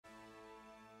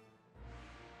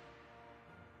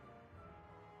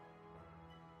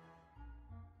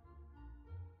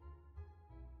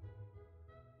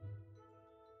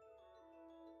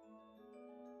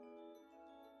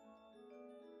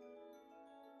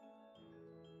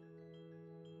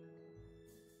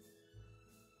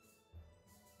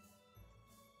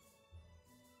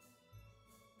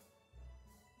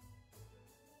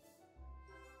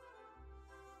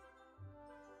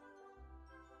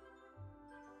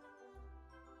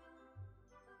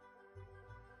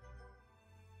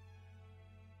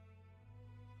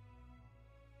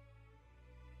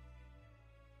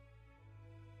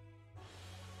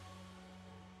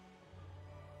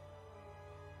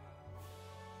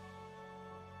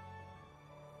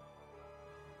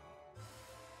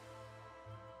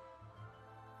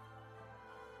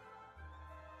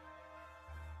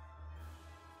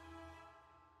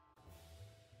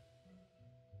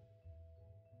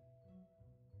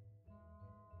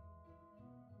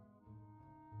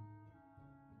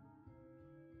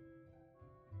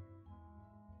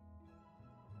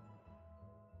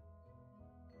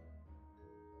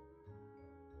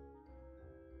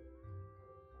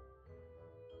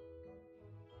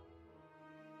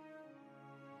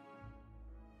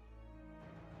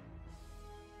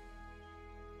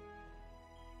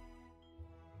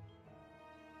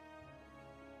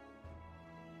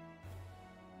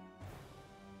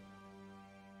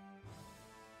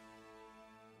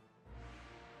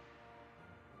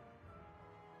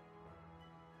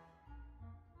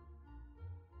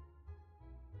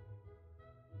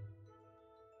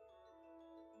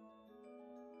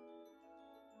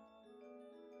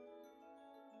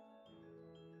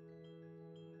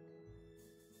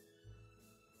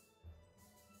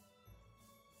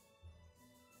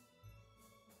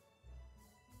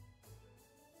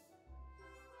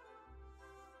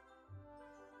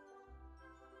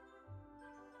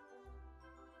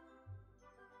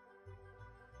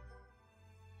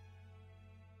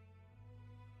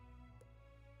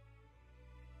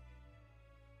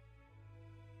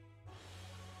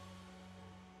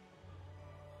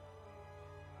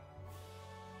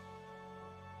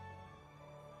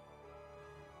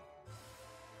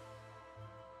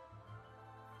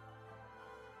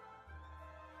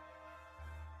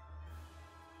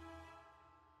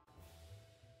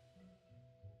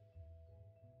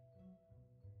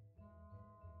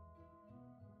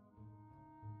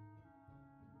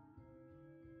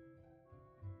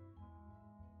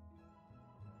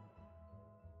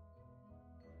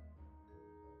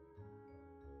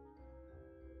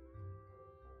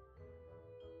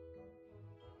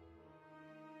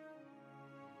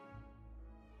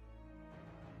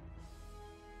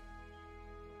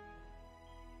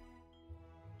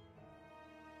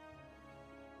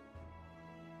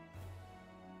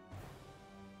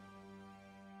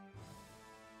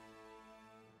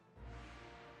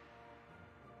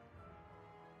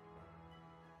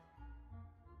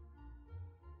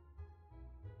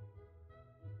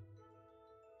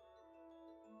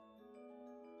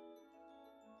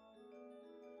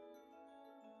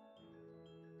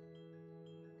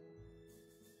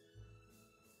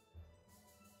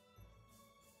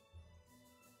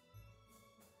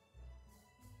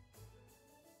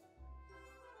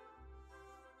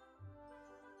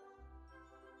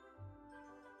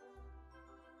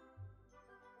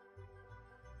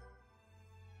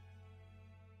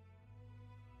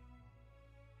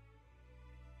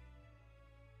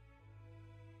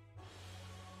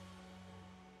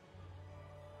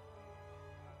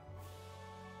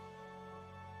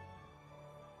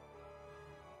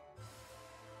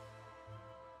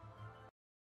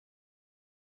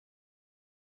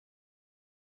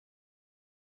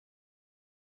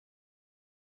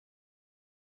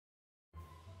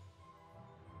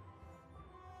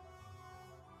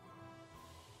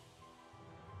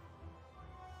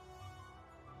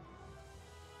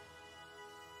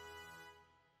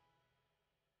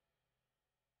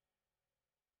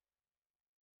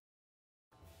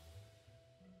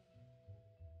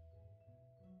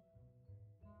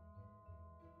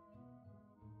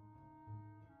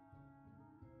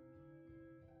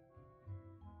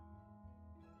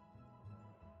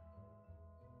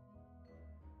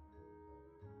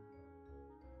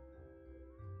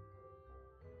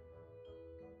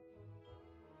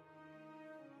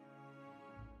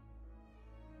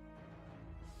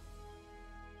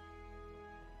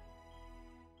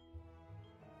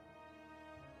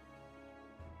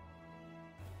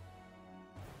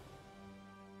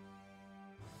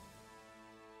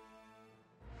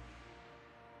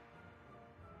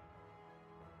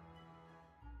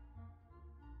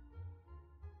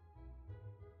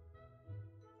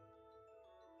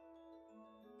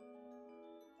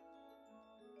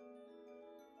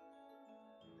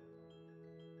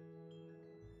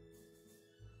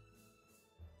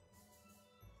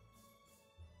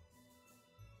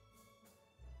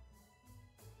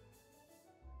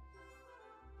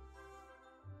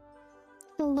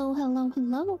Hello, hello,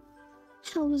 hello.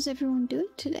 How is everyone doing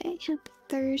today? Happy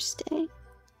Thursday.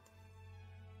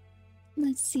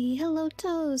 Let's see. Hello,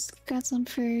 Toast. Congrats on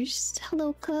first.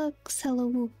 Hello, Cooks.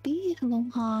 Hello, Whoopi. Hello,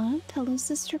 Haunt. Hello,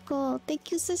 Sister Gold. Thank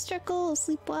you, Sister Gold.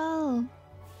 Sleep well.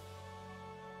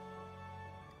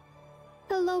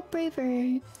 Hello,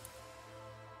 Braver.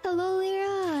 Hello,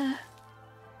 Lyra.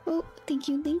 Oh, thank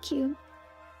you, thank you.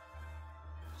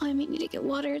 I may need to get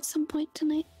water at some point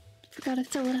tonight. Forgot to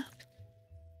fill it up.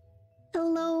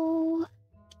 Hello.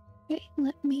 Wait,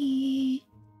 let me...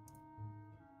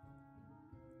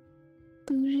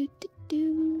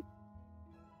 Boo-doo-doo-doo.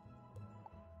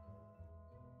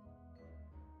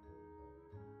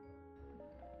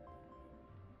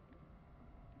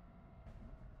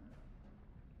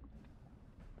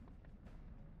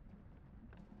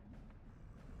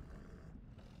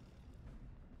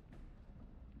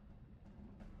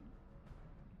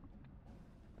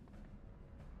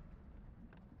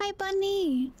 Hi,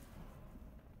 Bunny!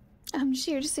 I'm just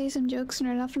here to say some jokes and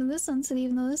right off into the sunset,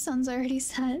 even though the sun's already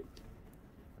set.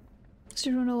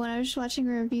 Wizard101, I was just watching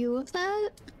a review of that.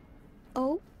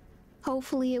 Oh,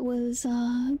 hopefully it was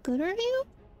a good review?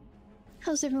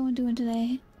 How's everyone doing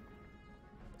today?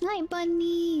 Hi,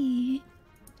 Bunny!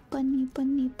 Bunny,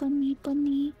 Bunny, Bunny,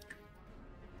 Bunny.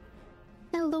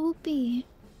 Hello, Whoopi.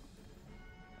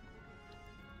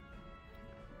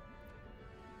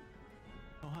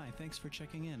 Oh, hi, thanks for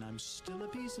checking in. I'm still a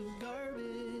piece of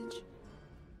garbage.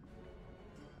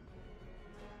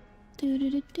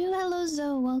 Do-do-do-do. Hello,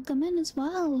 Zoe. Welcome in as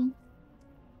well.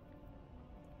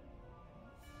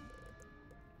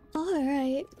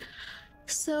 Alright.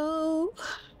 So...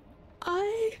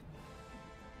 I...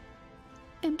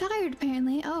 am tired,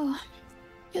 apparently. Oh.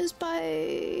 It was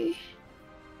by...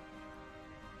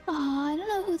 I don't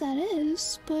know who that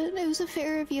is, but it was a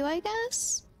fair review, I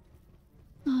guess.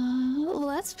 Well,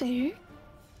 that's fair.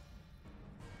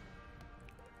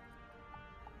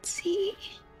 Let's see.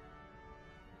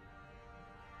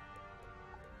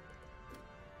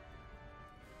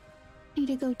 Need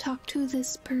to go talk to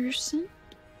this person.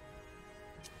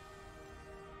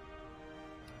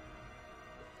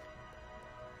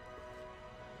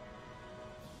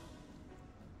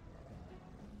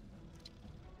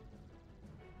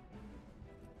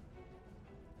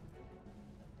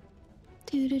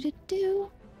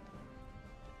 Do-do-do-do.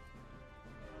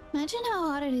 Imagine how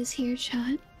hot it is here,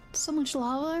 chat. So much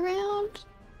lava around.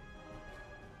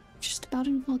 Just about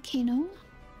in a volcano.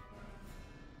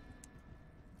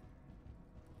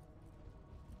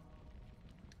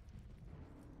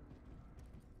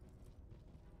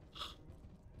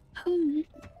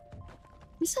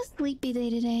 It's a sleepy day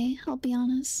today, I'll be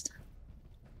honest.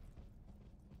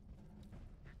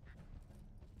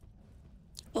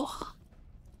 Oh,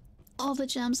 all the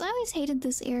gems. I always hated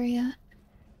this area.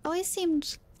 Always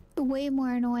seemed way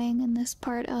more annoying in this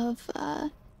part of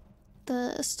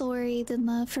the story than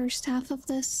the first half of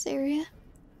this area.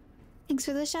 Thanks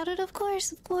for the shout out, of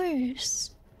course, of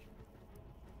course.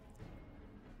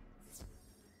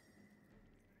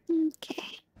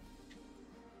 Okay.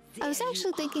 I was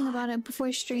actually thinking about it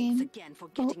before stream. Thanks again for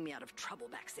getting me out of trouble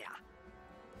back there.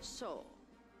 So,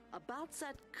 about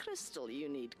that crystal you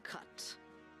need cut.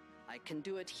 I can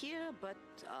do it here, but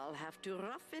I'll have to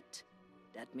rough it.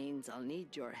 That means I'll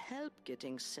need your help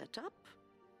getting set up.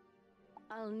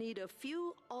 I'll need a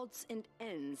few odds and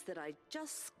ends that I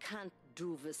just can't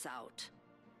do without.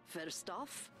 First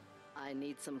off, I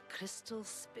need some crystal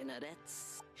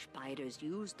spinnerets. Spiders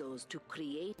use those to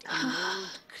create a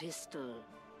mold crystal.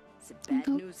 The bad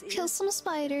news is, kill some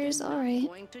spiders, alright.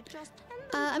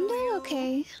 I'm doing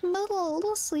okay. I'm a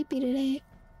little sleepy today.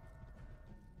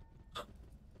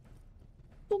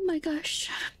 Oh my gosh.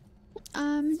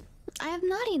 I have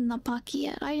not eaten the Pocky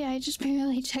yet. I just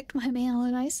barely checked my mail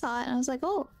and I saw it and I was like,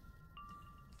 oh.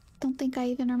 Don't think I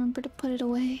even remember to put it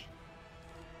away.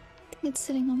 I think it's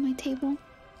sitting on my table.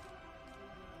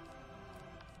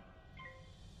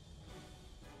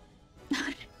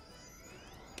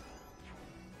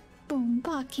 Boom,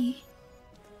 Pocky.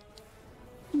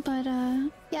 But,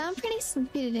 yeah, I'm pretty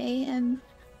sleepy today, and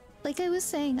like I was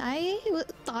saying, I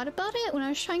thought about it when I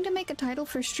was trying to make a title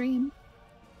for stream.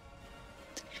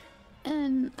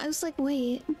 And I was like,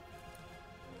 wait.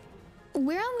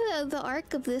 We're on the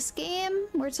arc of this game,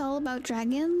 where it's all about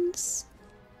dragons.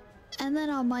 And then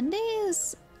on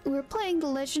Mondays, we're playing The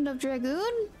Legend of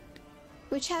Dragoon,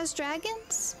 which has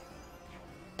dragons.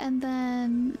 And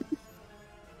then...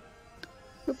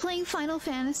 we're playing Final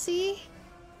Fantasy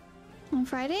on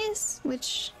Fridays,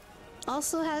 which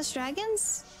also has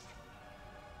dragons.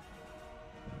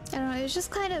 I don't know, it was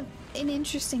just kind of an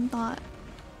interesting thought.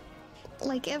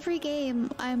 like every game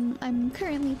I'm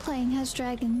currently playing has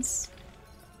dragons.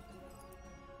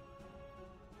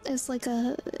 It's like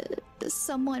a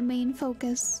somewhat main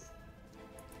focus.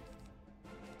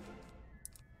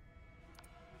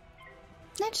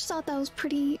 I just thought that was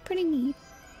pretty neat.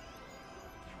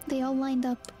 They all lined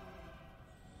up.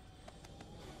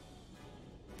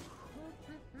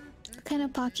 What kind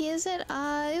of Pocky is it?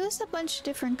 It was a bunch of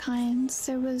different kinds.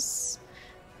 There was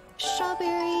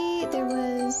strawberry, there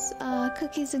was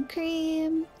cookies and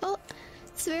cream. Oh,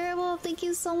 it's Variable, thank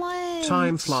you so much.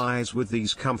 Time flies with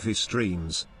these comfy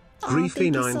streams. Aw,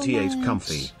 Griefy thank you so 98 much.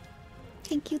 comfy.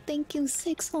 Thank you.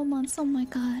 6 whole months, oh my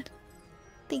god.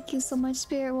 Thank you so much,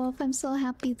 Spirit Wolf. I'm so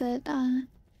happy that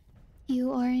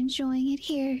you are enjoying it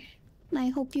here. And I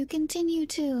hope you continue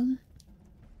to.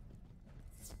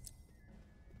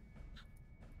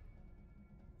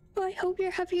 I hope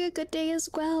you're having a good day as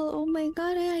well. Oh my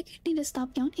god, I need to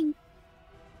stop yawning.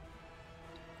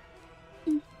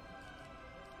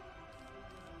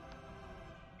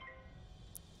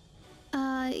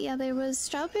 Yeah, there was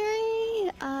strawberry,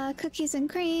 cookies and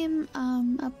cream,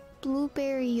 a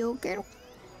blueberry yogurt.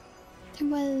 There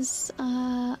was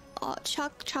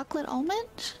chocolate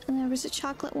almond, and there was a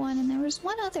chocolate one, and there was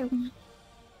one other one.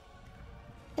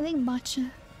 I think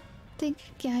matcha.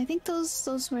 I think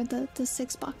those were the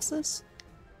 6 boxes.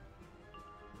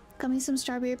 Got me some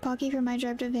strawberry Pocky for my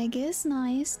drive to Vegas.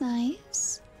 Nice.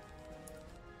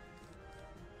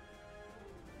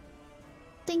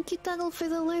 Thank you, Tuggle, for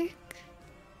the lurk.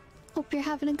 Hope you're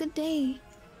having a good day.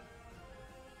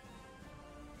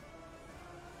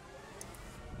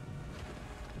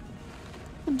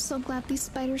 I'm so glad these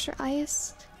spiders are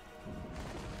ice.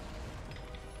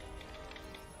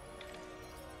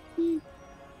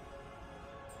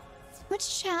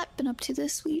 What's chat been up to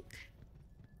this week?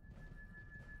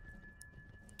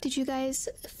 Did you guys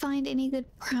find any good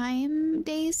Prime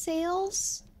Day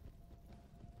sales?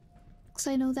 Because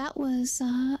I know that was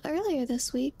earlier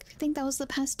this week. I think that was the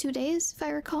past 2 days, if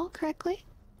I recall correctly.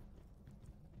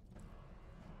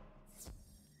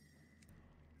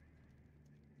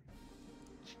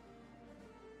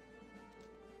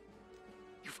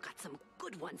 You've got some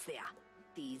good ones there.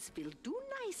 These will do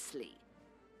nicely.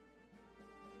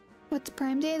 What's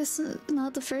Prime Day? This is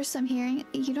not the first I'm hearing.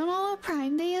 You don't know what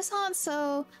Prime Day is, huh?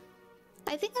 So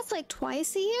I think that's like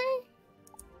twice a year.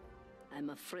 I'm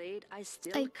afraid I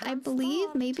still I can't believe,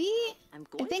 start. maybe. I'm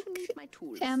I going think to need my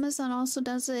tools. Amazon also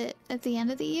does it at the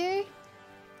end of the year.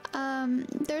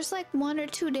 There's like 1 or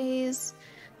 2 days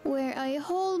where a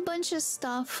whole bunch of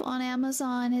stuff on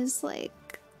Amazon is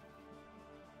like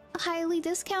highly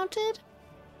discounted,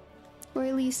 or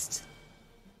at least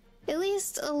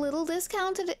a little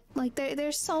discounted. Like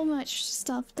there's so much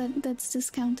stuff that's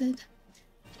discounted,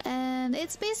 and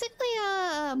it's basically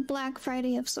a Black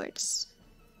Friday of sorts,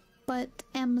 but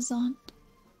Amazon.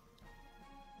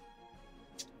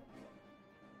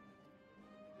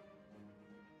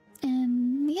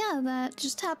 And yeah, that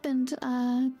just happened,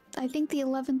 I think the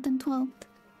 11th and 12th.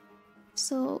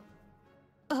 So,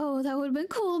 oh, that would've been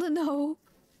cool to know.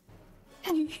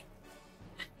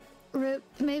 Rip,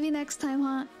 maybe next time,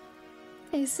 huh?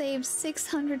 I saved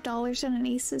 $600 on an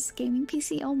Asus gaming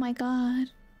PC. Oh my god.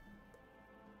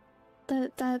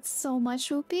 That's so much,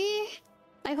 Whoopi.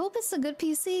 I hope it's a good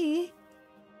PC.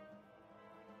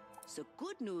 The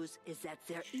good news is that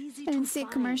they're easy I didn't to see a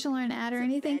find. commercial or an ad or The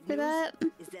anything bad for news that.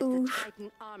 is that the Oof.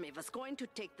 Titan army was going to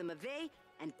take them away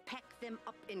and pack them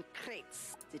up in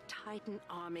crates. The Titan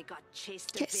army got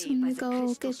chased Okay, so away I'm by gonna the go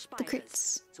crystal get the spiders.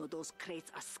 crates. So those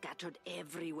crates are scattered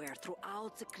everywhere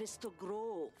throughout the crystal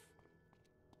grove.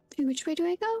 Okay, which way do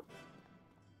I go?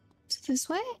 Is it this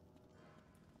way?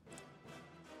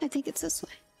 I think it's this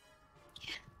way.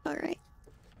 Yeah, alright.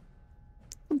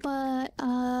 But,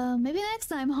 maybe next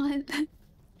time, hon.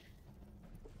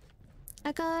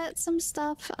 I got some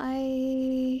stuff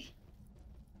I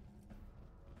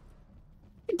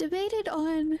debated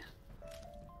on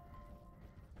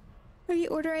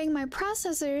reordering my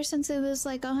processor since it was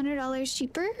like $100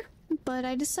 cheaper, but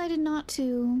I decided not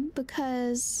to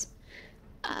because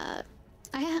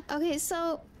okay,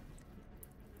 so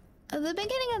at the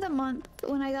beginning of the month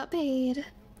when I got paid,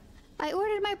 I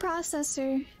ordered my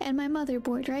processor and my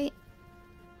motherboard, right?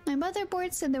 My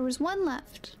motherboard said there was one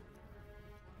left.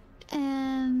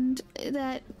 And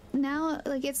that now,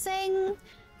 like, it's saying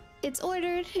it's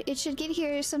ordered, it should get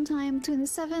here sometime between the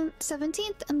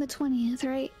 17th and the 20th,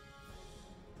 right?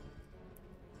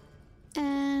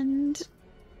 And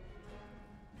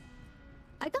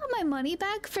I got my money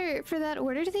back for that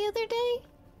order the other day,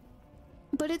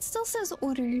 but it still says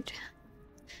ordered.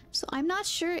 So I'm not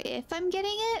sure if I'm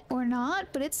getting it or not,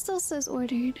 but it still says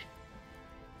ordered.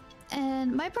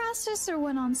 And my processor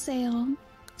went on sale.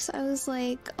 So I was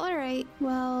like, alright,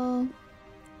 well,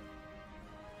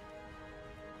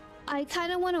 I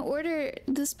kind of want to order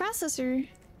this processor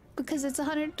because it's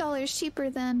 $100 cheaper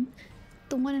than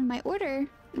the one in my order.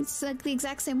 It's like the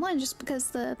exact same one, just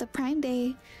because the Prime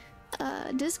Day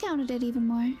discounted it even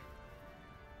more.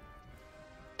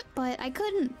 But I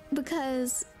couldn't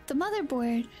because the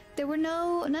motherboard, there were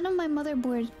none of my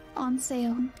motherboard on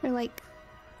sale, or like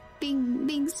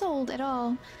being sold at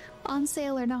all, on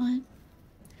sale or not.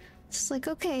 It's like,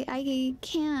 okay, I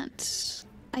can't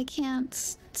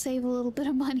save a little bit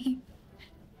of money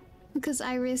because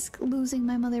I risk losing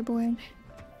my motherboard.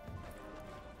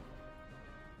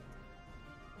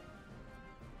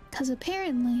 Because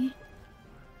apparently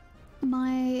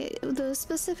the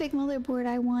specific motherboard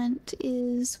I want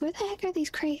is, where the heck are these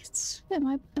crates? Am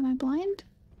I blind?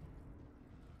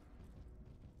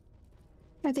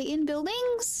 Are they in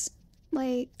buildings?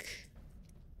 Like,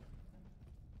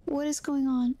 what is going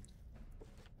on?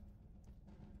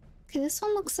 Okay, this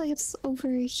one looks like it's over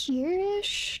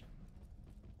here-ish.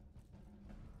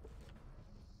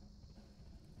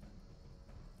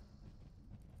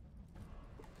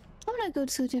 I'm gonna go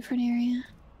to a different area.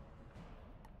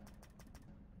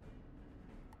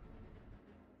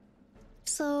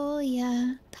 So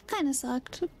yeah, that kind of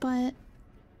sucked, but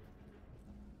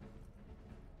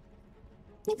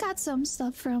I got some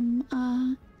stuff from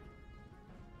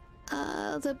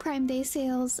the Prime Day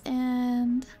sales,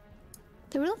 and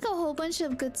there were like a whole bunch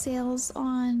of good sales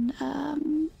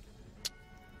on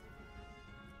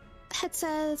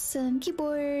headsets and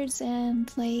keyboards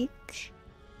and like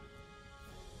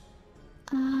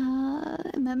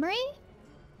memory,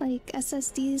 like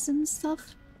SSDs and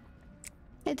stuff.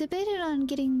 I debated on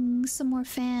getting some more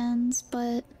fans,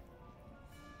 but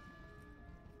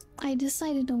I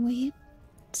decided to wait,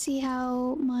 see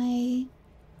how my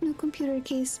new computer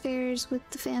case fares with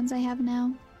the fans I have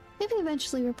now. Maybe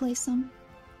eventually replace them.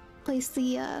 Replace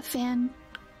the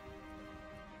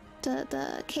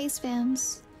the case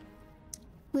fans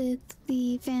with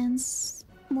the fans,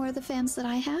 more of the fans that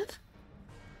I have.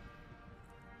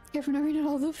 You ever read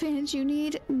all the fans you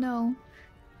need? No.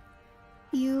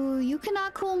 You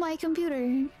cannot cool my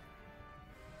computer.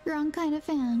 Wrong kind of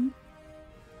fan.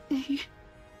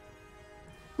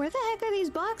 Where the heck are these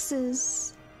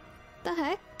boxes? The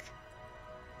heck?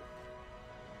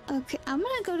 Okay, I'm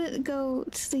gonna go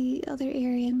to the other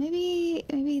area. Maybe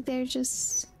they're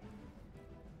just.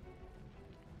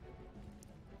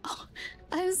 Oh,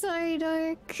 I'm sorry,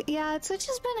 Dark. Yeah, Twitch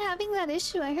has been having that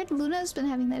issue. I heard Luna's been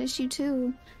having that issue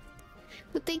too.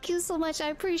 But thank you so much. I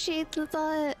appreciate the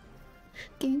thought.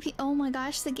 Oh my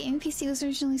gosh, the game PC was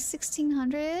originally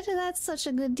 1600. That's such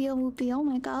a good deal, Whoopi. Oh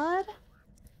my god.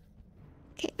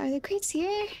 Okay, are the crates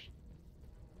here?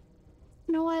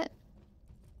 You know what?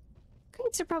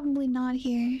 Crates are probably not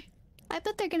here. I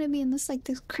bet they're gonna be in this like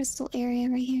this crystal area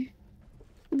right here.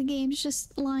 The game's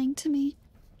just lying to me.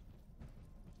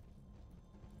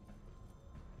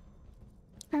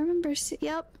 I remember.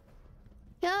 Yep.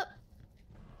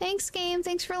 Thanks, game.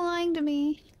 Thanks for lying to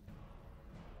me.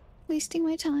 Wasting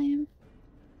my time.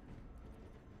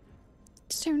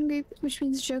 It's term Greek, which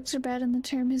means jokes are bad, and the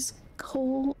term is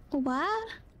cold. What?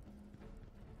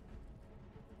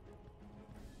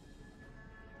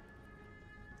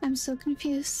 I'm so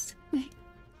confused.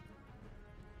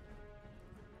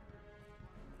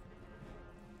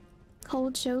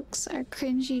 Cold jokes are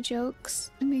cringy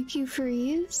jokes and make you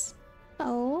freeze.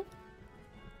 Oh.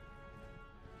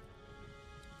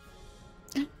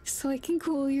 So I can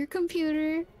cool your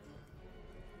computer.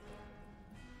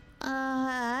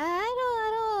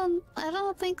 I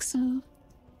don't think so.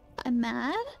 I'm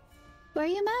mad? Why are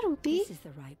you mad, Whoopi? This is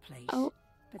the right place. Oh.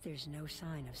 But there's no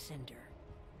sign of Cinder.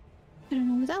 I don't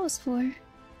know what that was for.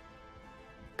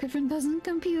 Griffin doesn't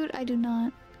compute. I do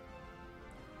not.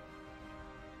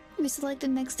 We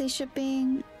selected next day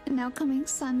shipping. Now coming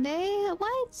Sunday?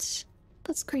 What?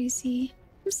 That's crazy.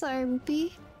 I'm sorry,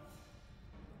 Whoopi.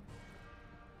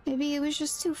 Maybe it was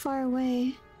just too far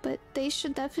away. But they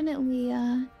should definitely,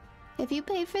 if you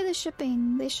pay for the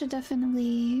shipping, they should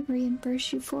definitely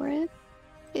reimburse you for it.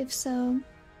 If so.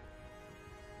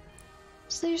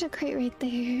 So there's a crate right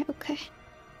there. Okay.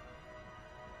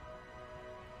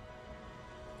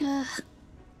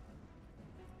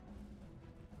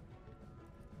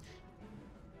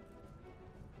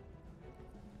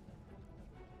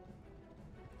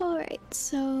 Alright,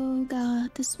 so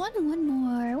got this one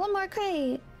more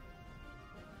crate.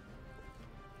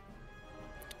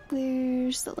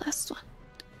 Where's the last one?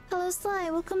 Hello Sly,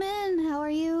 welcome in, how are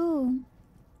you?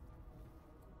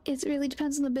 It really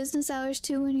depends on the business hours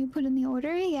too when you put in the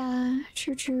order. Yeah,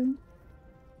 sure, true.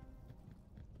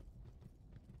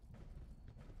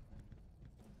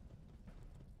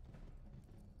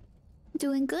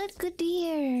 Doing good, good to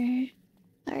hear.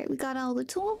 Alright, we got all the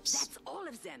tools. That's all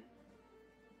of them.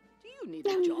 Do you need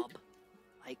a job?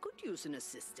 I could use an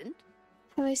assistant.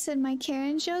 Have I said my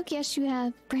Karen joke? Yes, you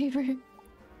have, Braver.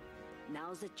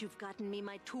 Now that you've gotten me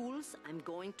my tools, I'm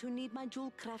going to need my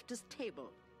jewel crafter's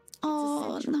table.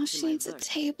 Oh, essential now to she my needs a work.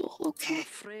 table. I'm Okay.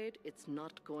 afraid it's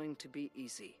not going to be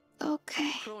easy.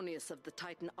 Okay. Cronius of the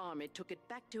Titan army took it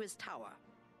back to his tower.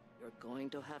 You're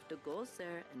going to have to go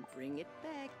there and bring it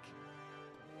back.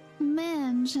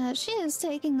 Man, chat, she is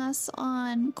taking us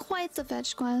on quite the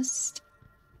fetch quest.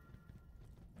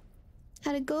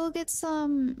 Had to go get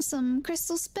some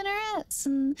crystal spinnerets,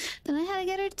 and then I had to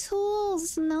get her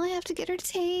tools, and now I have to get her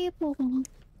table.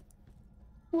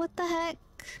 What the heck?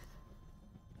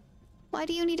 Why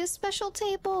do you need a special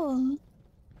table?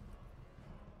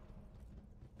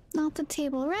 Not the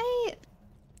table, right?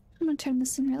 I'm gonna turn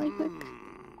this in really quick.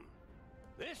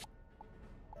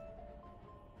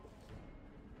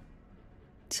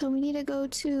 So we need to go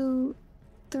to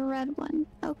the red one.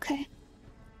 Okay.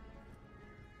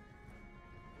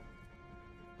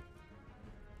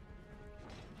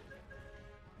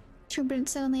 Trumpet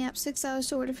said on the app 6 hours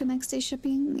to order for next day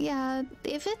shipping. Yeah,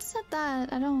 if it said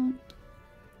that, I don't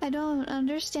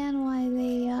understand why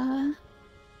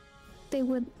they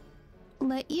would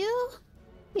let you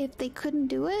if they couldn't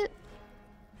do it.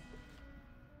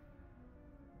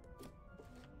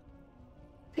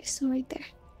 Okay, so right there.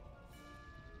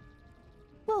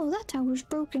 Whoa, that tower's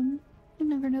broken. I've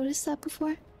never noticed that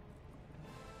before.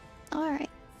 Alright.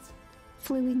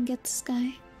 Hopefully we can get this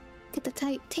guy. Get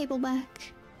the table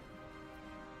back.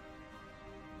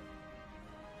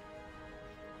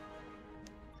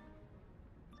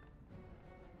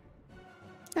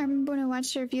 I remember when I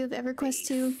watched a review of EverQuest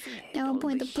 2. At one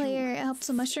point the player helped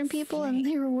some mushroom people and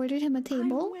they rewarded him a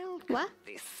table. What?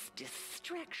 This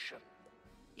distraction.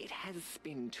 It has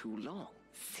been too long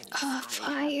since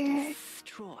Fire. I have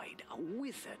destroyed a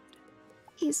wizard.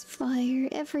 He's fire.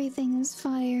 Everything is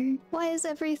fire. Why is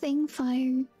everything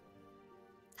fire?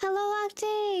 Hello,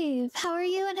 Octave! How are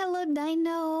you? And hello,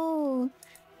 Dino!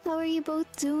 How are you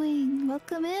both doing?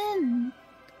 Welcome in!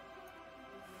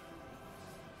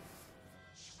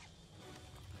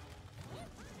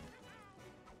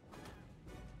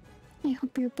 I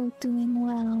hope you're both doing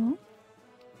well.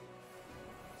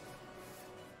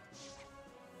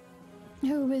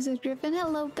 Oh, Wizard Griffin.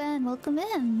 Hello, Ben. Welcome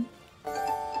in.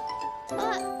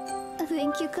 Ah,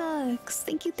 thank you, Cooks.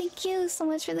 Thank you so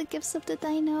much for the gifts of the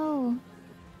Dino.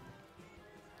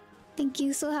 Thank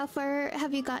you. So how far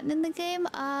have you gotten in the game?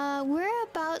 We're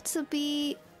about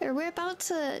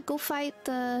to go fight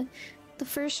the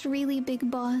first really big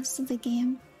boss of the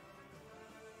game.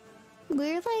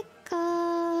 We're like,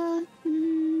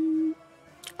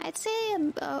 I'd say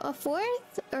a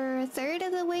fourth or a third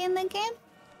of the way in the game.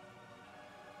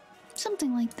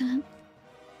 Something like that.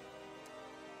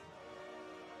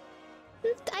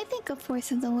 I think a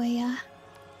fourth of the way, yeah.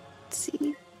 Let's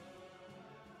see.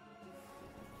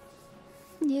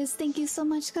 Yes, thank you so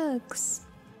much, Cooks.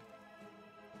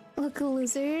 Look, a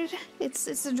lizard. It's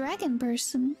a dragon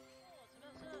person.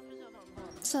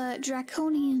 It's a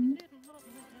draconian,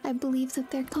 I believe that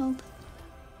they're called.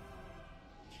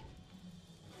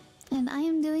 And I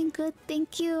am doing good,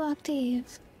 thank you,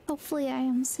 Octave. Hopefully I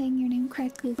am saying your name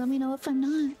correctly. Let me know if I'm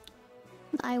not.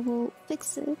 I will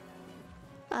fix it.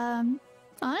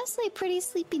 Honestly, pretty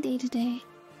sleepy day today.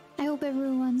 I hope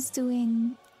everyone's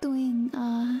doing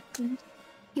good.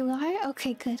 You are?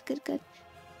 Okay, good.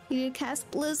 You did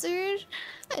cast Blizzard?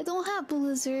 I don't have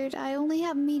Blizzard, I only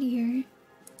have Meteor.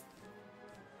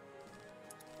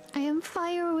 I am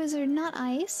Fire Wizard, not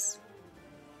Ice.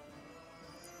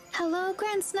 Hello,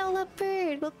 Grand Snow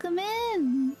Leopard! Welcome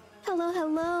in!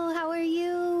 Hello, how are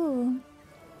you?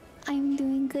 I'm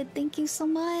doing good, thank you so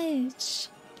much.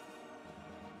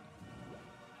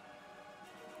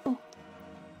 Oh.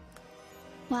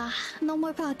 Wow, no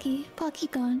more Pocky. Pocky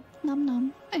gone. Nom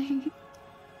nom.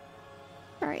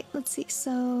 Alright, let's see,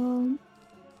 so...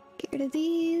 Get rid of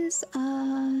these,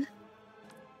 I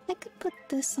could put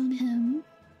this on him.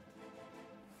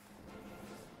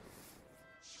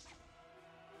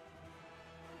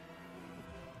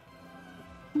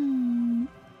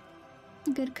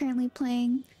 Good, currently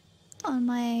playing on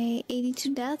my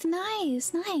 82 death.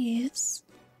 Nice. It's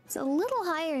a little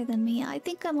higher than me. I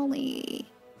think I'm only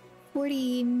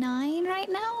 49 right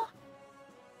now.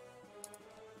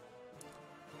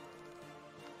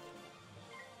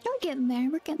 We're getting there.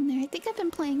 I think I've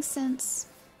been playing since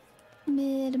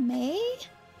mid-May.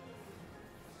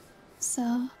 So,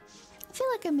 I feel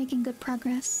like I'm making good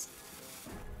progress.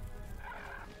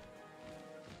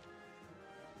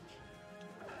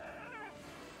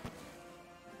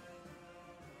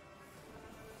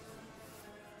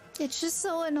 It's just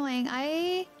so annoying.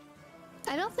 I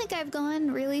don't think I've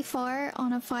gone really far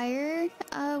on a fire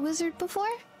wizard before,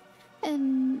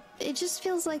 and it just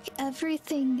feels like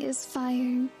everything is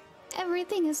fire.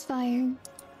 Everything is fire.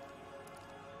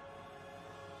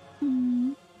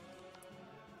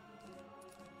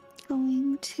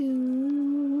 Going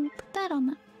to put that on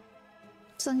that.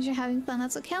 As long as you're having fun,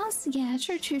 that's what counts. Yeah,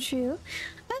 true, true, true.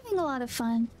 I'm having a lot of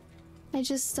fun. I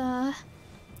just, I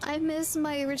miss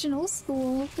my original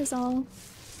school, is all.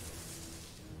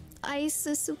 Ice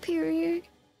is superior.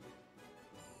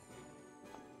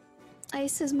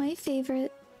 Ice is my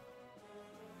favorite.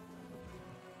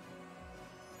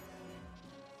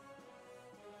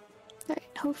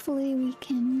 Alright, hopefully we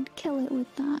can kill it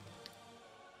with that.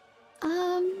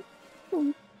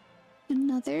 Ooh,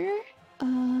 another,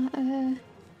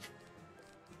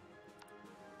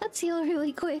 let's heal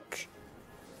really quick.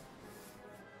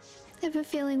 I have a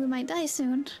feeling we might die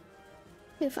soon.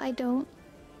 If I don't.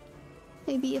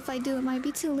 Maybe if I do, it might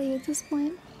be too late at this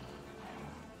point.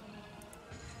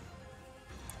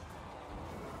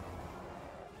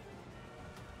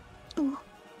 Ooh.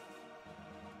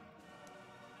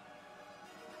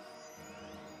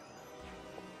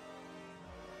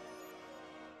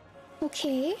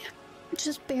 Okay,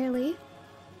 just barely.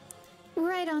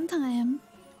 Right on time.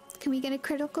 Can we get a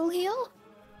critical heal?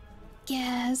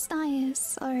 Yes,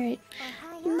 nice. Alright.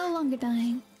 No longer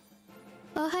dying.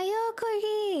 Ohayo,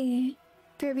 Corgi!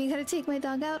 Kirby, gotta take my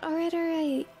dog out? Alright,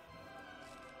 alright.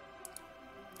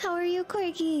 How are you,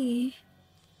 Corgi?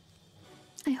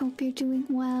 I hope you're doing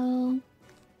well.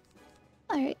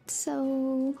 Alright,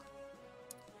 so...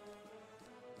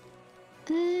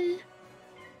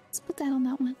 let's put that on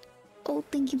that one. Oh,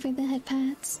 thank you for the head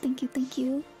pats. Thank you, thank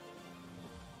you.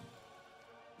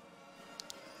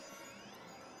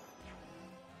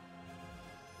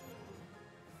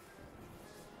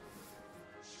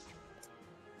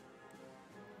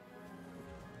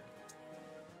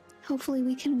 Hopefully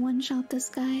we can one-shot this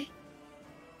guy.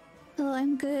 Oh,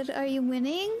 I'm good. Are you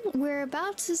winning? We're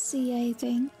about to see, I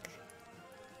think.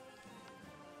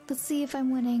 Let's see if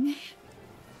I'm winning.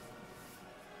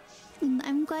 And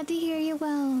I'm glad to hear you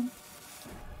well.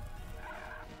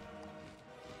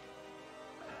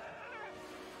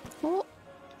 Oh.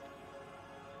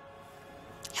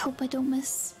 I hope I don't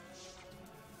miss.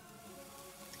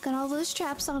 Got all those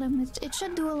traps on him. It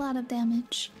should do a lot of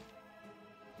damage.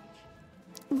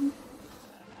 Ooh.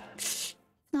 If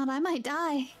not, I might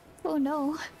die. Oh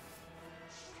no.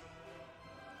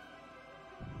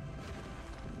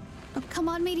 Oh, come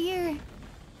on, Meteor.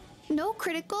 No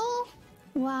critical?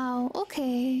 Wow,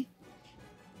 okay.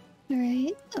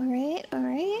 Alright, alright,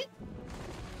 alright.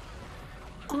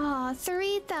 Ah,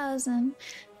 3,000.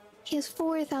 He has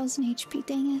 4,000 HP,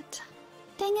 dang it.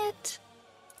 Dang it.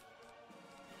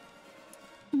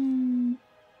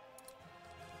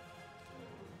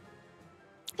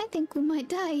 I think we might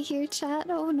die here, chat.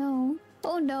 Oh no.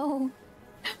 Oh no.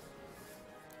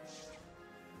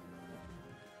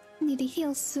 Need to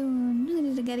heal soon. I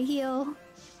need to get a heal.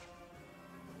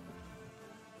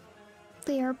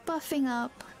 They are buffing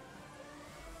up.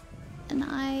 And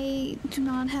I do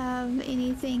not have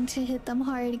anything to hit them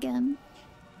hard again.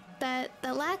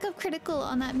 The lack of critical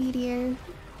on that meteor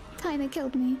kinda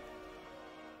killed me.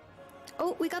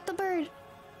 Oh, we got the bird!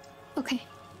 Okay.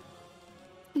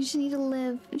 We just need to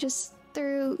live just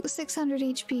through 600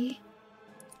 HP.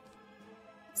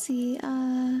 Let's see,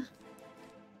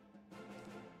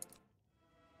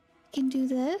 can do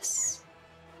this.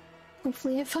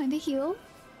 Hopefully I find a heal.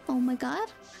 Oh my god.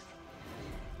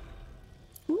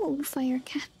 Ooh, fire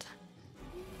cat.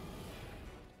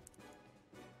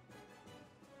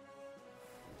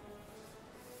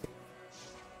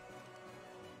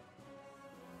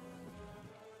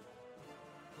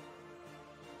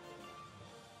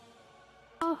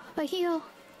 Oh, a heal.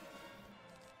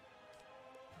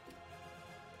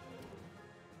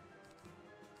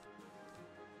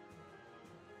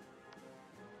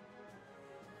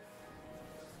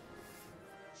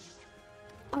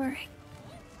 Alright.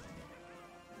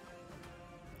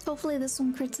 Hopefully this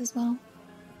one crits as well.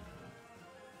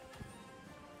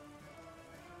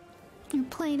 You're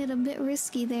playing it a bit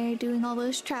risky there, doing all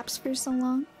those traps for so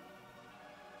long.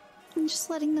 And just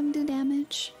letting them do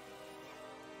damage.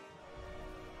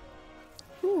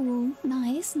 Ooh,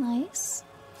 nice, nice.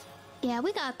 Yeah,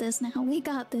 we got this now. We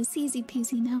got this. Easy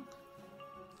peasy now.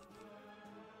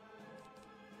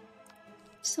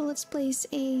 So let's place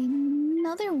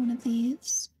another one of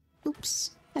these.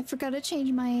 Oops, I forgot to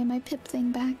change my pip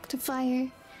thing back to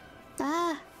fire.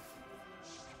 Ah!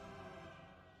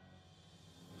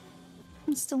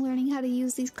 I'm still learning how to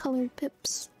use these colored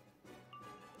pips.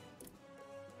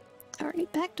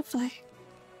 Alright, back to fire.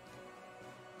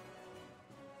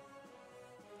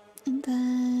 And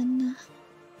then...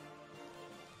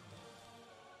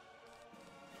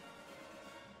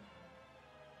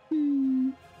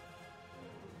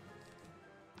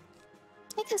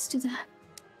 I guess do that.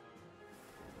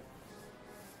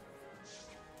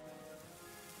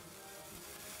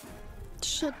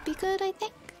 Should be good, I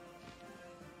think.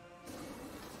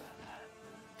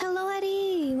 Hello,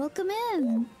 Eddie! Welcome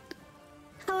in!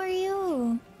 How are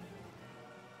you?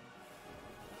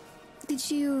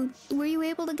 Were you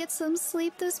able to get some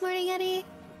sleep this morning, Eddie?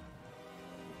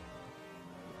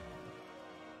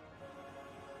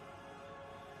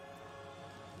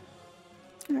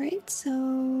 Alright,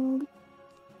 so...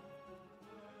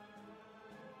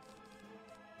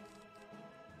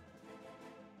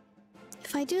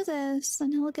 if I do this,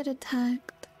 then he'll get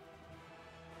attacked.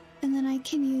 And then I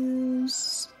can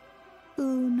use...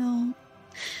 ooh, no.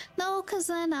 No, because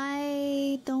then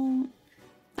I don't...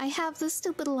 I have the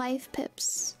stupid life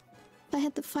pips. If I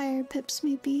had the fire pips,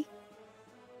 maybe.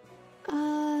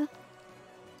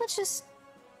 Let's just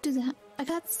do that. I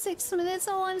got 6 minutes.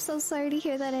 Oh, I'm so sorry to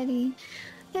hear that, Eddie.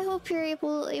 I hope you're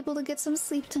able to get some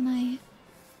sleep tonight.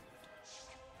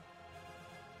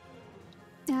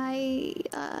 I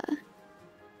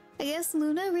guess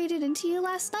Luna raided into you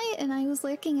last night, and I was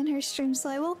lurking in her stream, so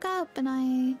I woke up and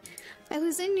I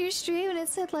was in your stream, and it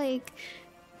said like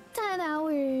 10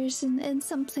 hours and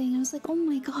something. I was like, oh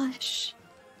my gosh.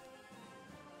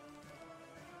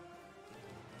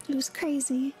 It was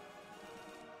crazy.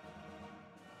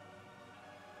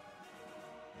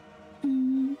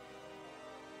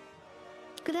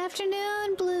 Good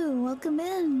afternoon, Blue. Welcome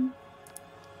in.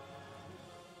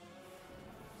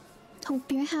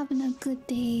 Hope you're having a good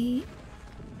day.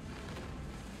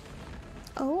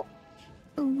 Oh.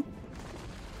 Ooh.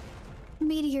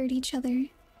 Meteored each other.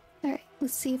 Alright,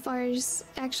 let's see if ours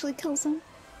actually kills them.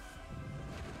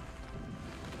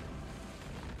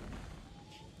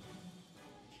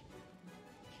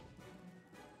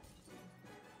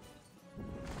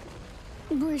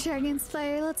 More Dragon's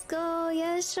Fire, let's go!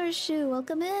 Yes, Shorshu,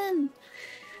 welcome in!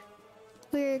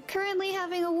 We're currently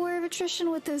having a war of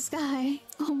attrition with this guy.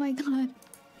 Oh my god.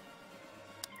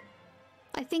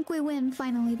 I think we win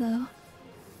finally, though.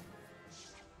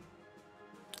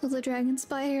 Will the Dragon's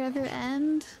Fire ever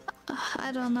end?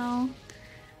 I don't know.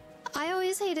 I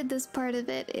always hated this part of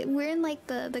it. We're in like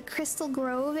the Crystal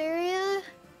Grove area.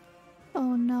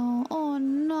 Oh no. Oh,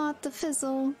 not the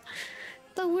fizzle.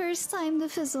 The worst time to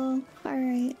fizzle.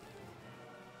 Alright.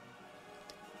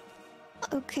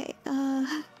 Okay,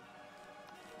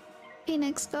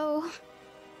 Phoenix, go.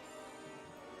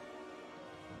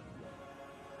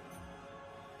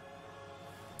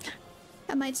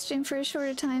 I might stream for a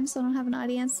shorter time so I don't have an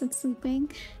audience that's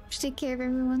sleeping. Just take care of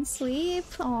everyone's sleep.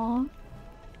 Aw.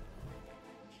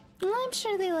 Well, I'm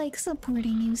sure they like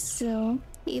supporting you still.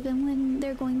 Even when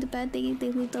they're going to bed, they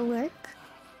leave the lurk.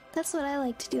 That's what I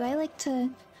like to do. I like to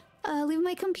leave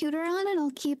my computer on and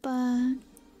I'll keep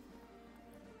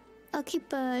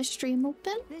a stream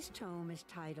open. This tome is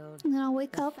titled, and then I'll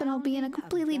wake up and I'll be in a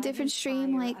completely different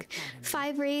stream, like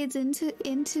 5 raids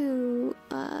into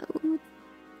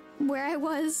where I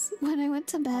was when I went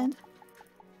to bed.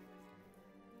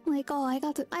 Like, oh, I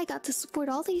got to support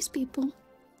all these people.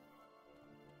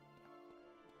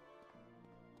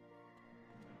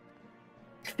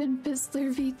 Finn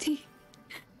Fizzler VT.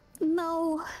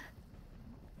 No.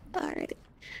 Alright.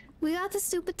 We got the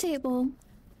stupid table.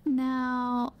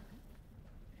 Now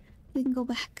we can go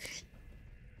back.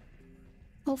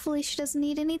 Hopefully she doesn't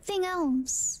need anything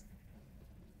else.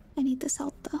 I need this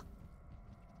help though.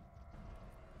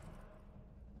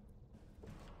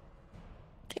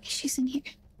 Okay, she's in here.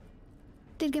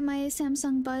 Did get my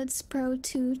Samsung Buds Pro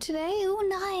 2 today.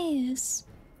 Oh, nice.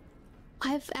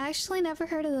 I've actually never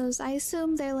heard of those. I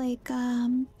assume they're like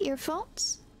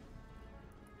earphones.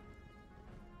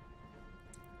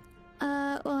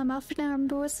 Well, I'm off now.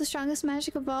 Remember what's the strongest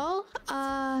magic of all?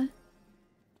 The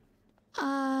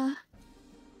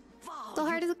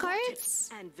heart of the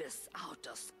cards? And this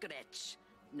outer scratch.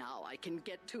 Now I can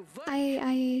get to work.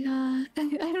 I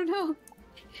don't know.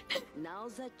 Now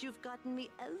that you've gotten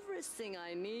me everything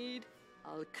I need,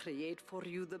 I'll create for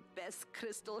you the best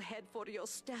crystal head for your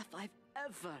staff I've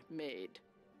ever made.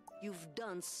 You've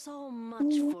done so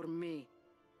much for me.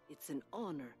 It's an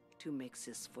honor to make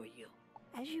this for you.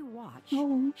 As you watch,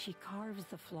 Oh. she carves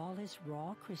the flawless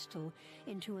raw crystal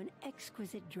into an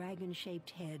exquisite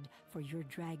dragon-shaped head for your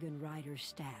dragon rider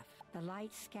staff. The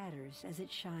light scatters as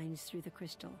it shines through the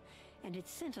crystal, and it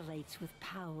scintillates with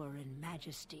power and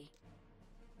majesty.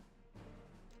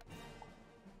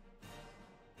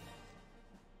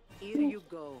 Here you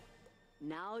go.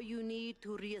 Now you need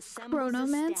to reassemble the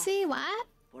Chronomancy? staff. What?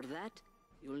 For that,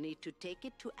 you'll need to take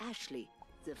it to Ashley,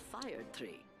 the fire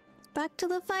tree. Back to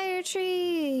the fire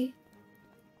tree.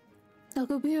 I'll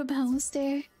go be a balance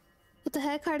there. What the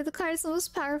heck? Heart of the card's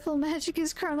most powerful magic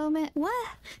is What?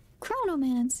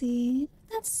 Chronomancy?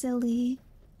 That's silly.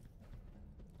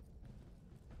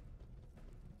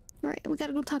 Right, we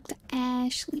gotta go talk to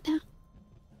Ashley now.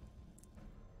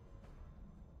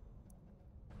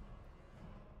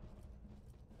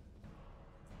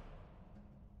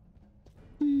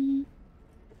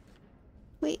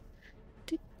 Wait,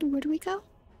 where do we go?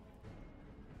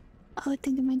 Oh, I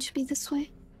think it might be this way.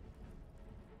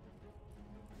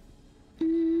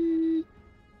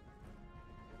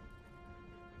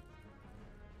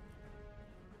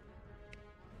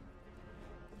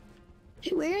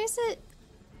 Wait, where is it?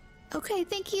 Okay,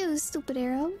 thank you, stupid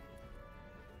arrow.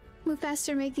 Move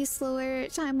faster, make you slower.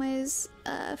 Time-wise,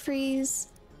 freeze.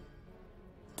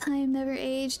 Time never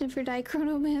age, never die.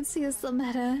 Chronomancy is the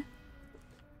meta.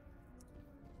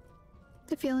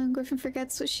 The feeling Griffin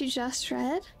forgets what she just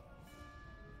read?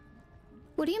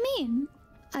 What do you mean?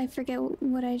 I forget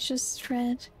what I just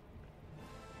read.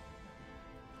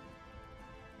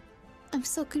 I'm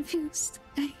so confused.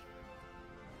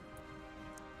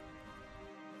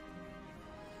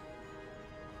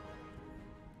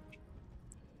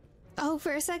 Oh,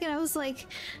 for a second I was like,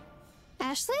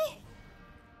 Ashley?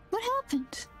 What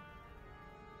happened?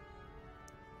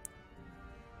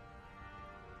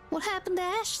 What happened to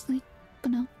Ashley?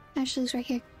 But no, Ashley's right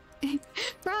here.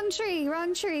 Wrong tree,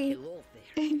 wrong tree. Hello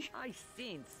there. I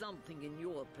seen something in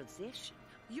your possession.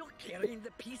 You're carrying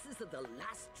the pieces of the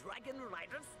last Dragon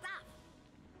Rider staff.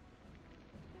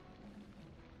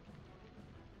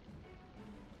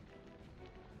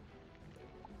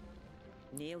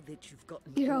 Now that you've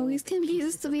gotten You're all always the pieces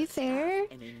confused, to of be the staff fair.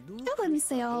 and a new I wouldn't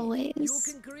say crystal head, always. You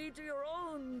can create your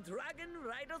own Dragon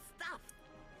Rider staff.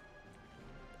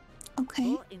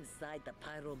 Okay. Go inside the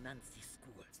pyromancy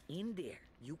school. In there,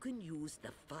 you can use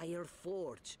the fire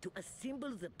forge to assemble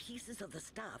the pieces of the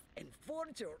staff and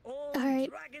forge your own Alright,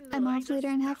 Dragon I'm off Rider later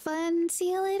and have staff. fun.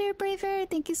 See you later, Braver.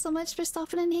 Thank you so much for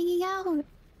stopping and hanging out.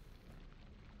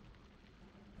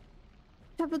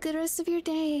 Have a good rest of your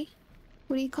day.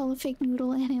 What do you call a fake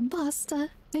noodle and impasta?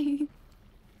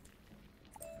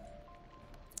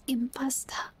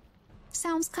 Impasta.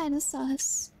 Sounds kind of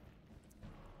sus.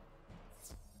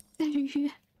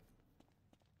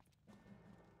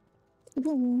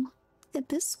 Whoa, look at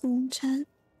this school chat.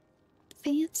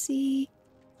 Fancy.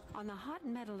 On the hot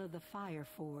metal of the fire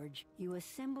forge, you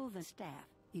assemble the staff.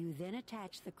 You then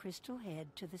attach the crystal head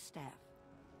to the staff.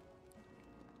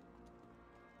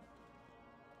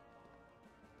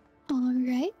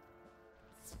 Alright.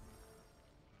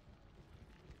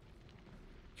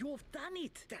 You've done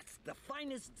it! That's the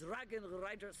finest Dragon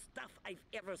Rider stuff I've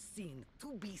ever seen,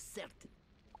 to be certain.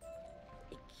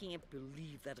 I can't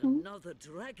believe that another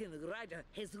Dragon Rider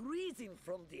has risen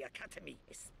from the Academy,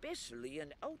 especially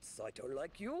an outsider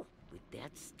like you. With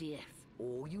that stuff,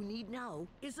 all you need now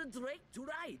is a Drake to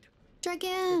ride. The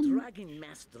Dragon! Dragon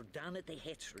Master down at the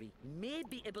hatchery may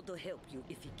be able to help you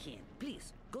if he can.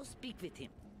 Please, go speak with him.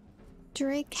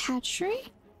 Drake Hatchery?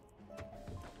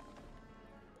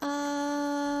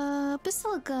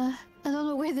 Basilica. I don't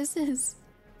know where this is.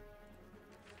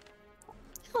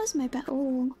 How is my bed?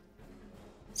 Oh.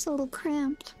 It's a little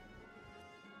cramped.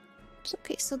 It's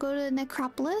okay, so go to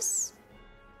Necropolis.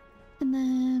 And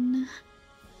then...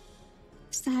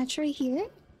 Is the hatchery here?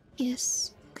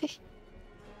 Yes. Okay.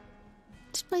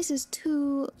 This place is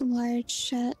too large,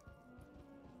 chat.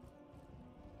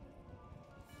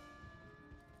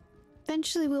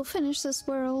 Eventually we'll finish this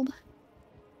world.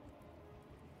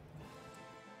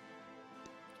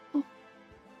 Oh.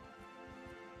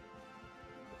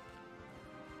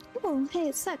 Oh, hey,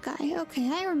 it's that guy. Okay,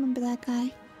 I remember that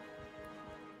guy.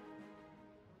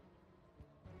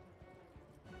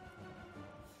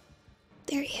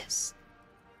 There he is.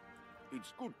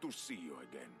 It's good to see you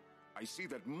again. I see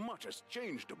that much has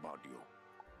changed about you.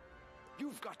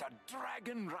 You've got a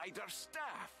Dragon Rider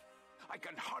staff. I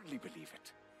can hardly believe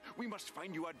it. We must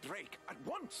find you a Drake at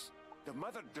once. The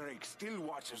mother Drake still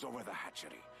watches over the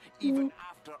hatchery, even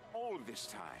after all this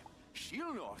time.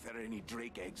 She'll know if there are any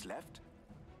Drake eggs left.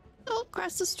 Oh,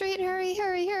 cross the street. Hurry,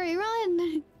 hurry, hurry,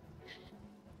 run!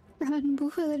 Run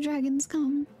before the dragons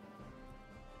come.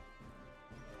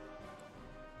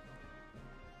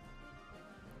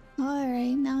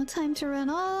 Alright, now time to run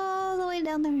all the way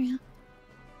down the ramp.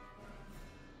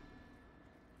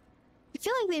 I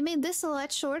feel like they made this a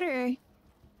lot shorter.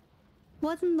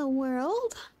 What in the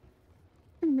world?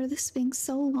 I remember this being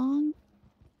so long.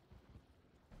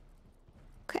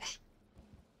 Okay.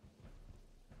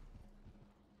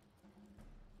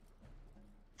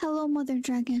 Hello, Mother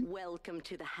Dragon. Welcome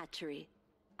to the hatchery.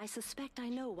 I suspect I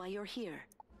know why you're here.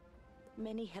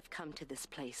 Many have come to this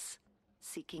place,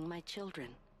 seeking my children.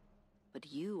 But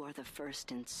you are the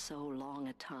first in so long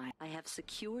a time. I have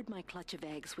secured my clutch of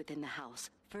eggs within the house,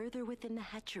 further within the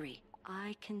hatchery.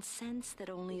 I can sense that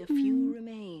only a few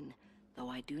remain, though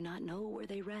I do not know where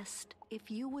they rest. If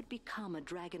you would become a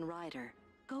dragon rider,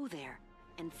 go there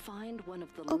and find one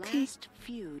of the last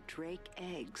few drake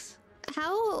eggs.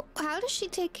 How does she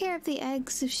take care of the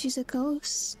eggs if she's a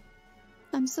ghost?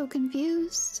 I'm so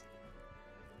confused.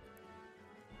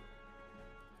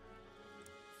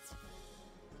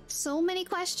 So many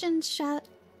questions, chat.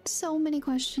 So many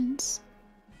questions.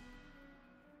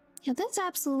 Yeah, this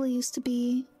absolutely used to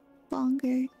be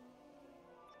longer.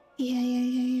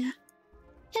 Yeah.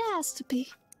 It has to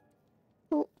be.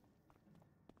 Oh.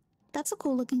 That's a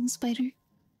cool looking spider.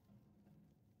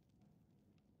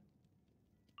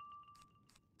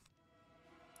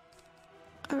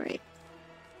 Alright.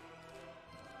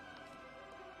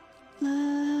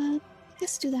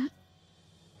 Let's do that.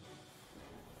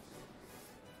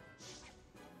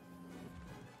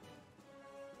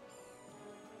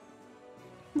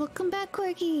 Welcome back,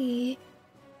 Corky.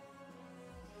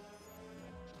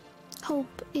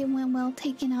 Hope it went well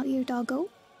taking out your doggo.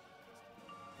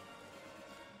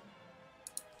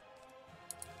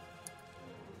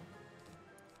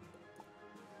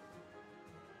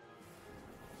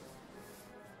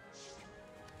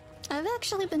 I've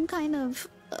actually been kind of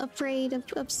afraid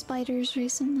of spiders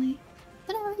recently.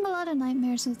 Been having a lot of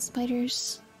nightmares with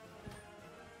spiders.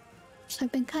 So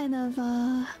I've been kind of,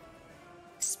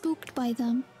 spooked by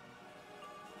them.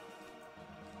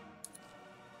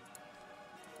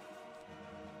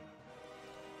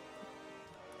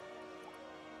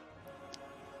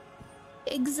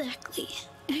 Exactly.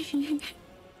 And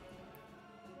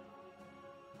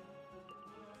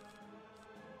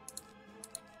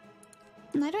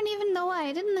I don't even know why.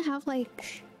 I didn't have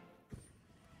like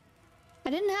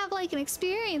an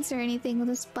experience or anything with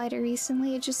a spider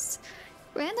recently. It just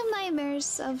random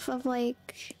nightmares of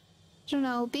like, I don't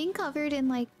know, being covered in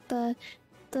like the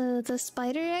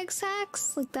spider egg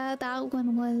sacks. Like that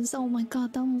one was, oh my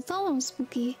god, that one was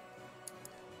spooky.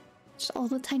 Just all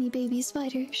the tiny baby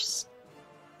spiders.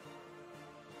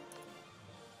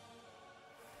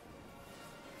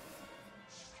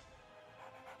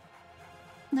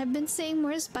 And I've been seeing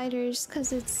more spiders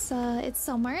because it's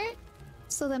summer,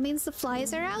 so that means the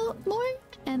flies are out more,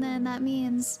 and then that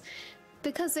means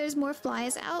because there's more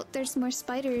flies out, there's more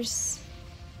spiders.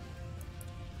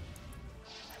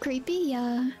 Creepy,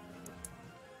 yeah.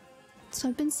 So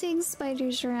I've been seeing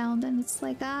spiders around, and it's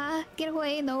like, get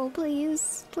away, no,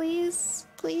 please, please,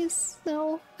 please,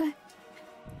 no.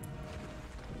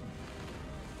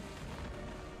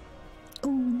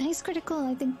 Ooh, nice critical.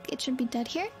 I think it should be dead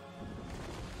here.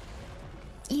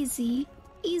 Easy.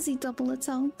 Easy double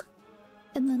attack.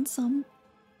 And then some.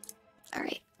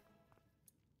 Alright.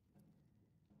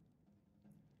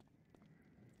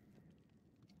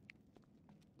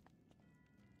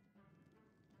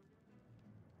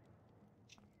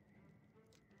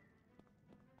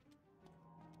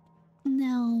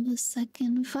 Now the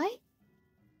second fight.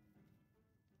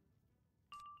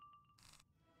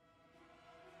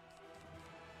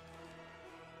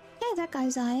 Hey, that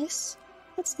guy's eyes.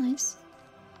 That's nice.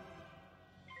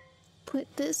 Put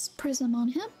this prism on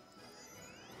him.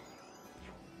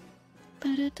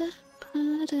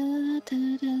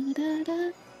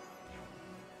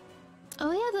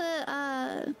 Oh yeah,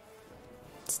 the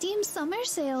Steam summer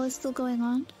sale is still going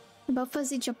on. About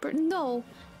Fuzzy Jumper. No.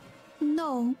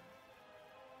 No.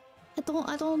 I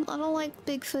don't like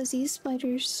big fuzzy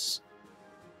spiders.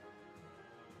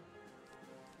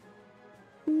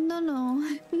 No.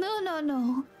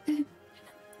 No.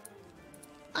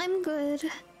 I'm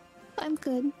good. I'm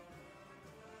good.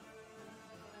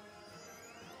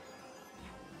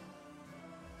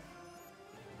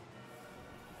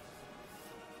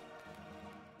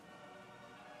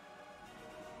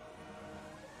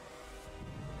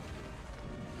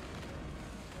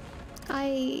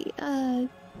 I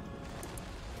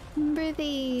remember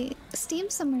the Steam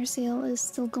Summer Sale is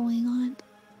still going on.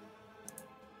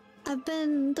 I've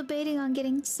been debating on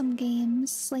getting some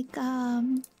games like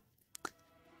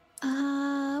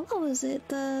what was it?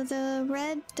 The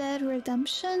Red Dead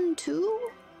Redemption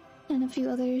 2 and a few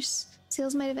others.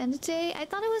 Sales might have ended today. I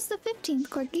thought it was the 15th,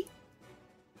 Corky.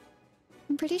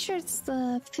 I'm pretty sure it's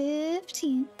the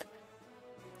 15th.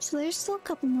 So there's still a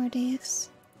couple more days.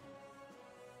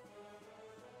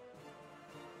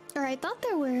 Or I thought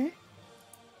there were.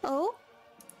 Oh?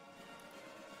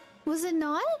 Was it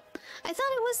not? I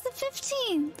thought it was the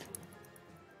 15th.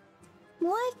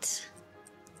 What?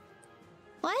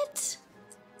 What?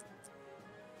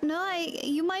 No,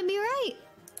 you might be right.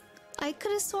 I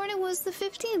could have sworn it was the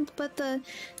 15th, but the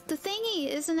thingy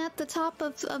isn't at the top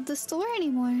of the store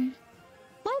anymore.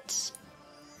 What?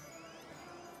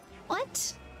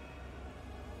 What?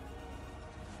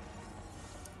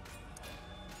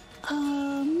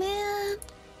 Oh man.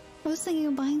 I was thinking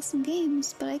of buying some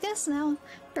games, but I guess now,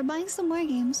 or buying some more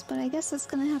games, but I guess it's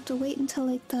gonna have to wait until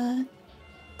like the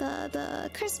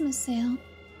Christmas sale.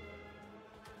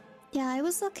 Yeah, I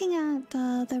was looking at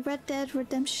the Red Dead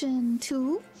Redemption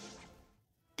 2.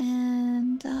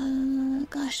 And,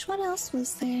 gosh, what else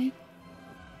was there?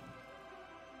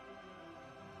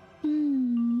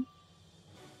 There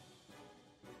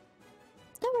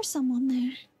were some on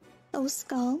there. Oh,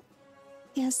 Skull.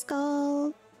 Yeah,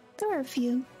 Skull. There were a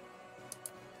few.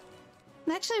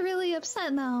 I'm actually really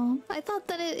upset now. I thought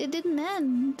that it didn't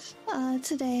end,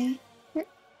 today.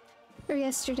 Or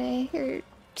yesterday. Or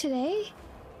today?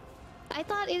 I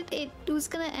thought it was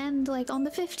gonna end, like, on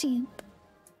the 15th.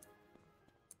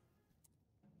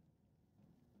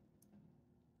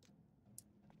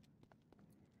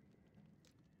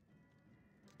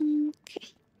 Okay.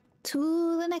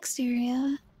 To the next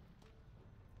area.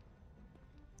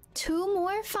 2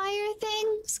 more fire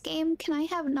things? Game, can I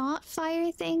have not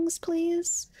fire things,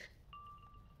 please?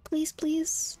 Please,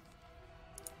 please.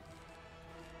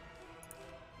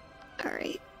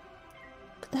 Alright.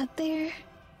 Put that there.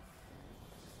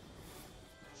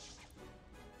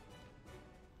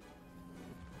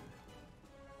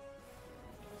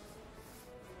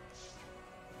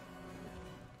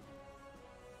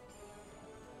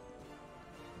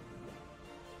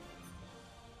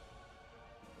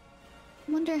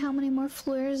 Wonder how many more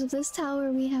floors of this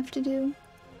tower we have to do.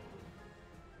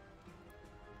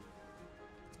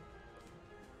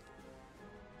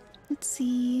 Let's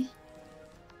see.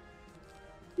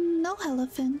 No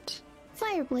elephant.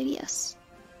 Fireblade, yes.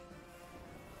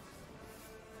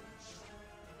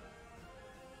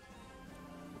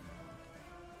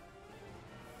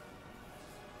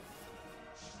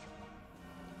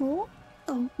 Oh?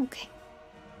 Oh, okay.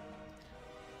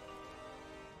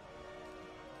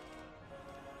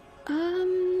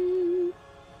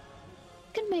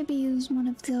 Could maybe use one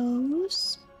of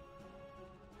those.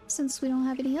 Since we don't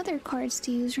have any other cards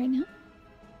to use right now.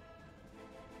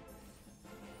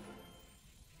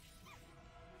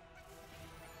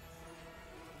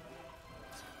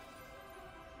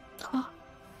 Oh,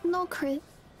 no crit.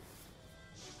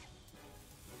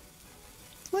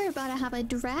 We're about to have a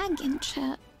dragon,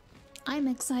 chat. I'm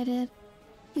excited.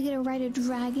 We get to ride a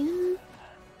dragon.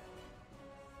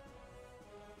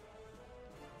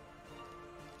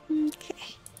 Okay.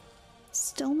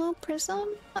 Still no prism?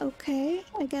 Okay,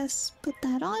 I guess put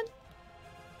that on.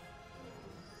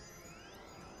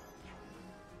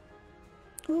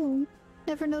 Ooh,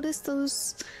 never noticed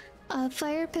those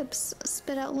fire pips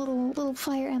spit out little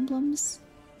fire emblems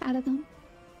out of them.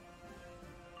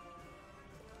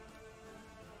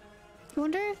 I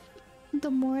wonder if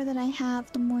the more that I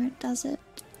have, the more it does it.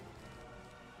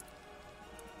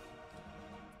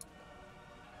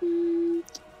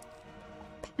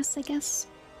 Pass, I guess.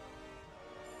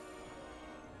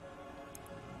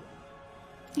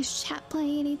 Is chat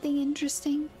playing anything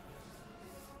interesting?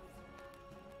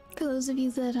 For those of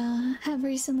you that have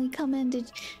recently come in,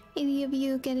 did any of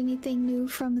you get anything new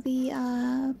from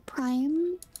the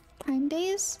Prime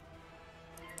days?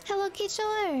 Hello,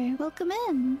 Kichor! Welcome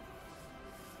in!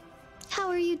 How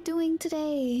are you doing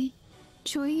today?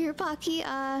 Enjoying your Pocky?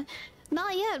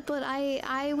 Not yet, but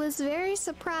I was very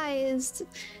surprised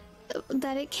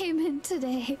that it came in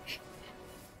today.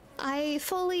 I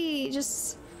fully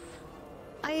just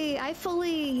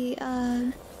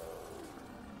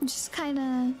kind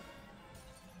of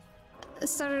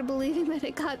started believing that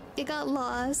it got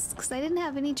lost because I didn't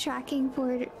have any tracking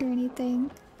for it or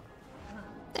anything.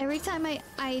 Every time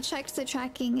I checked the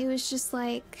tracking, it was just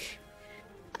like,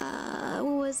 what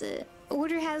was it?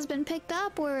 Order has been picked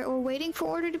up, or waiting for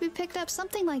order to be picked up,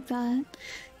 something like that.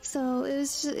 So it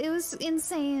was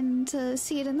insane to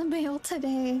see it in the mail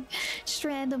today, just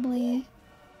randomly.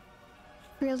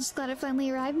 Real just glad it finally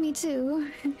arrived. Me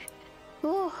too.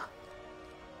 Oh.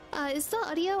 Is the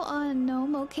audio on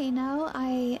Gnome okay now?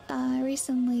 I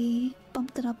recently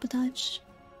bumped it up a touch.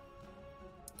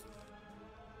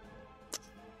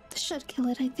 The Should kill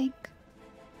it, I think.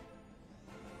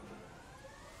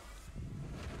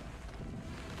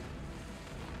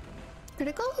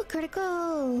 Critical!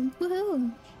 Critical!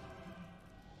 Woohoo!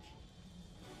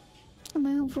 I'm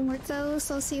home from work though,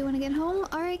 so I'll see you when I get home.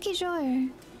 Alright, sure.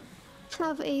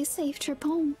 Have a safe trip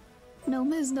home. No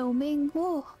Ms. No Ming.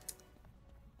 Whoa.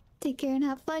 Take care and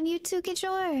have fun, you too,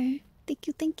 Kishore. Thank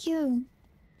you, thank you.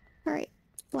 Alright,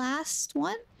 last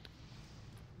one.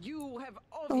 You have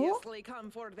obviously come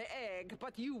for the egg,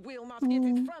 but you will not get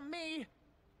it from me.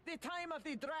 The time of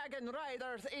the Dragon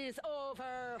Riders is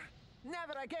over.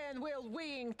 Never again will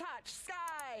wing touch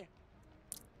sky.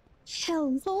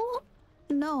 Hello?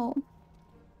 No.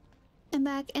 I'm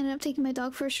back. Ended up taking my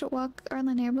dog for a short walk around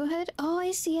the neighborhood. Oh,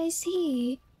 I see, I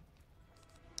see.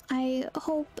 I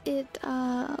hope it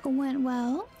went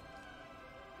well.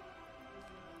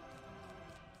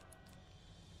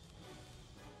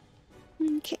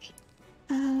 Okay.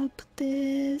 Put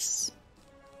this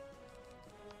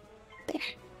there.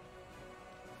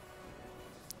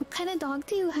 What kind of dog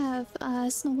do you have,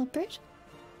 Snow Leopard?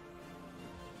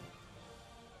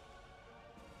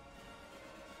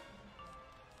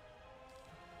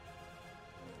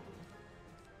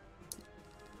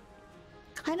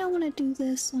 I don't want to do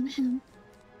this on him.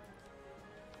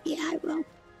 Yeah, I will.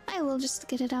 I will, just to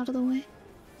get it out of the way.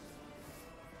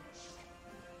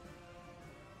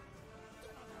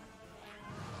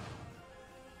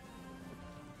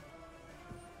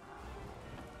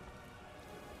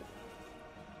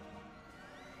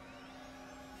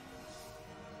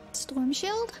 Storm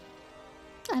Shield?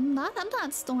 I'm not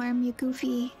Storm, you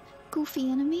goofy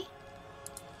enemy.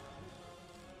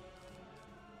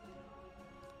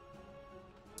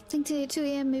 I think today at 2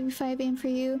 a.m., maybe 5 a.m. for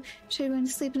you. Should have went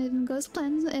to sleep and I didn't go as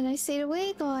planned, and I stayed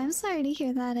awake. Oh, I'm sorry to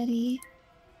hear that, Eddie.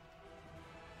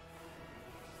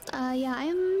 Yeah,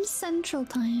 I'm Central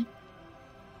Time.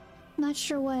 Not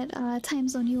sure what time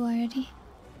zone you are, Eddie.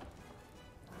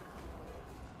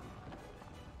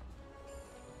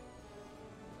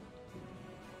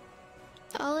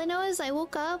 All I know is I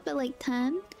woke up at like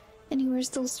 10 and you were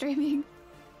still streaming.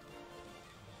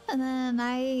 And then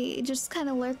I just kind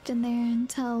of lurked in there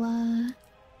until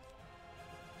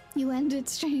you ended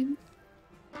stream.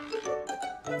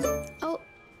 Oh,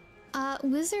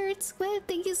 Wizard Squid,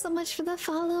 thank you so much for the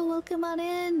follow. Welcome on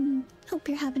in. Hope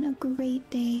you're having a great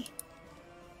day.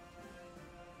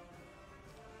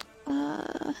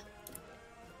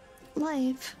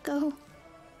 Live, go.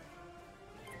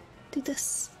 Do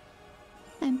this.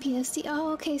 MPSD.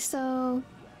 Oh, okay, so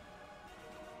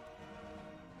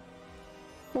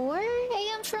 4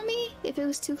 a.m. for me, if it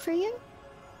was 2 for you.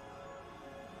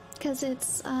 Because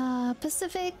it's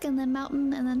Pacific, and then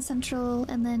Mountain, and then Central,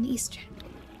 and then Eastern.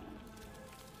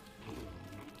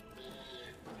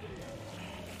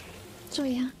 So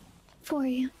yeah, 4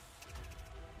 a.m.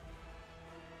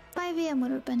 5 a.m. would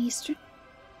have been Eastern.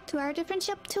 2-hour difference?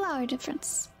 Yep, 2-hour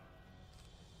difference.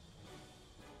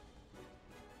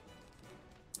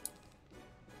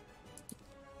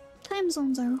 Time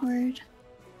zones are hard.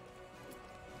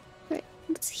 Right,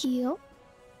 let's heal.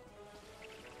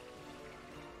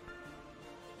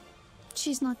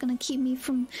 She's not gonna keep me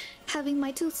from having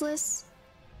my toothless.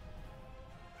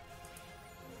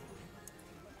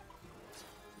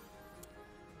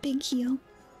 Big heal.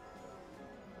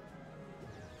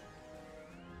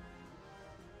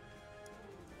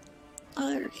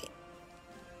 Alright.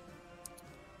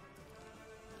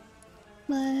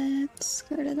 Let's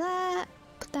go to that.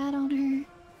 Put that on her.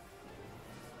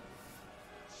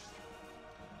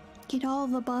 Get all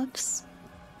the buffs.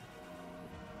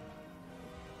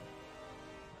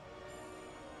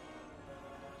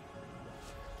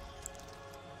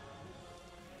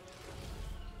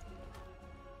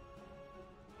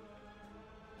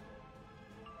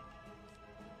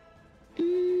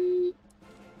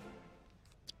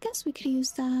 Guess we could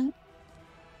use that.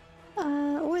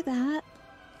 Or that.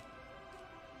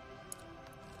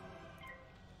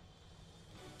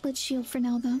 Let's shield for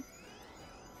now, though.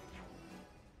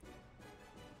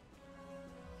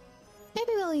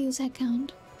 Maybe we'll use head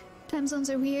count. Time zones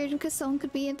are weird because someone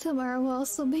could be in tomorrow while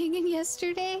also being in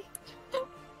yesterday.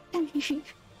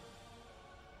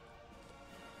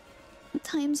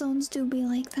 Time zones do be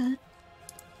like that.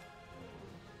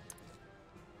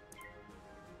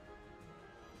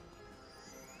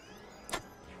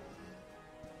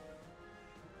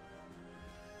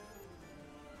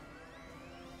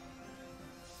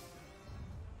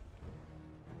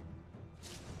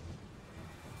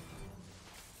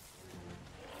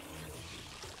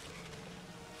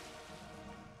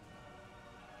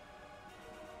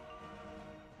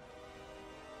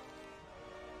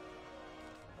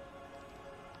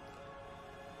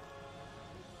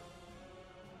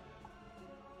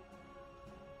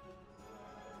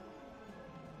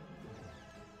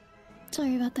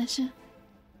 Sorry about that shit.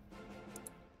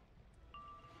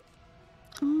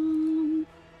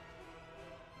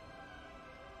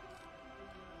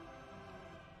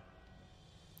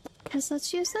 Guess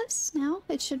let's use this now.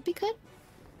 It should be good.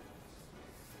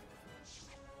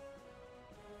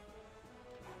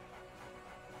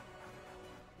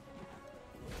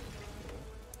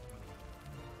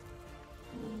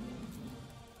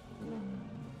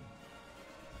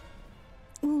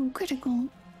 Ooh, critical.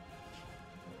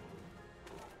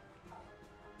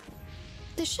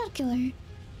 The shot killer.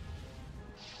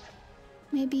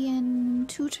 Maybe in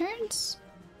 2 turns?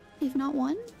 If not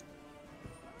 1?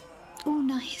 Oh,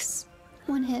 nice.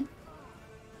 1 hit.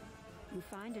 You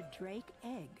find a drake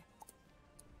egg.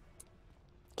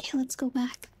 Okay, let's go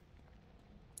back.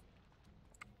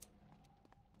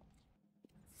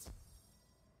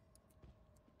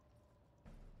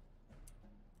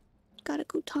 Gotta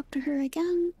go talk to her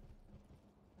again.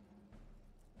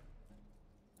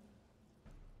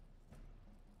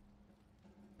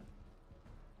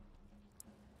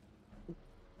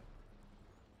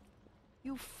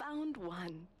 You found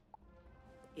one.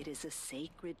 It is a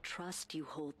sacred trust you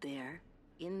hold there.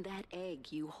 In that egg,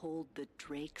 you hold the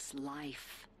drake's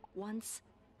life. Once,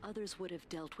 others would have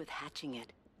dealt with hatching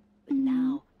it. But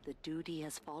now, the duty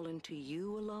has fallen to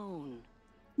you alone.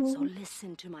 So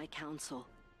listen to my counsel,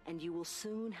 and you will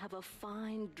soon have a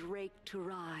fine drake to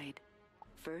ride.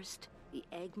 First, the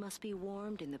egg must be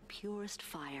warmed in the purest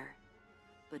fire.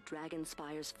 But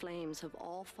Dragonspire's flames have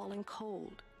all fallen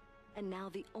cold. And now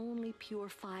the only pure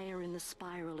fire in the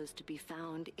spiral is to be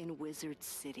found in Wizard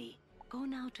City. Go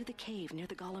now to the cave near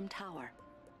the Golem Tower.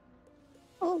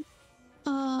 Oh,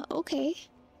 okay.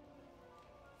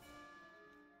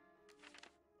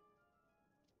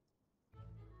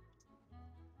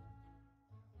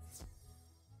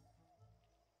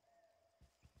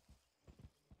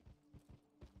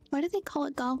 Why do they call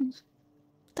it Golem? I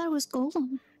thought it was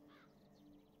Golem.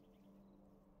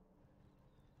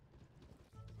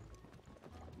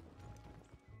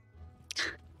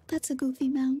 That's a goofy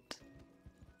mount.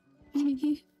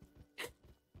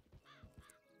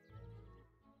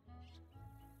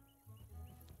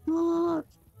 Oh,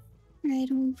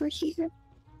 right over here.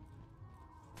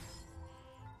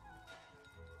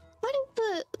 Why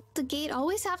did the gate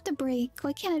always have to break?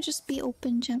 Why can't it just be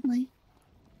open gently?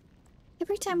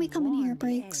 Every time we come in here, it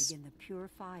breaks. Egg in the pure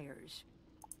fires.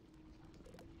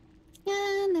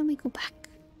 And then we go back.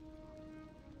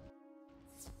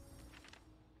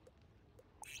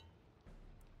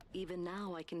 Even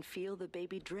now I can feel the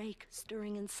baby drake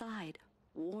stirring inside,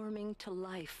 warming to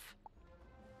life.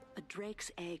 A drake's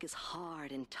egg is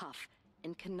hard and tough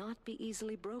and cannot be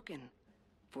easily broken.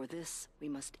 For this, we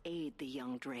must aid the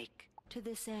young drake. To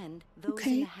this end, those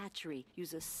in the hatchery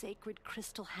use a sacred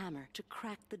crystal hammer to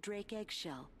crack the drake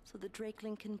eggshell so the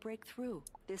drakeling can break through.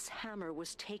 This hammer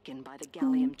was taken by the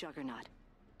Gallium Juggernaut.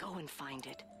 Go and find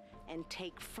it, and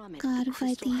take from it the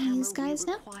crystal hammer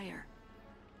we require.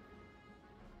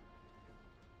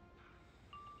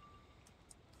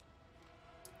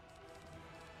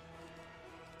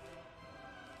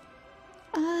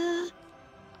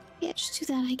 Yeah, just do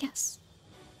that, I guess.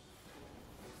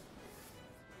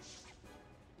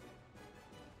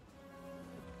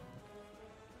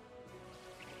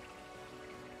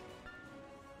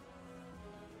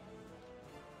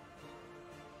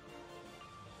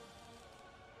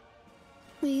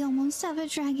 We almost have a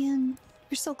dragon.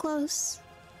 We're so close.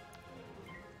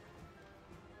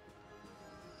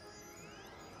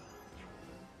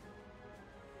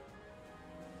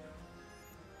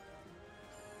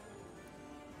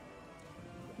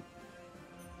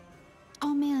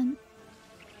 Oh man.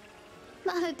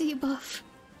 Not a debuff.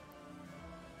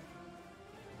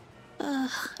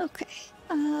 Okay.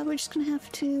 We're just gonna have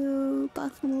to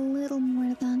buff a little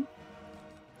more then.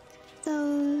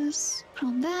 Those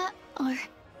from that are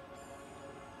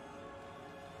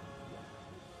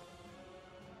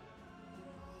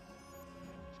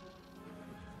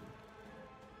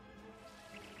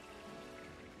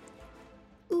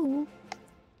ooh.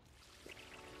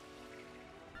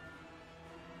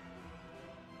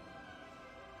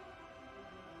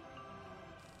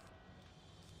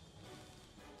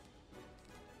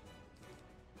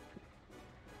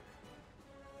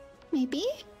 Maybe?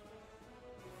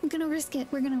 We're gonna risk it.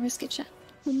 We're gonna risk it, chat.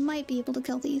 We might be able to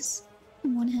kill these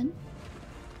in 1 hit.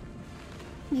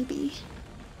 Maybe.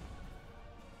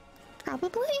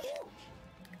 Probably?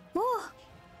 Oh!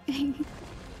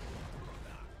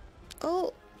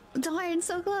 Oh! Darn,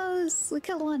 so close! We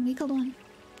killed one. We killed one.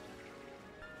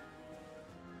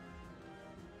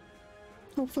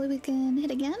 Hopefully we can hit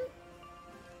again.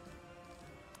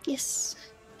 Yes.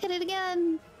 Hit it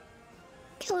again!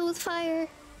 Kill it with fire.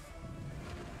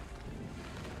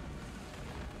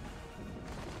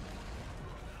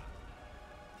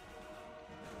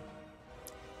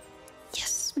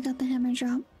 Yes, we got the hammer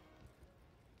drop.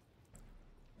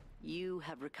 You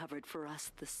have recovered for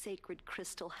us the sacred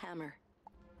crystal hammer.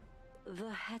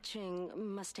 The hatching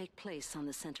must take place on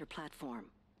the center platform,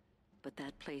 but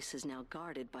that place is now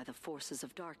guarded by the forces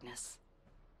of darkness.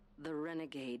 The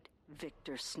renegade,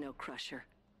 Victor Snowcrusher,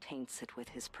 taints it with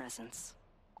his presence.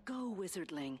 Go,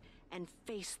 wizardling, and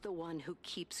face the one who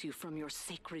keeps you from your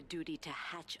sacred duty to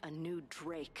hatch a new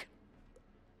Drake.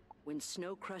 When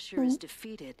Snowcrusher is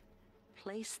defeated,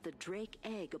 place the Drake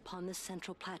egg upon the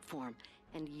central platform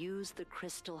and use the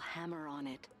crystal hammer on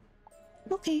it.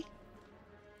 Okay.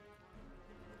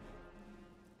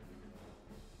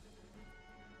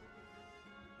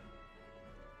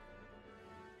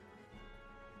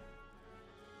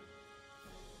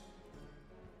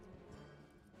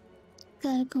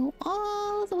 Gotta go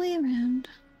all the way around.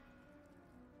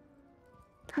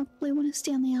 Probably want to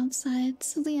stay on the outside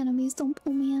so the enemies don't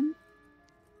pull me in.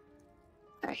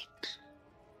 Alright.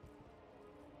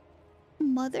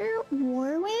 Mother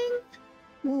Warwing?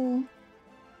 Whoa.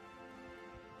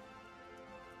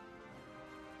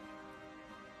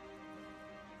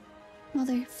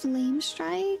 Mother Flame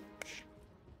Strike?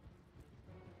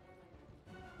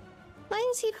 Why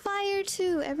is he fire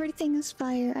too? Everything is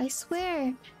fire, I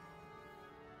swear.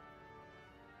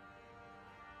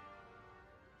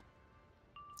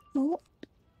 Oh.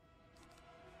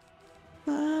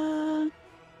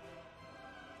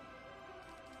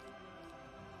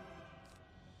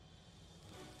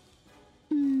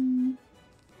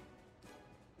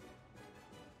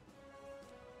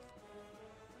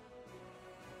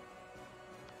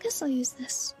 Guess I'll use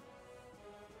this.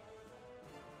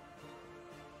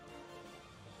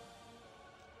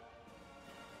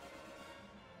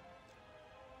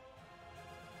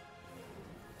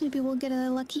 Maybe we'll get a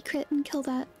lucky crit and kill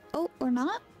that. Oh, or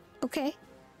not? Okay.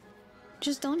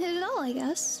 Just don't hit it all, I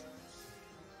guess.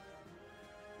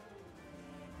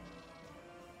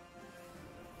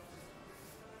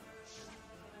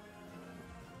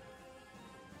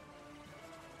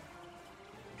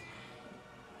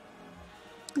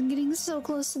 I'm getting so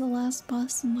close to the last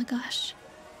boss, oh my gosh.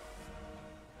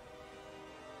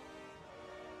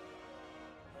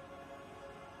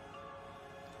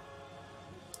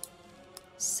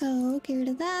 So, get rid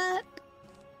of that.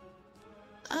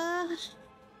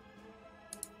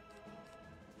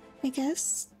 I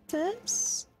guess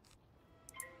this?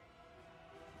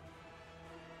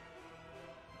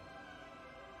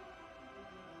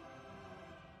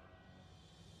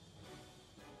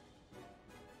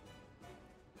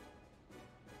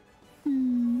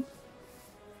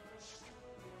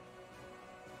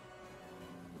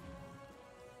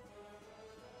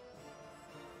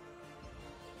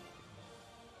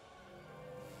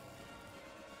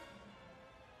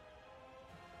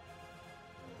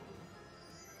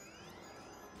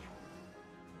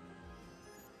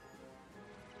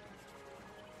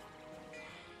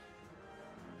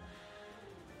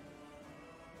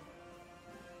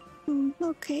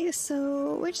 Okay,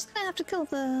 so we're just gonna have to kill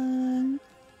the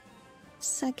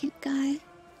second guy.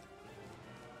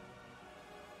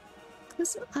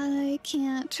 Because I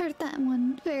can't hurt that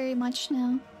one very much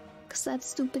now. Because that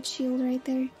stupid shield right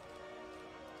there.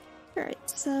 Alright,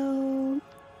 so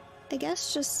I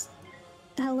guess just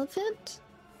elephant?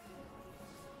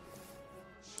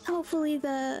 Hopefully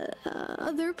the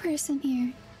other person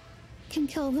here can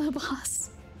kill the boss.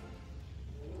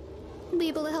 I'll be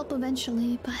able to help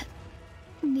eventually, but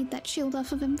I need that shield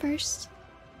off of him first.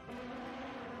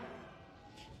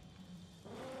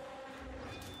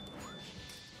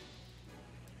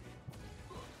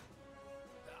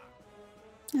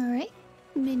 Alright,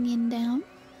 minion down.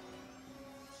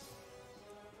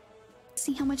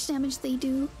 See how much damage they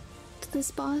do to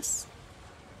this boss.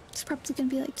 It's probably gonna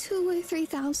be like 2,000 or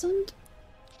 3,000.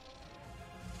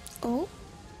 Oh,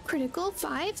 critical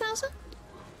 5,000?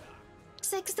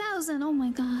 6,000, oh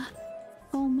my god.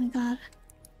 Oh my god.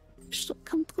 Just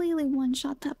completely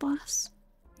one-shot that boss.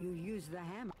 You use the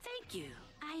hammer. Thank you.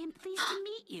 I am pleased to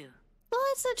meet you.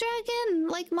 Oh, it's a dragon!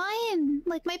 Like mine!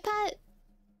 Like my pet!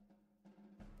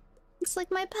 It's like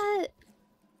my pet!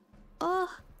 Oh.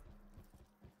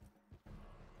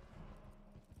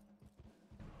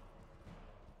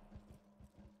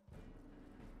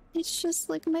 It's just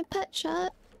like my pet,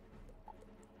 chat.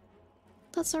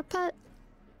 That's our pet.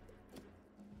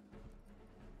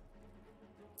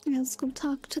 Yeah, let's go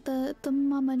talk to the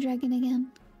mama dragon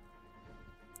again.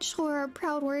 Show her our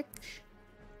proud work.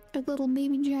 Our little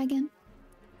baby dragon.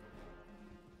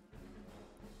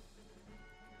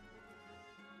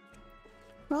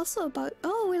 We're also about...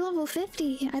 Oh, we're level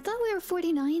 50. I thought we were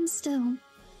 49 still.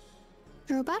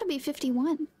 We're about to be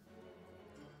 51.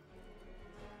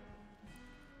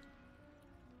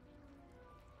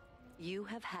 You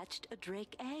have hatched a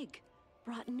drake egg,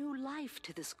 brought new life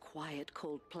to this quiet,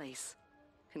 cold place.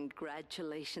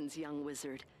 Congratulations, young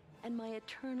wizard, and my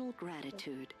eternal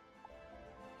gratitude.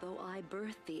 Though I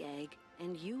birthed the egg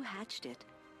and you hatched it,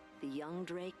 the young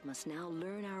drake must now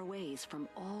learn our ways from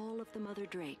all of the mother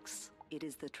drakes. It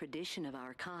is the tradition of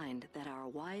our kind that our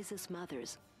wisest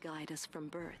mothers guide us from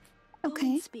birth. Okay. Go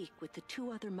and speak with the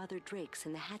 2 other mother drakes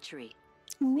in the hatchery.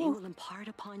 Ooh. They will impart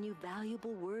upon you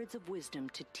valuable words of wisdom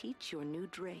to teach your new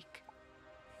drake.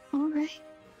 Alright.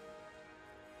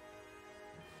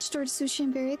 Stored sushi,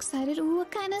 I'm very excited. Ooh,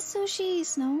 what kind of sushi,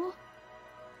 Snow?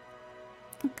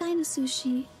 What kind of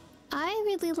sushi? I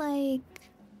really like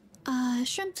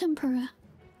shrimp tempura.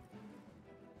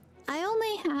 I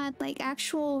only had like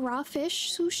actual raw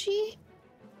fish sushi.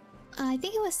 I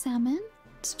think it was salmon,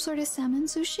 some sort of salmon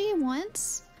sushi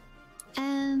once,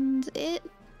 and it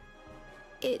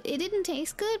didn't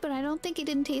taste good, but I don't think it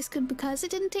didn't taste good because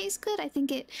it didn't taste good. I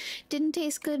think it didn't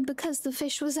taste good because the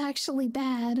fish was actually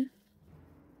bad.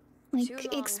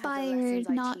 Like, expired,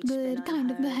 not good,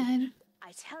 kind of bad.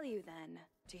 I tell you then,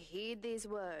 to heed these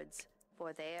words,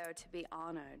 for they are to be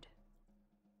honored.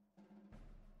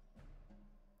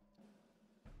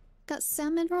 Got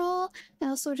salmon roll. I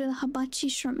also ordered the hibachi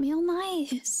shrimp meal.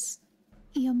 Nice.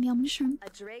 Yum yum shrimp. A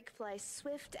drake flies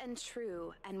swift and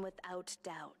true, and without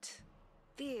doubt.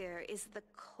 Fear is the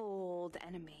cold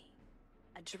enemy.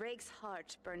 A drake's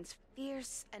heart burns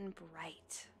fierce and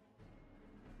bright.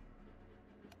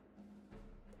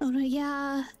 Oh no,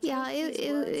 yeah,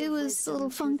 it was a little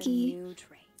funky.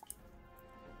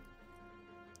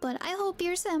 But I hope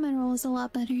your salmon roll is a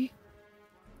lot better.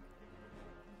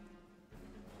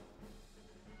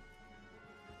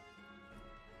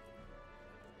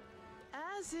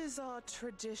 As is our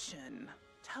tradition,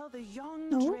 tell the young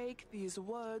Oh? drake these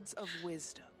words of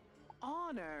wisdom.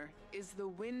 Honor is the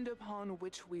wind upon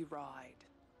which we ride.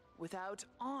 Without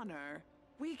honor,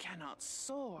 we cannot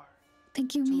soar.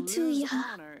 Thank you, me too, lose yeah.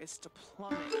 honor is to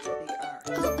plummet to the earth.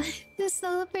 Oh, this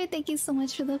Celebrate, thank you so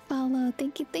much for the follow.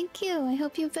 Thank you, thank you. I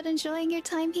hope you've been enjoying your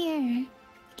time here.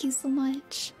 Thank you so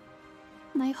much.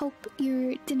 And I hope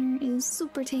your dinner is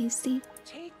super tasty.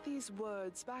 Take these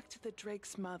words back to the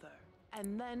drake's mother,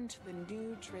 and then to the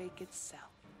new drake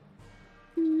itself.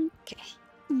 Okay,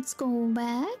 let's go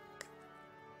back.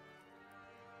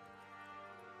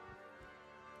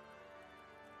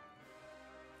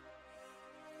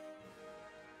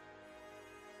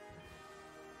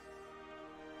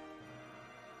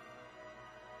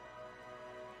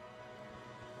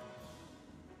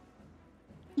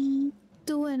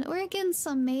 We're getting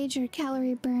some major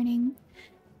calorie burning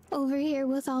over here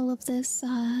with all this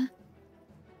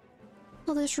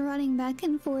running back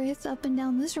and forth up and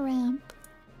down this ramp.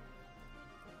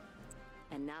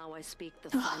 And now I speak the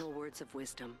final words of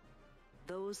wisdom.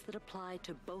 Those that apply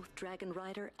to both Dragon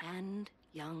Rider and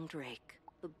young Drake.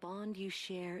 The bond you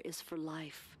share is for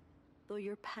life, though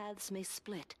your paths may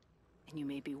split and you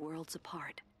may be worlds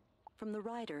apart. From the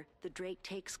Rider, the Drake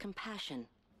takes compassion.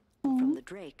 And from the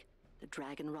Drake, the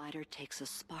Dragon Rider takes a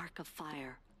spark of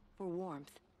fire for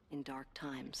warmth in dark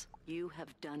times. You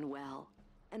have done well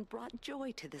and brought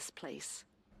joy to this place.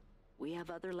 We have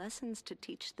other lessons to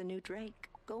teach the new Drake.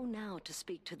 Go now to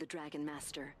speak to the Dragon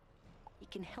Master. He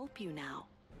can help you now.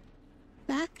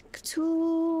 Back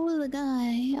to the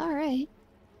guy. Alright.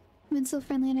 Been so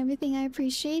friendly and everything. I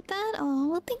appreciate that. Oh,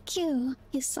 well, thank you.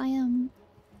 Yes, I am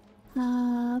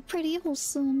pretty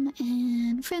wholesome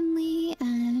and friendly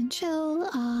and chill.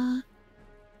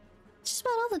 Just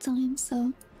about all the time,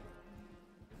 so.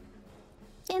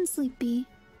 And sleepy.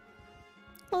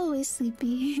 Always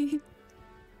sleepy.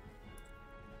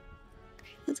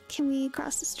 Can we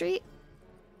cross the street?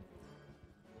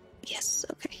 Yes,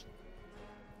 okay.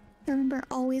 I remember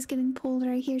always getting pulled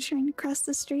right here trying to cross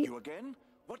the street. You again?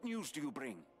 What news do you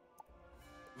bring?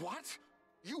 What?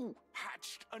 You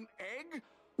hatched an egg?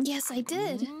 Yes, I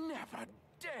did. Never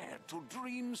dared to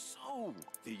dream so.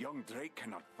 The young drake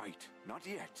cannot fight. Not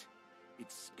yet.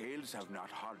 Its scales have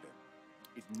not hardened.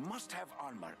 It must have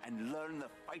armor and learn the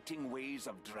fighting ways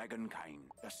of dragonkind.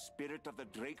 The spirit of the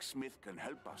Drakesmith can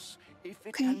help us, if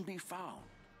it can be found.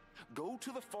 Go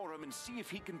to the forum and see if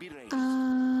he can be raised.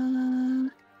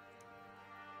 Don't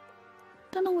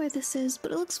know where this is,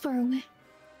 but it looks far away.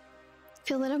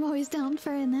 Feel that I'm always down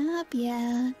for a nap?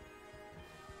 Yeah.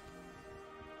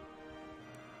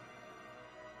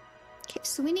 Okay,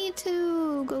 so we need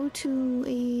to go to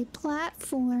a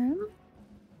platform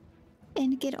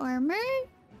and get armor.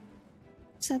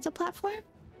 Is that the platform?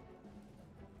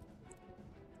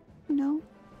 No.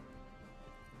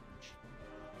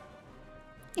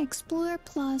 Explore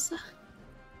Plaza.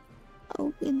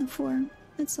 Oh, in the forum.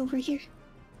 It's over here.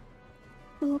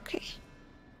 Okay.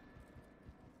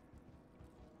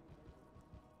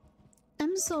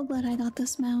 I'm so glad I got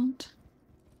this mount.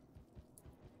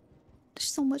 There's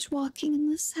so much walking in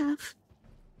this half.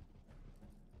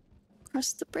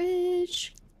 Cross the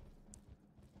bridge.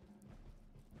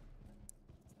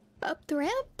 Up the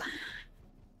ramp.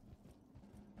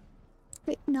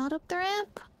 Wait, not up the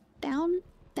ramp. Down,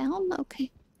 down,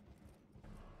 okay.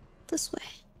 This way.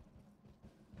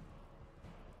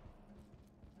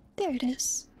 There it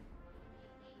is.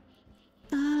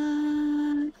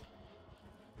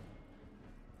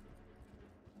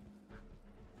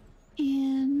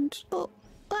 And oh,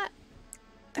 what?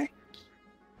 There.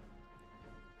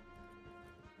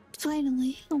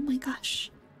 Finally! Oh my gosh!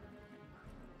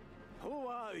 Who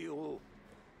are you?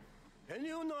 Can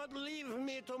you not leave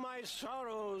me to my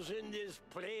sorrows in this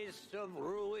place of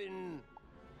ruin?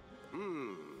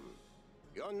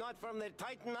 You're not from the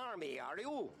Titan army, are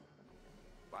you?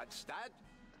 What's that?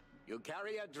 You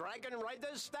carry a dragon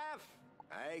rider's staff?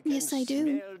 Yes, I do.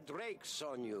 Smell drakes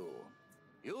on you.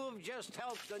 You've just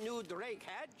helped the new drake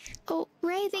hatch. Oh,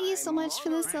 Ray, thank you so much for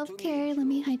the self-care. Let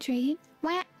me hydrate.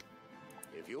 What?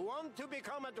 If you want to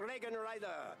become a dragon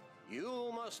rider,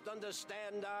 you must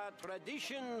understand our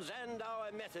traditions and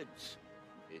our methods.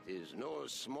 It is no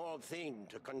small thing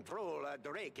to control a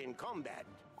drake in combat.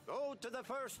 Go to the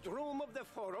first room of the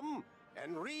forum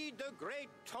and read the great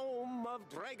tome of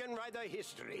Dragon Rider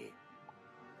history.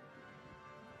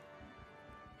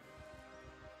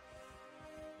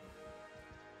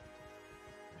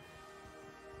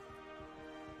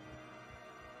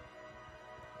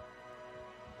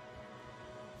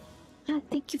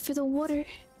 Thank you for the water.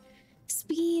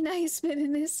 Speed, Ice Spin,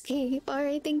 and Escape.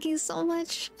 Alright, thank you so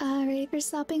much, Ray, for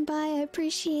stopping by. I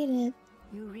appreciate it.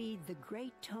 You read the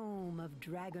great tome of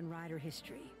Dragon Rider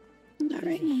history.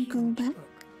 Alright, I'm going back.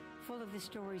 Full of the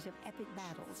stories of epic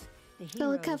battles.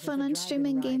 Look, have fun on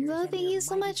streaming game though. Thank you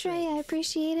so much, Ray. I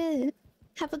appreciate it.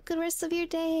 Have a good rest of your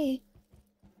day.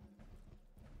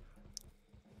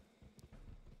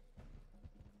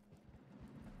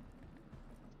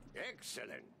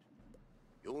 Excellent.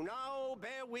 You now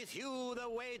bear with you the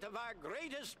weight of our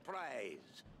greatest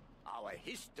prize, our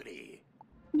history.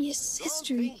 Yes,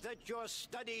 history. Don't think that your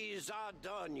studies are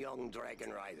done, young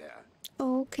Dragon Rider.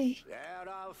 Okay. There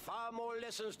are far more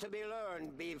lessons to be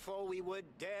learned before we would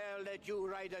dare let you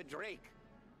ride a drake.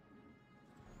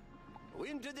 Go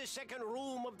into the second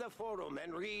room of the forum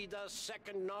and read the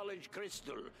second knowledge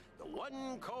crystal, the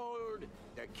one called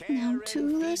the Care Now and to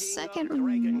the Feeding second of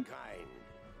room. Dragonkind.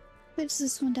 Wait, is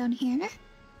this one down here?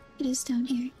 It is down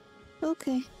here.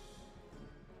 Okay.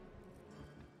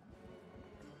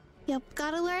 Yep,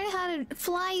 gotta learn how to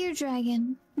fly your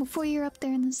dragon before you're up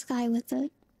there in the sky with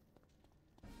it.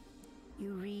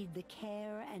 You read The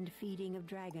Care and Feeding of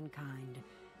Dragonkind,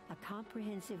 a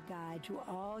comprehensive guide to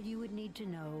all you would need to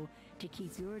know to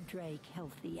keep your drake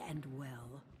healthy and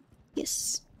well.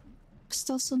 Yes. Must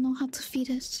also know how to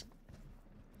feed it.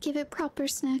 Give it proper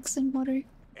snacks and water.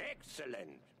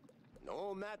 Excellent.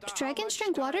 No matter Do how dragons much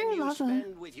drink water time or you lava?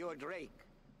 spend with your drake,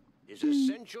 it's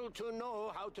essential to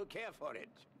know how to care for it.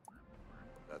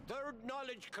 The third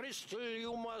knowledge crystal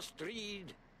you must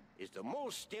read is the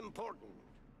most important.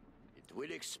 It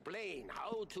will explain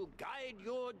how to guide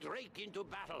your drake into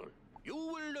battle. You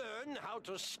will learn how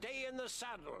to stay in the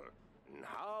saddle and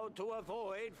how to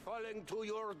avoid falling to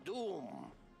your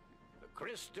doom. The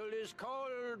crystal is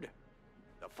called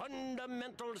the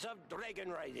Fundamentals of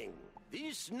Dragon Riding.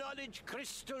 This knowledge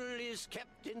crystal is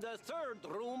kept in the third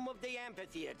room of the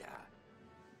amphitheater.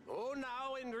 Go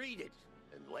now and read it,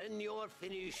 and when you're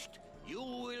finished, you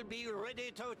will be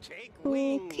ready to take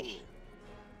wing. Okay.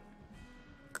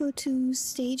 Go to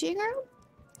staging room?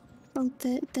 Oh,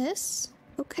 this?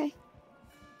 Okay.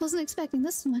 Wasn't expecting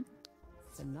this one.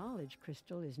 The knowledge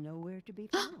crystal is nowhere to be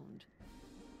found.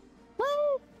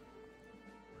 What?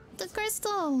 The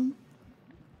crystal!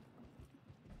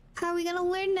 How are we gonna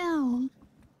learn now?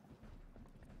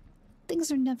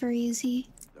 Things are never easy.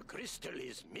 The crystal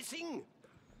is missing?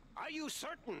 Are you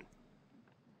certain?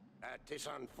 That is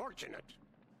unfortunate.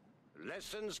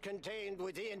 Lessons contained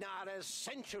within are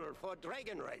essential for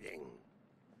dragon riding.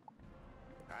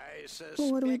 I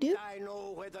suspect what do we do? I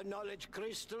know where the knowledge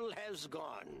crystal has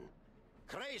gone.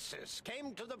 Crisis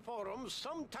came to the forum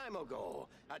some time ago,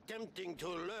 attempting to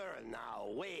learn our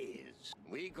ways.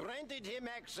 We granted him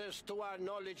access to our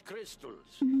knowledge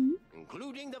crystals,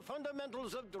 including the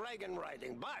fundamentals of dragon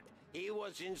riding, but he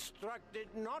was instructed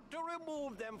not to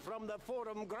remove them from the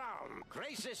forum ground.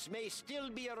 Crisis may still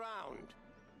be around.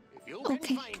 If you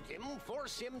can find him,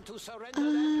 force him to surrender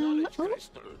that knowledge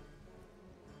crystal.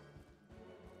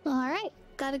 Alright,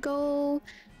 gotta go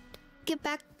get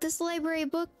back this library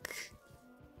book.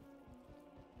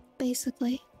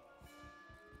 Basically.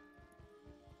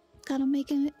 Gotta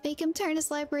make him turn his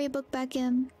library book back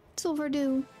in. It's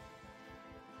overdue.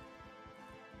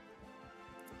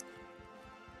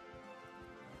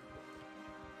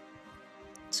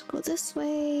 Let's go this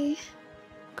way.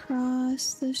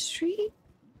 Cross the street.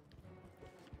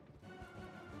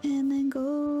 And then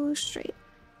go straight.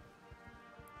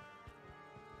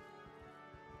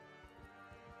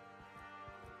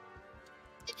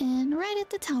 And right at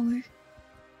the tower.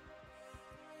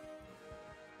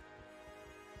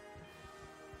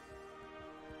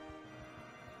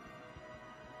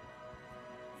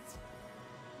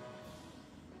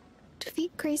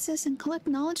 Defeat Crisis and collect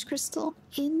knowledge crystal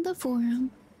in the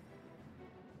forum.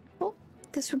 Oh,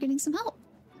 guess we're getting some help.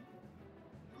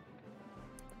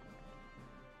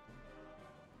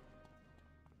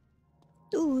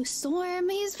 Ooh, Storm,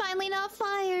 he's finally not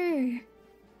fire.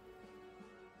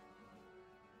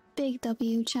 Big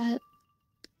W, chat.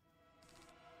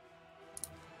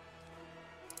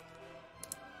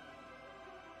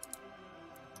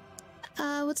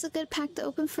 What's a good pack to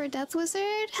open for a Death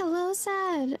Wizard? Hello,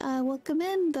 Sad. Welcome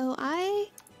in, though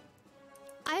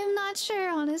I'm not sure,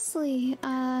 honestly.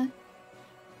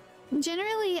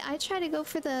 Generally, I try to go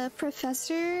for the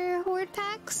Professor Horde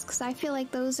packs, because I feel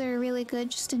like those are really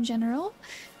good just in general.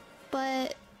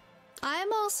 But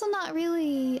I'm also not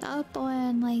really up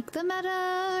on, like, the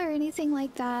meta or anything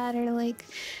like that, or, like,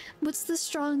 what's the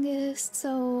strongest,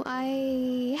 so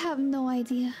I have no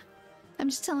idea. I'm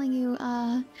just telling you,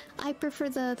 I prefer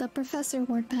the Professor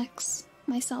Horde packs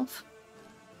myself.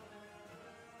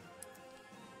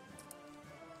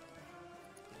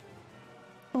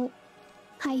 Oh,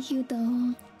 hi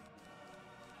Hudo.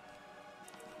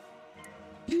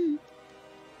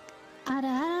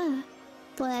 Ara,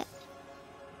 but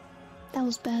that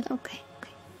was bad. Okay,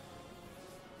 okay.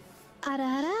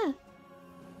 Ara,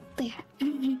 there.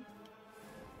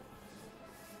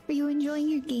 Are you enjoying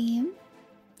your game?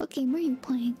 What game are you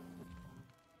playing?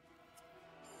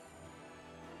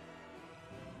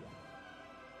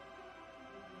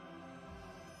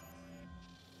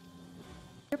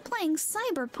 You're playing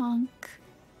Cyberpunk.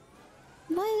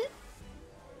 What?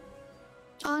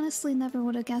 Honestly, never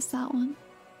would have guessed that one.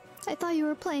 I thought you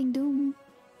were playing Doom.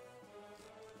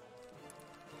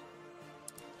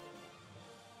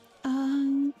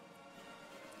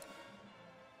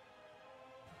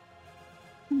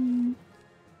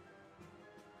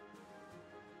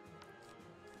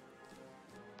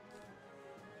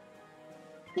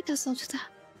 I guess I'll do that.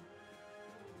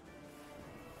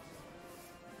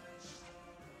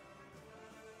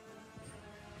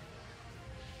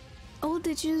 Oh,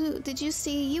 did you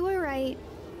see? You were right.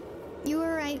 You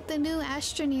were right. The new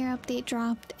Astroneer update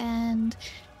dropped, and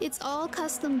it's all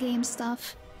custom game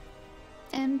stuff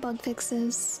and bug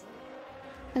fixes.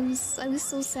 I was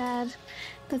so sad.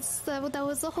 That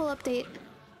was the whole update.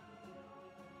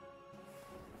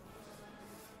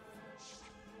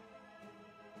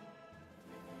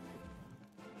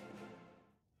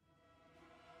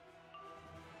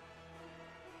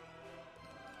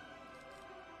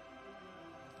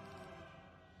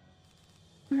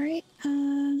 All right.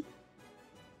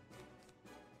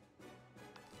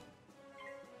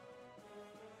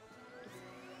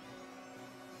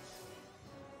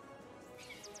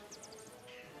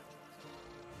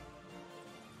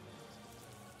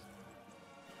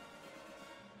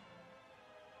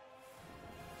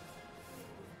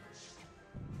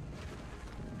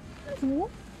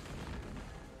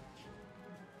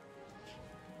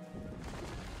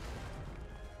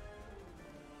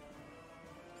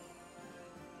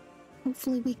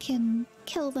 Hopefully we can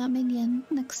kill that minion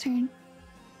next turn.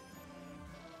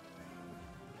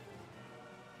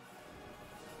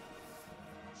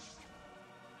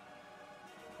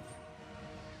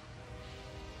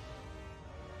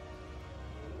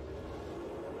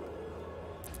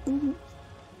 Ooh.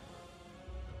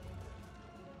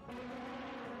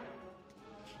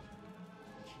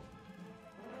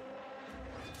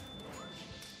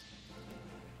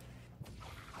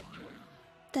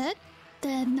 Dead?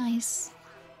 Dead, nice.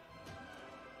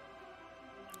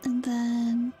 And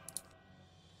then...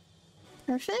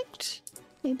 Perfect?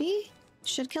 Maybe?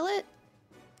 Should kill it?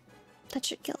 That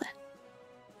should kill it.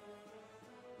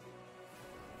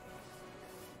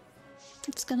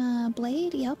 It's gonna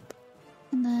blade, yep.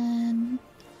 And then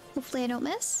hopefully I don't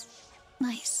miss.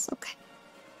 Nice, okay.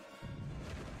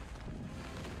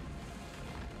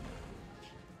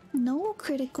 No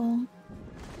critical.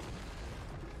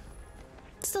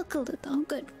 Still killed it though,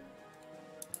 good.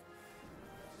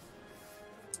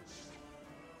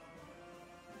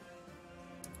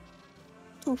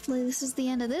 Hopefully this is the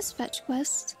end of this fetch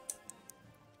quest.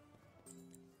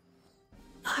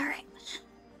 Alright.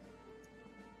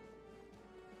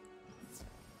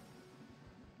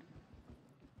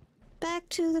 Back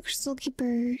to the Crystal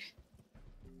Keeper.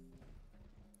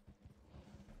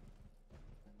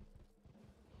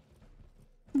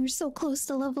 We're so close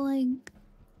to leveling.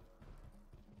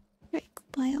 Right, go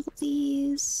buy all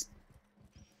these.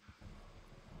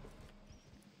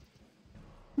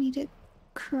 Need to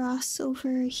cross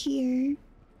over here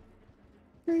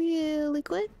really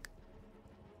quick.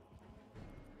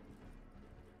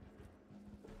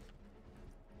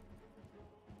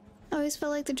 I always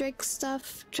felt like the Drake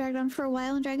stuff dragged on for a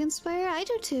while in Dragonspire. I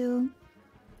do too.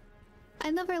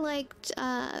 I never liked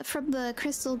from the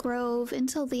Crystal Grove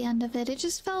until the end of it. It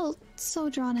just felt so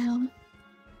drawn out.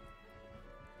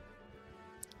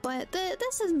 But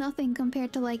this is nothing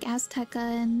compared to like Azteca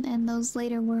and those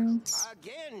later worlds.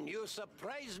 Again, you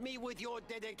surprise me with your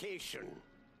dedication.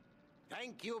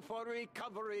 Thank you for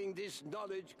recovering this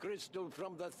knowledge crystal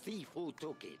from the thief who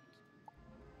took it.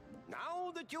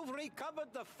 Now that you've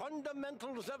recovered the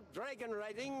fundamentals of dragon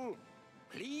riding,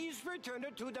 please return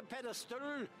it to the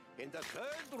pedestal in the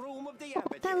third room of the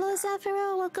amphitheater. Hello,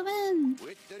 Zafiro. Welcome in.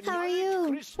 How are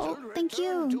you? Oh, thank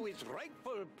you. To its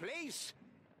rightful place,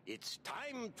 it's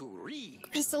time to read.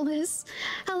 Chrysalis.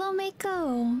 Hello,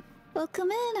 Mako.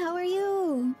 Welcome in. How are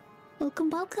you? Welcome,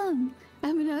 welcome.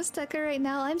 I'm in Azteca right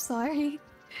now. I'm sorry.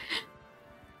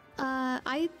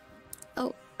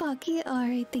 Oh, Bucky.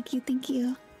 Alright, thank you, thank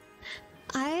you.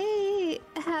 I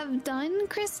have done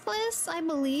Chrysalis, I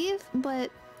believe,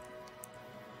 but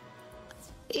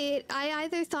I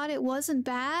either thought it wasn't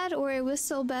bad or it was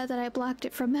so bad that I blocked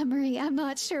it from memory. I'm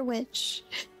not sure which.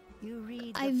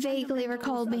 I vaguely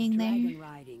recall being there.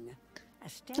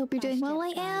 Hope you're doing well.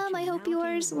 I am. I hope you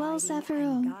are as well,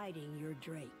 Sapphiroh.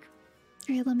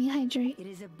 Alright, let me hydrate. It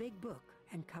is a big book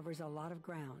and covers a lot of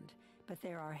ground, but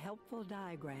there are helpful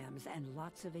diagrams and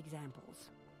lots of examples.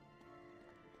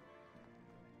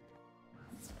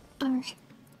 Alright.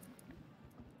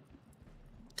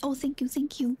 Oh, thank you,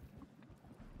 thank you.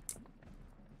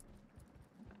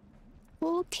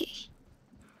 Okay.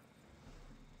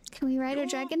 Can we ride our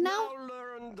dragon now? You've now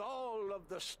learned all of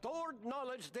the stored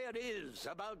knowledge there is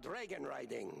about dragon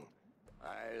riding.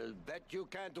 I'll bet you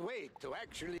can't wait to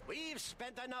actually... We've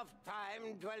spent enough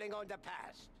time dwelling on the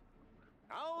past.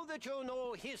 Now that you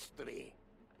know history,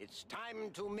 it's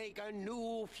time to make a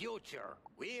new future.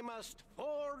 We must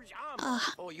forge armor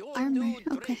for your new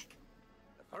Drake. Okay.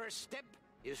 The first step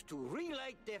is to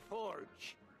relight the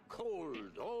forge.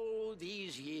 Cold all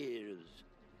these years.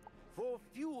 For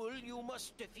fuel, you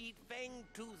must defeat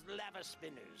fang-toothed lava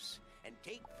spinners and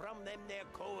take from them their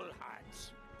coal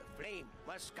hearts. The flame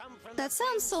must come from that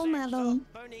sounds so metal.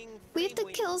 We have to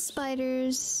kill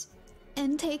spiders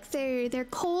and take their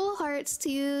coal hearts to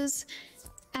use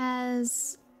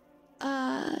as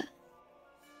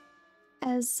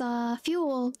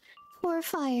fuel for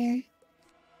fire.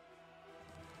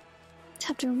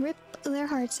 Have to rip their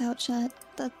hearts out shut.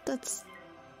 That's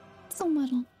so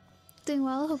metal. Doing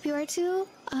well, hope you are too.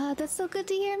 That's so good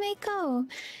to hear, Mako.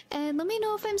 And let me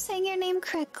know if I'm saying your name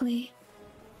correctly.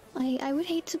 I would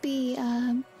hate to be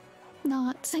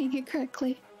not saying it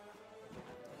correctly.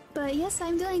 But yes,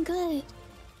 I'm doing good.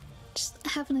 Just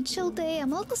having a chill day.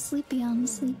 I'm a little sleepy,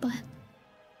 honestly, but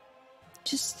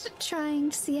just trying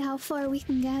to see how far we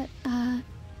can get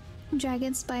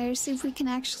Dragonspire, see if we can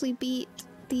actually beat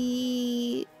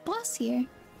the boss here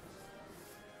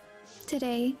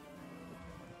today.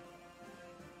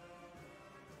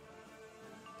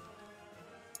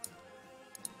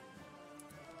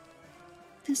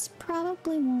 This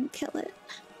probably won't kill it.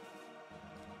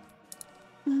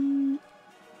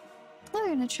 We're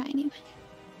gonna try anyway.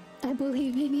 I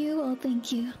believe in you. Well,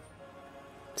 thank you.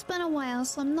 It's been a while,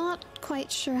 so I'm not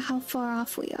quite sure how far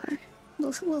off we are.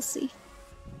 We'll see.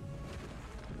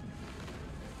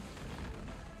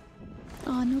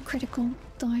 Oh, no critical.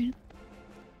 Darn.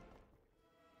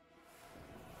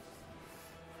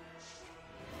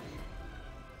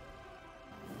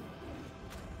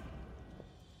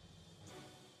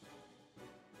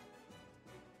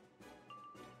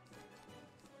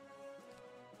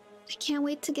 I can't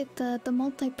wait to get the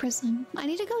multi-prism. I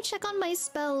need to go check on my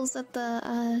spells at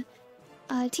the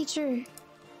teacher.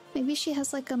 Maybe she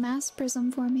has like a mass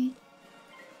prism for me.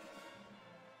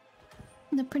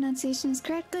 The pronunciation is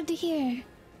correct. Good to hear.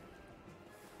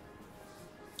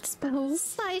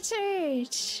 Spells. Hi,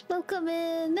 Church. Welcome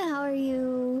in. How are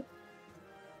you?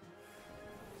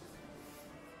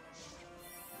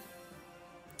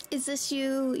 Is this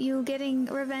you getting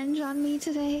revenge on me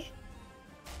today?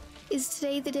 Is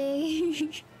today the day?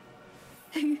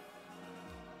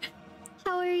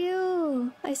 How are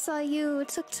you? I saw you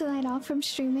took tonight off from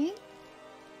streaming.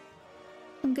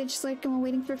 I'm good, just lurking while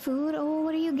waiting for food. Oh,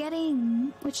 what are you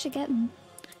getting? What you getting?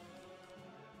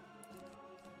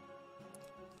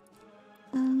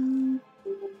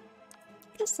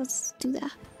 Guess let's do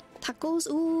that. Tacos?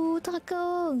 Ooh,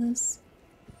 tacos!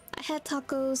 I had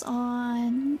tacos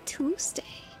on Tuesday.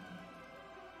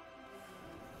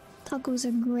 Tacos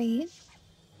are great.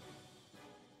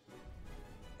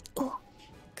 Oh,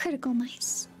 critical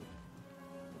nice.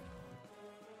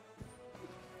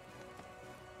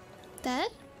 Dead?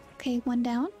 Okay, one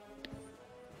down.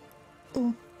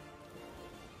 Ooh.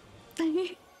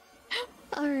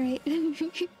 Alright.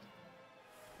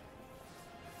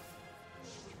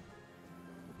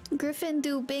 Griffin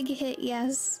do big hit,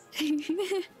 yes.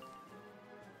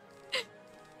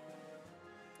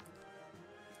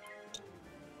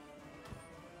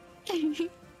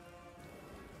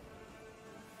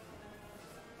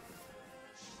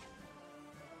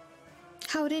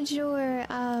 How did your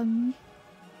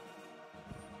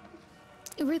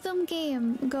rhythm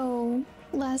game go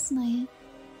last night?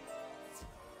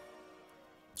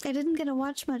 I didn't get to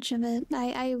watch much of it.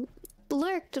 I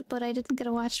lurked, but I didn't get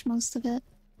to watch most of it.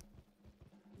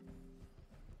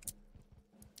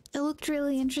 It looked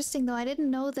really interesting though. I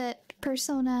didn't know that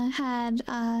Persona had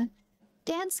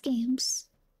dance games.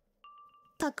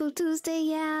 Taco Tuesday,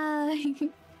 yeah.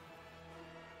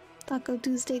 Taco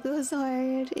Tuesday goes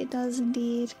hard. It does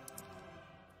indeed.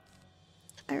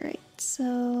 Alright,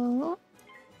 so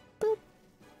boop.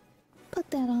 Put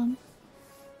that on.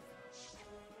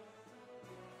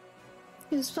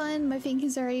 It was fun. My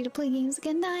fingies are ready to play games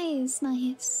again. Nice,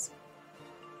 nice.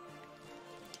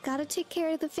 Gotta take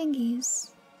care of the fingies.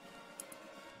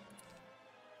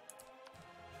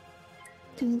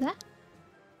 Do that.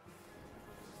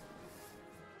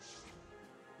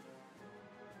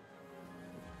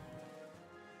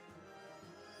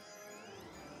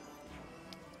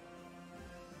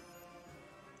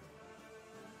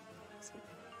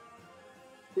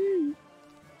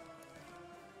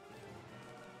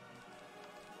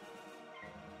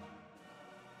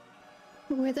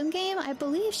 Rhythm game? I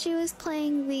believe she was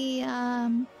playing the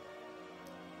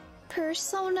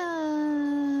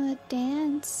Persona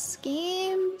dance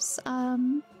games.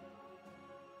 I'm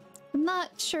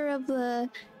not sure of the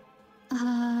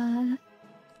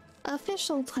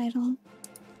official title.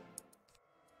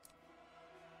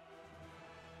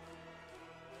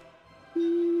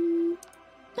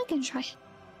 I can try.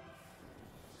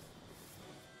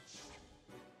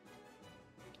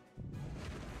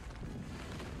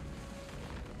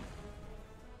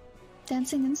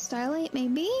 Dancing in Starlight,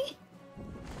 maybe?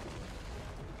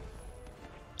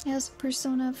 As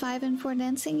Persona 5 and 4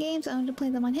 dancing games, I wanted to play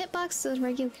them on hitbox, so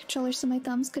regular controllers so my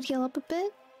thumbs could heal up a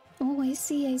bit. Oh, I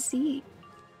see, I see.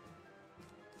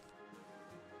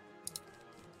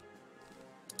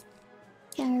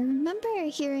 Yeah, I remember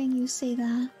hearing you say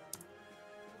that.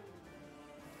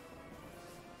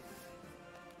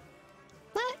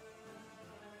 What?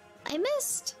 I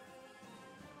missed!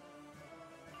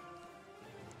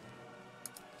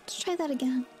 Let's try that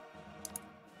again.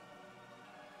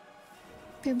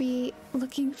 Kirby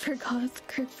looking for goth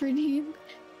for name.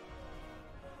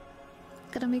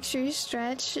 Gotta make sure you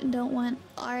stretch. Don't want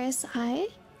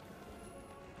RSI.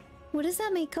 What is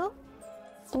that, Mako?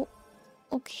 Oh,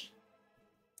 okay.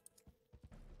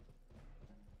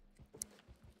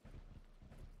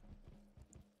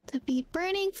 To be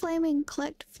burning, flaming,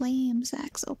 collect flame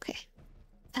sacks. Okay.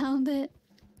 Found it.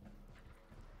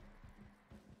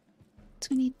 So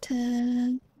we need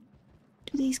to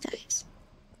do these guys.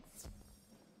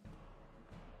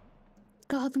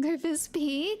 God, Griffith's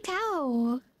peak?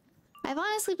 How? I've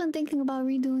honestly been thinking about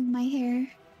redoing my hair.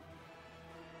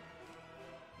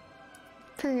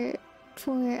 For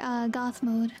goth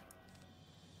mode.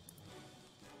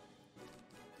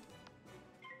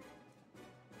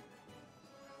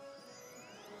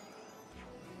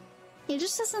 It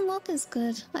just doesn't look as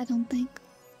good, I don't think.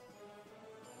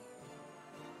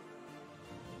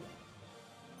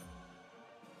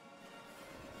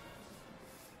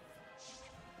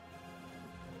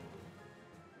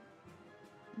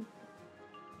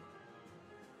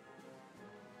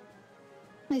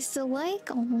 I still like?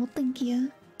 Oh, thank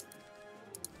you.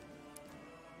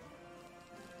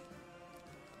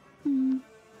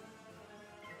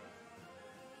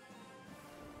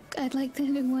 I'd like the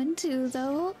new one too,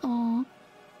 though. Oh,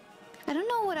 I don't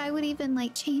know what I would even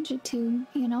like change it to,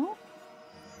 you know?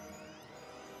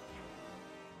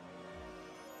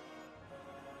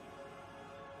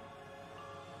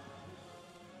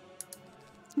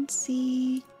 Let's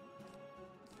see.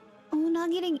 Oh,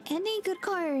 not getting any good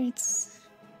cards.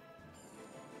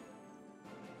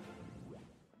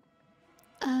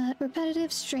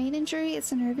 Repetitive strain injury.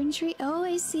 It's a nerve injury. Oh,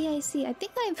 I see, I see. I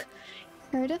think I've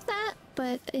heard of that,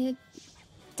 but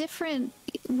different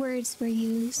words were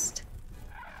used.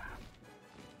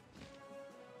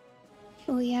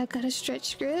 Oh yeah, got a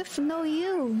stretch griff? No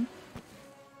you.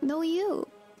 No you.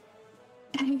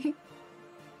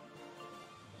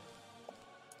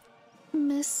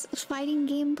 Miss fighting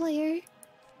game player.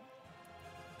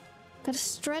 Gotta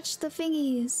stretch the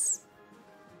thingies.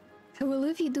 Well,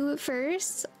 if you do it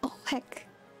first? Oh heck.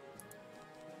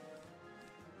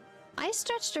 I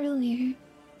stretched earlier.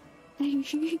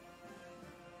 I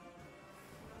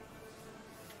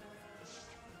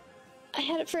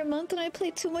had it for a month and I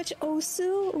played too much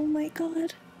Osu. Oh my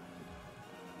god.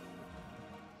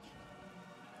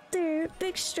 There,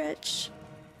 big stretch.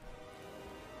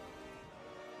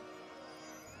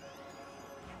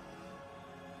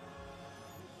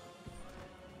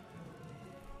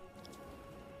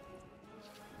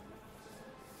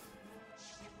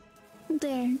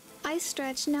 There, I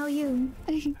stretch, now you.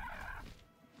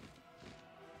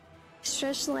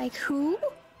 Stretch like who?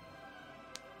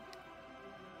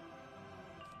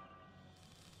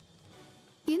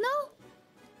 You know,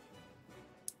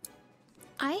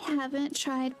 I haven't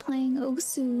tried playing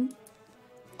Osu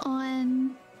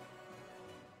on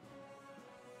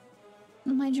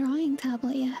my drawing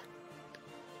tablet yet.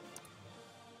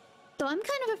 So I'm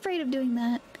kind of afraid of doing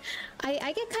that.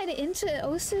 I get kind of into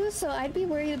Osu, so I'd be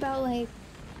worried about like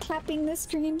tapping the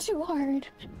screen too hard.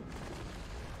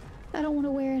 I don't want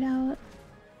to wear it out.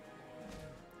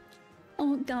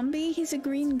 Oh, Gumby, he's a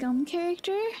green gum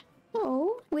character?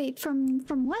 Oh, wait, from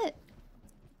what?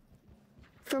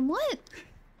 From what?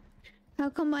 How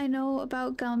come I know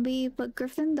about Gumby, but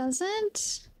Griffin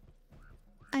doesn't?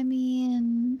 I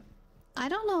mean, I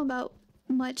don't know about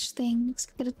much things.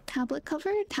 Get a tablet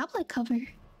cover? Tablet cover.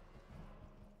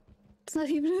 It's not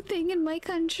even a thing in my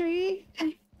country.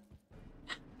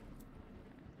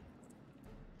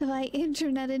 Have I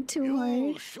interneted too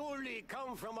hard? Surely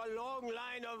come from a long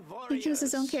line of warriors. He chose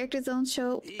his own character's own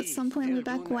show at some point way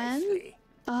back when?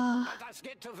 Let us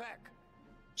get to work.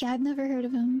 Yeah, I've never heard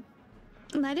of him.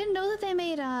 And I didn't know that they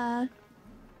made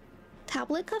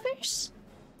tablet covers.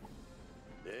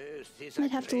 This is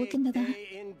Might have to look into that.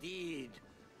 Indeed,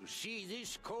 to see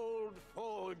this cold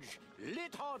forge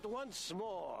lit hot once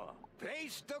more.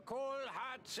 Place the coal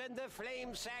hearts and the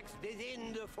flame sacks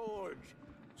within the forge,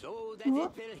 so that it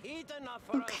will heat enough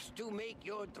for us to make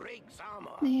your drake's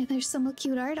armor. There's some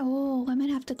cute art. Oh, I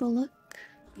might have to go look.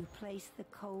 You place the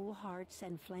coal hearts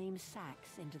and flame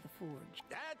sacks into the forge.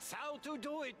 That's how to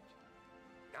do it.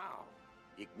 Now,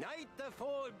 ignite the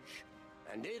forge,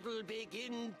 and it'll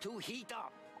begin to heat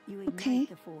up. You ignite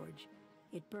the forge.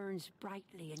 It burns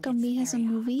brightly and Gumby gets has a very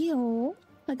hot. movie. Oh,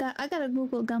 I gotta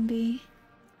Google Gumby.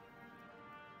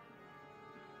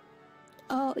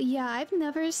 Oh yeah, I've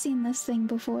never seen this thing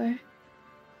before.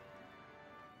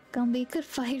 Gumby could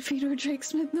fight Fedor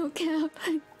Drakesmith, no cap.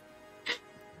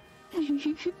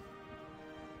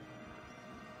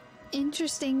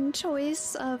 Interesting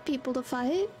choice of people to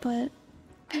fight, but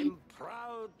I'm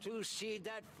proud to see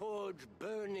that forge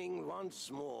burning once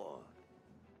more.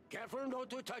 Careful not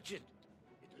to touch it.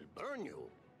 It'll burn you.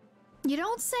 you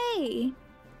don't say.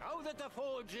 Now that the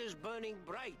forge is burning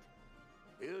bright,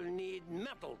 we'll need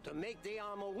metal to make the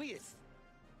armor with.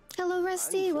 Hello,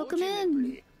 Rusty. Welcome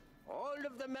in. All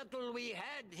of the metal we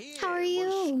had here How are you?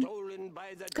 was stolen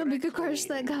by the Gumby could crush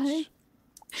that guy.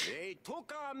 They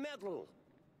took our metal,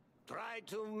 tried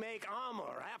to make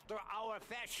armor after our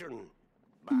fashion,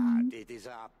 but it is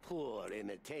a poor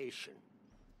imitation.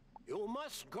 You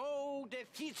must go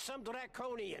defeat some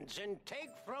draconians and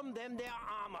take from them their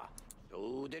armor,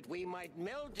 so that we might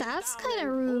melt That's it down kind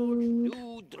of and forge rude.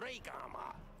 new drake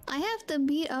armor. I have to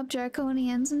beat up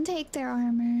draconians and take their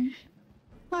armor.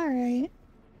 Alright.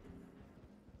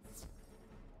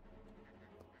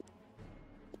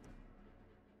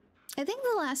 I think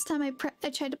the last time I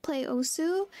tried to play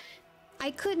Osu, I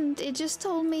couldn't. It just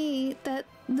told me that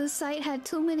the site had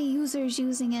too many users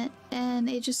using it, and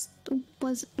it just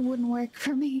wouldn't work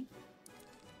for me.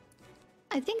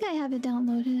 I think I have it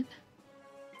downloaded.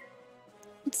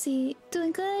 Let's see,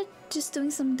 doing good. Just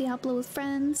doing some Diablo with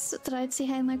friends. Thought I'd say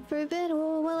hi and lurk for a bit.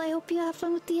 Oh, well, I hope you have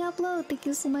fun with Diablo. Thank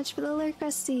you so much for the lurk,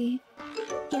 Rusty.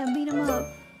 Yeah, beat him up.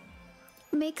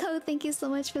 Mako, thank you so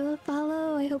much for the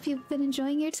follow. I hope you've been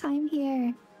enjoying your time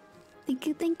here. Thank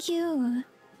you, thank you.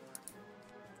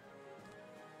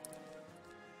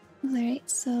 Alright,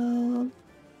 so...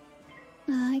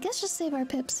 I guess just save our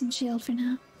pips and shield for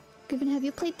now. Griffin, have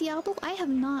you played Diablo? I have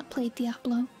not played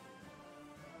Diablo.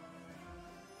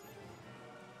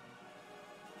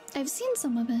 I've seen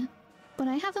some of it, but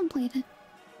I haven't played it.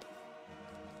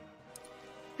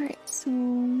 Alright, so...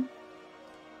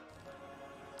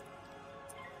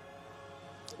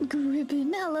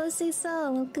 Gribbon, hello, say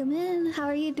so. Welcome in. How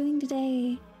are you doing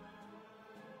today?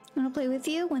 Wanna play with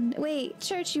you? Wait,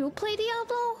 Church, you play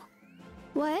Diablo?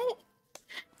 What?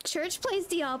 Church plays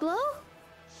Diablo?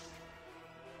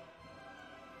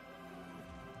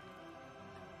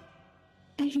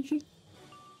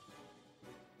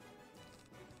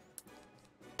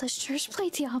 Does Church play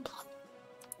Diablo?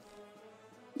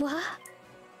 What?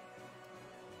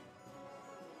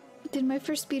 Did my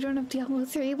first speedrun of Diablo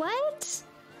 3? What?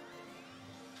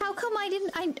 How come I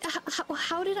didn't?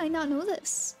 How did I not know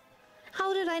this?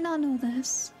 How did I not know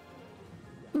this?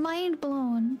 Mind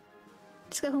blown.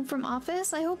 Just got home from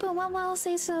office. I hope it went well,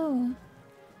 say so.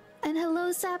 And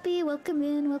hello, Sappy. Welcome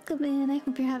in, welcome in. I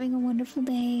hope you're having a wonderful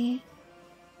day.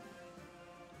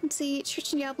 Let's see,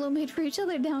 Church and Diablo made for each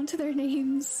other down to their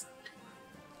names.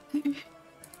 Back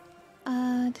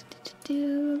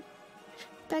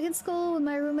in school with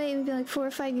my roommate maybe like 4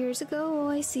 or 5 years ago. Oh,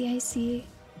 I see, I see.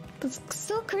 That's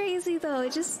so crazy though.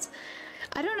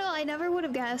 I don't know, I never would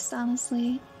have guessed,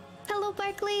 honestly. Hello,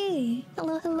 Barkley!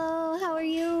 Hello, hello, how are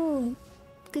you?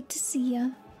 Good to see ya.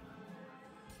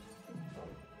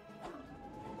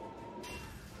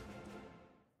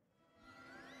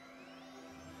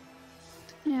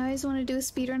 I always want to do a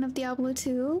speedrun of Diablo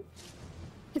 2.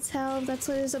 It's hell, that's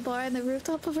why there's a bar on the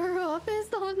rooftop of our office.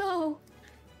 Oh no!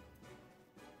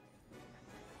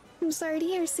 I'm sorry to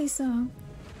hear, Ciso.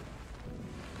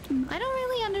 I don't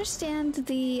really understand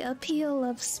the appeal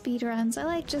of speedruns. I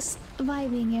like just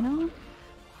vibing, you know?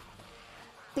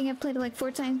 I think I've played it like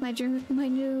 4 times. My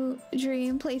new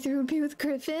dream playthrough would be with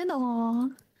Griffin.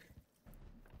 Aww.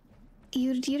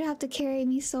 You'd have to carry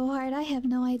me so hard. I have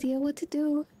no idea what to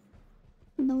do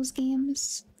in those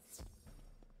games.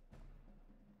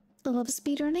 I love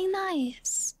speedrunning.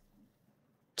 Nice.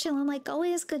 Chilling like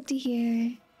always. Good to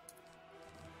hear.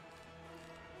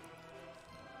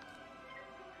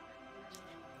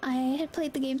 I had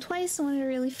played the game twice. I wanted to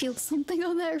really feel something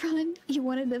on that run. You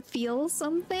wanted to feel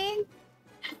something?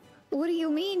 What do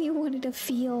you mean you wanted to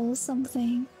feel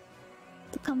something?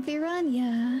 The comfy run?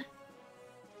 Yeah.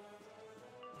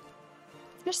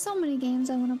 There's so many games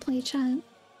I want to play, chat.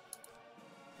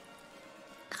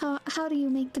 How do you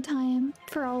make the time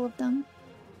for all of them?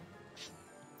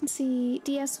 Let's see,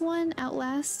 DS1,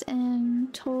 Outlast,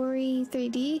 and Tori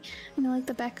 3D. I know like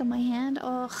the back of my hand.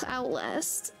 Oh,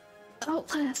 Outlast.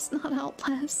 Outlast, not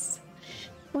Outlast.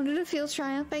 Wanted to feel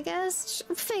triumph, I guess.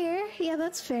 Fair. Yeah,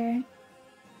 that's fair.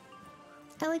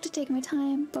 I like to take my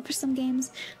time, but for some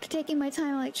games, for taking my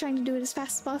time, I like trying to do it as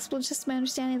fast as possible just by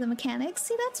understanding the mechanics.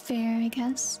 See, that's fair, I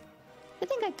guess. I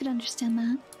think I could understand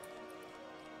that.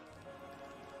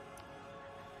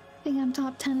 I think I'm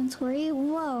top 10 in Tori.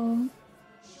 Whoa.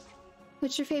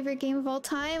 What's your favorite game of all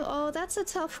time? Oh, that's a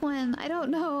tough one. I don't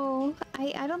know.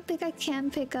 I don't think I can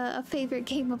pick a favorite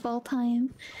game of all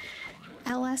time.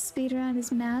 Outlast speedrun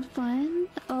is mad fun.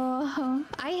 Oh,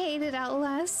 I hated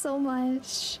Outlast so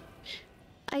much.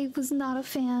 I was not a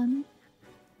fan.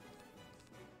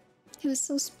 It was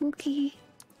so spooky.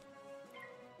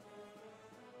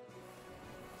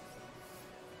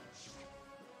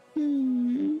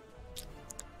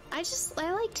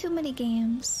 I like too many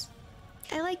games.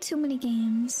 I like too many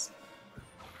games.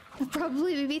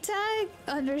 Probably BB Tag?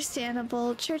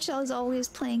 Understandable. Churchill is always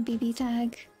playing BB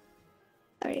Tag.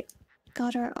 Alright.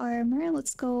 Got our armor.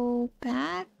 Let's go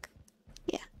back.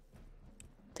 Yeah.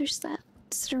 There's that.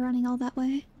 Instead of running all that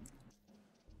way.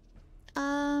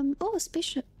 Oh, a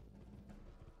spaceship.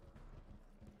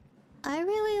 I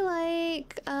really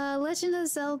like Legend of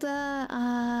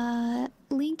Zelda,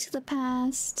 Link to the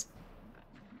Past.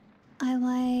 I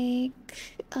like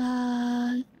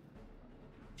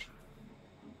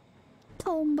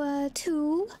Tomba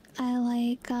 2. I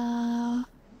like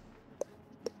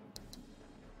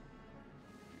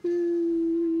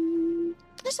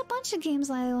there's a bunch of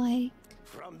games I like.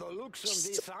 From the looks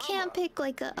Just of this can't pick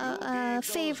like a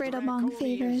favorite among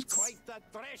favorites. Quite the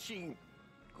thrashing.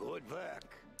 Good work.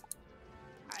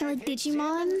 like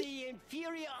Digimon. The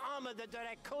inferior armor the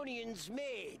Draconians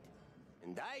made.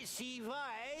 And I see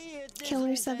why it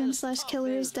Killer isn't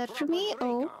 7/Killer is dead for me.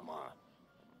 Oh.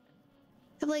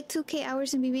 I have like 2k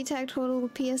hours in BB Tag total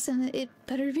with PS and it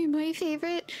better be my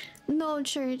favorite. No,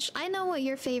 Church. I know what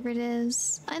your favorite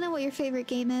is. I know what your favorite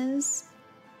game is.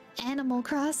 Animal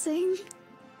Crossing.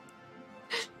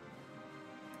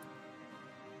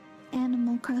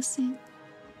 Animal Crossing.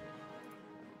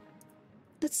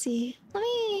 Let's see. Let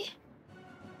me...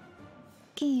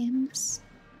 Games.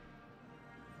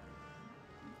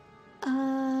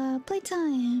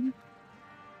 Playtime.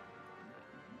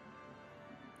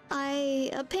 I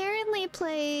apparently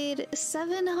played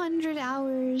 700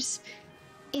 hours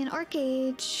in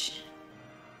Arcade.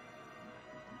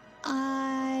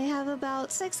 I have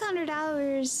about 600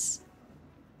 hours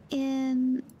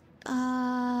in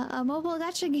a mobile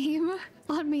gacha game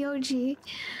on Myoji.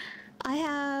 I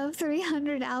have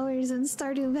 300 hours in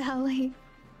Stardew Valley.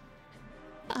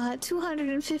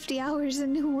 250 hours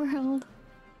in New World.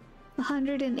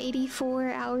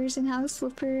 184 hours in House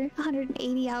Flipper.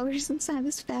 180 hours in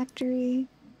Satisfactory.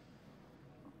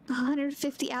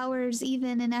 150 hours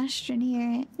even in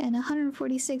Astroneer. And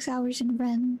 146 hours in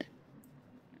Rend.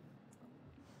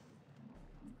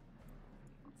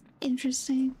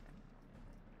 Interesting.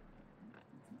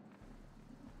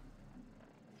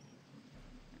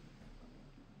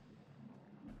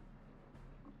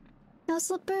 Now,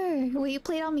 Slipper, wait, you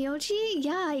played on Myoji?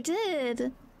 Yeah, I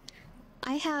did.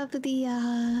 I have the,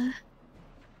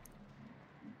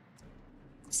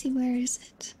 let's see, where is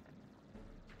it?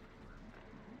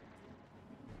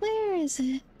 Where is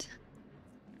it?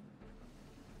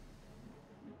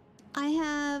 I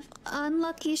have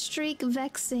Unlucky Streak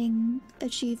Vexing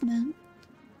achievement.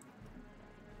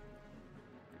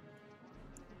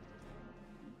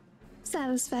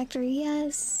 Satisfactory,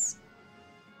 yes.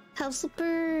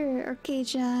 Helper,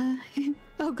 Arcadia.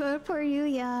 Oh, good for you,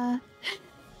 yeah.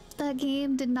 That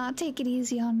game did not take it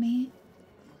easy on me.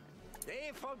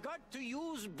 They forgot to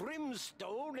use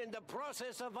brimstone in the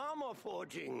process of armor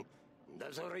forging. And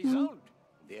as a result,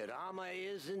 their armor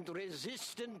isn't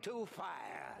resistant to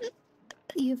fire.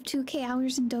 You have 2k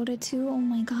hours in Dota 2? Oh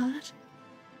my god.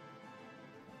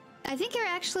 I think you're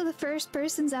actually the first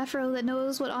person, Zafro, that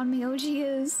knows what Onmyoji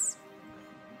is.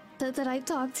 That I've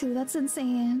talked to. That's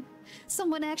insane.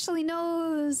 Someone actually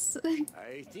knows.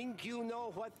 I think you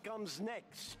know what comes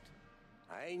next.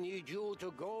 I need you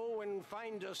to go and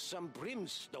find us some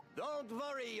brimstone. Don't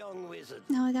worry, young wizard.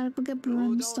 Now I gotta go get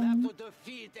brimstone. You don't have to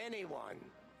defeat anyone.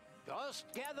 Just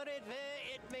gather it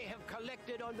where it may have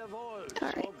collected on the walls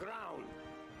or ground.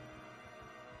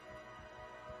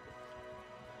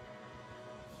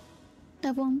 I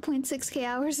have 1.6k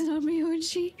hours in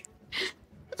Onmyoji.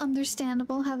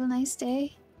 Understandable. Have a nice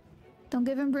day. Don't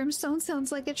give him brimstone.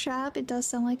 Sounds like a trap. It does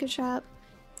sound like a trap.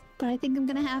 But I think I'm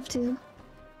gonna have to.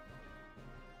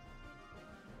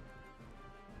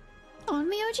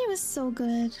 Onmyoji was so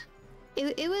good.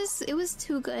 It was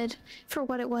too good for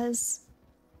what it was.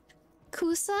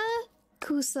 Kusa?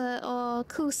 Kusa. Oh,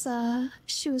 Kusa.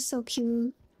 She was so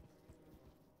cute.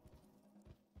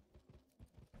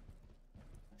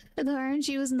 The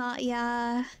RNG was not,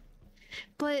 yeah.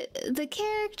 But the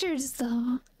characters,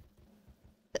 though.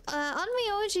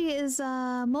 Onmyoji is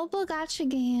a mobile gacha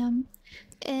game.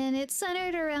 And it's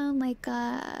centered around, like,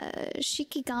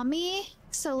 Shikigami.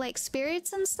 So, like,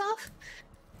 spirits and stuff.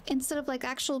 Instead of, like,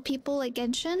 actual people, like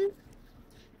Genshin.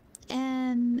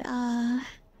 And, I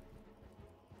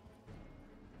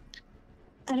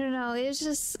don't know. It's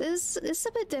just, it's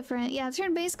a bit different. Yeah,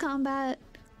 turn-based combat.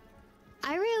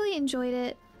 I really enjoyed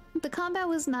it. The combat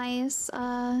was nice.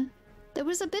 There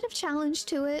was a bit of challenge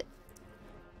to it.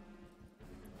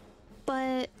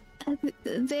 But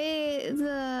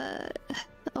the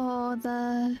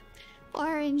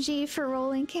RNG for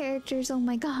rolling characters, oh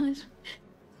my god.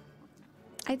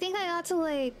 I think I got to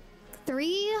like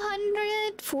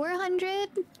 300, 400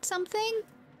 something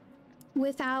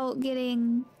without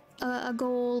getting a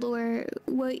gold or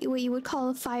what you would call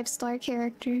a 5-star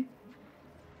character.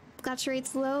 Gacha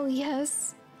rates low,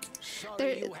 yes.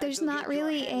 There's not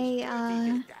really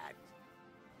a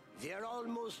They're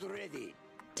almost ready.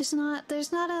 There's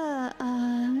not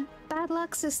a bad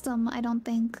luck system, I don't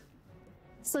think.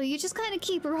 So you just kind of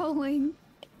keep rolling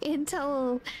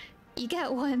until you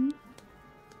get one.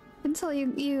 Until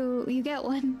you get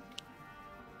one.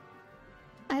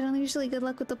 I don't usually good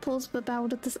luck with the pulls, but bad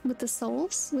with the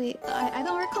souls. Wait, I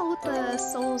don't recall what the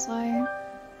souls are.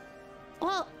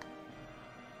 Well,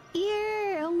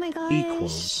 here, oh my gosh.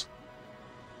 Equals.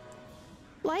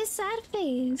 Why sad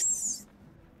face?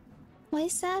 My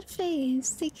sad face.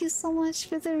 Thank you so much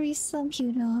for the resub,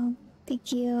 you know.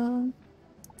 Thank you.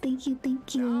 Thank you,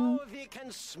 thank you. Now we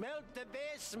can smelt the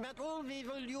base metal we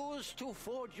will use to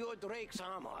forge your Drake's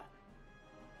armor.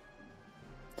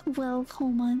 12 whole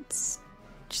months.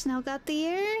 Just now got the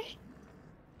year?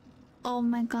 Oh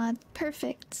my god.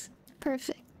 Perfect.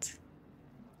 Perfect.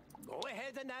 Go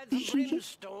ahead and add the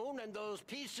brimstone and those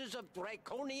pieces of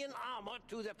draconian armor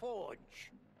to the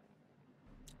forge.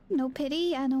 No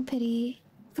pity? Yeah, no pity.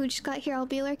 Food just got here, I'll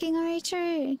be lurking. Alright,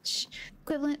 church.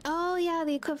 Equivalent. Oh yeah,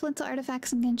 the equivalent to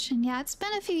artifacts in Genshin. Yeah, it's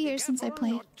been a few years since I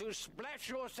played. Not to splash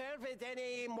yourself with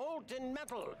any molten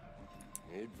metal.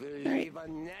 It will leave a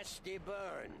nasty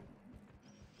burn.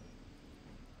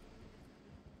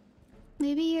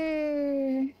 Maybe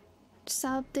your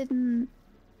sub didn't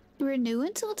renew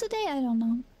until today? I don't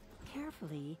know.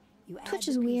 Carefully, you Twitch add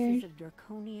is the weird. pieces of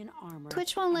draconian armor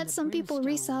Twitch won't and let the some people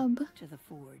brimstone resub to the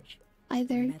forge.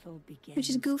 either, Metal which is begins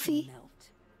to goofy. melt.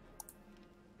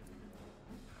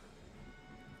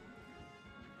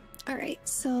 Alright,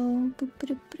 so boop,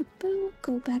 boop, boop, boop,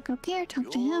 go back up here, talk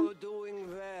to him. You're doing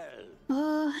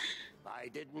well. I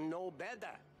didn't know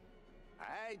better.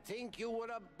 I think you were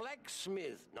a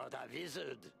blacksmith, not a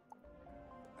wizard.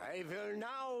 I will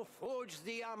now forge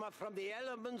the armor from the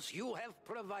elements you have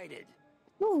provided.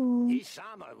 Ooh. This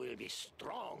armor will be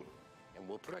strong and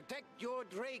will protect your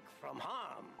Drake from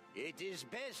harm. It is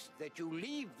best that you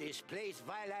leave this place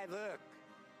while I work,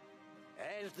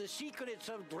 as the secrets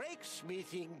of Drake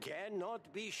smithing cannot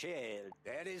be shared.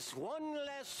 There is one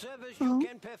last service you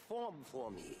can perform for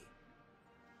me.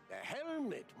 The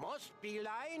helmet must be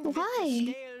lined with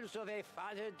the scales of a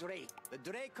Father Drake. The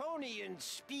Draconians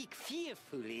speak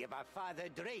fearfully of a Father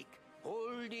Drake,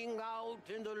 holding out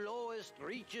in the lowest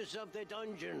reaches of the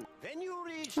dungeon. When you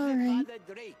reach the Father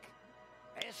Drake,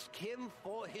 ask him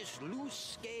for his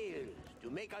loose scales to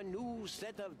make a new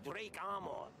set of Drake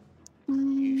armor.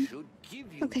 He should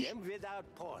give you them without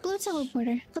pause. Blue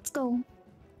teleporter, let's go.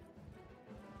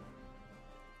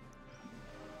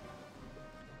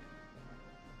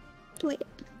 Wait,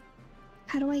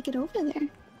 how do I get over there?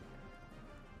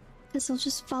 Guess I'll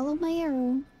just follow my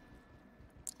arrow.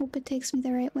 Hope it takes me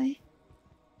the right way.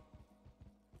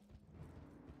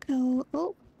 Go.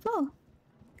 Oh.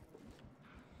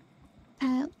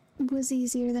 That was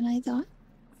easier than I thought.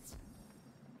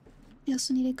 I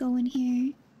also need to go in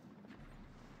here.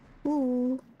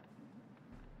 Ooh.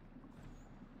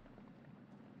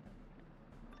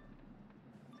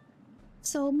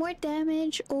 So more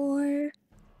damage or...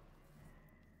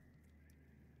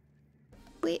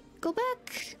 Wait, go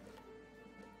back.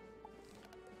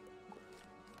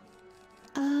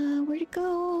 Where'd it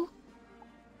go?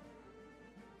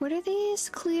 What are these?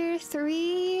 Clear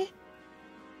 3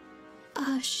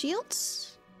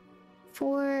 shields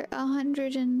for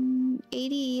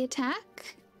 180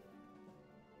 attack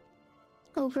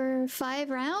over 5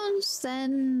 rounds,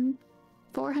 then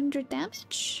 400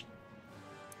 damage.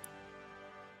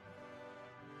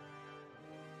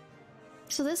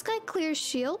 So this guy clears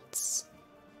shields.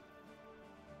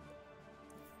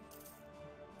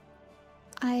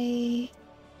 I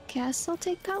guess I'll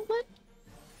take that one.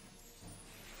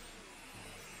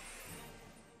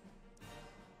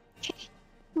 Okay,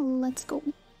 let's go.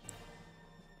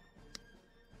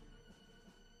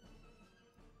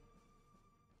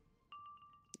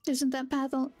 Isn't that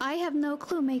path? I have no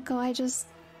clue, Mako. I just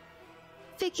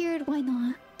figured, why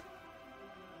not?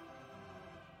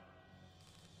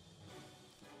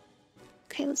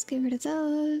 Okay, let's get rid of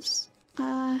those.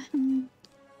 I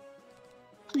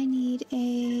need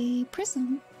a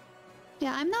prism.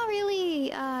 Yeah, I'm not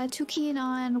really too keen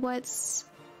on what's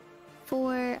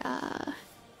for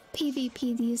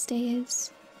PvP these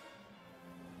days.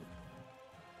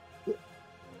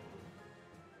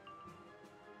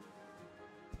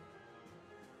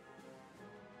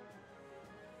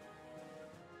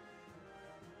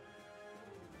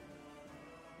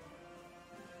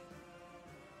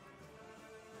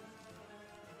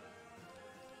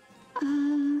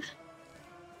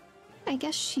 I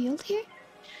guess shield here?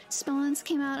 Spawns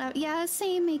came out. Yeah,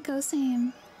 same, Mako,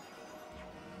 same.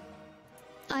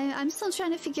 I'm still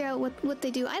trying to figure out what they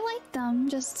do. I like them,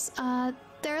 just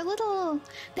they're a little...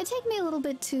 They take me a little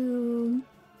bit to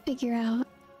figure out.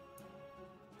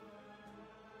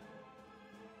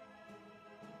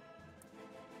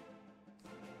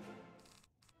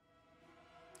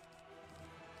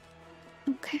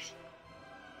 Okay.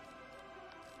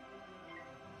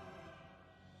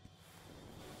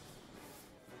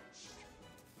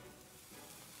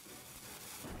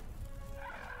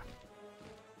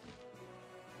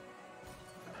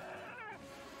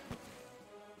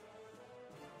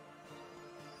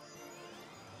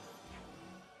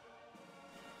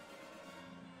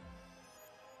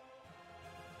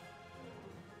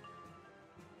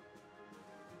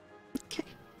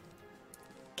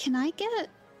 Can I get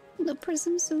the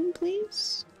prism soon,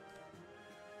 please?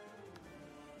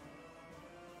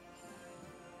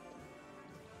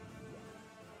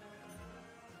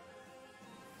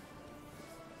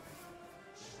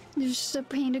 They're just a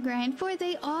pain to grind for.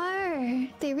 They are.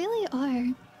 They really are.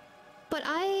 But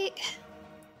I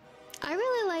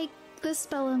really like the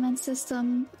spell element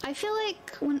system. I feel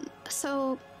like for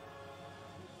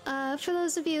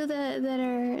those of you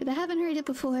that haven't heard it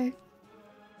before,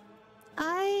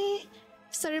 I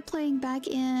started playing back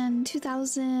in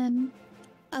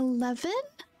 2011.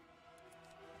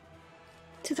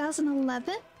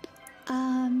 2011.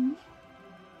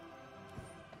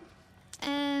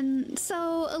 And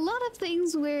so a lot of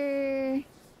things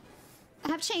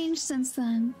have changed since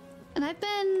then. And I've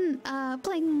been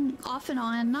playing off and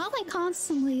on, not like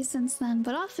constantly since then,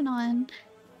 but off and on.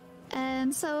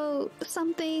 And so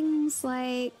some things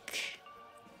like,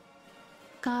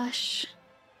 gosh,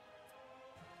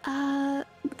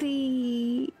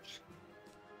 the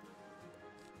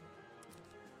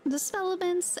spell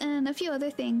elements and a few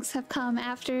other things have come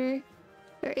after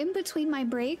or in between my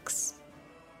breaks.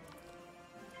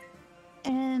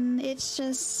 And it's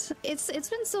just, it's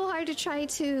been so hard to try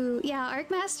to, yeah, Arc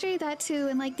Mastery, that too,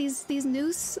 and like these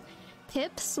new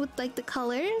pips with like the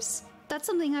colors. That's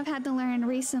something I've had to learn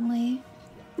recently.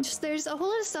 Just there's a whole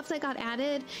lot of stuff that got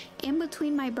added in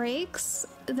between my breaks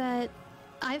that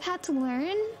I've had to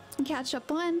learn and catch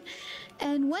up on.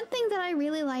 And one thing that I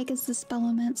really like is the spell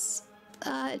elements.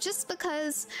 Just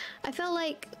because I felt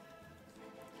like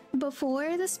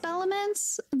before the spell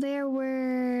elements,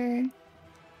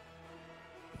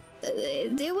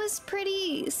 it was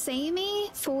pretty samey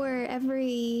for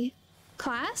every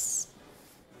class.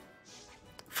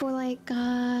 For like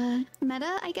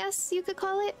meta, I guess you could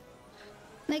call it.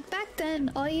 Like back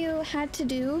then, all you had to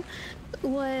do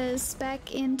was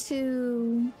spec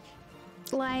into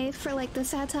life for like the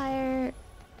satire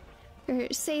or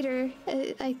satyr.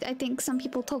 I think some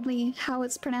people told me how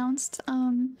it's pronounced.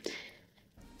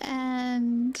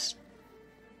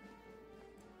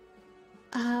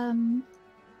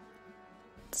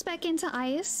 Spec into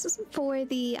ice for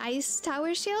the ice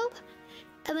tower shield,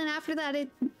 and then after that it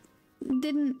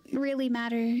didn't really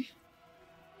matter.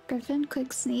 Griffin,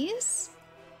 quick sneeze.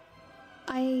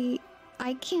 I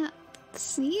can't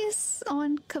sneeze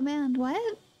on command.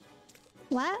 What?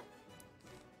 What?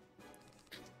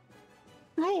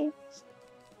 Hi.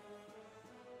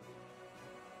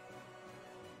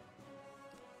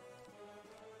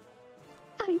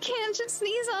 I can't just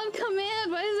sneeze on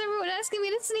command. Why is everyone asking me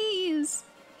to sneeze?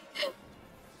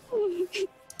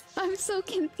 I'm so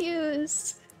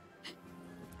confused.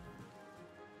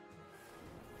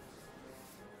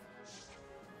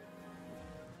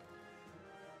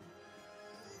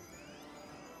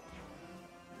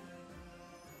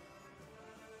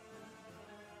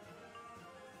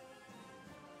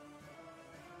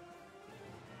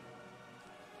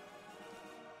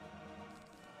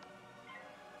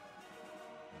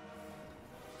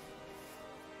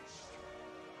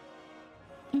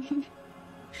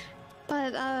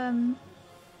 But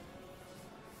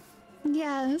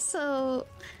yeah, so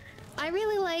I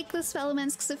really like the spell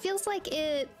elements because it feels like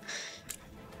it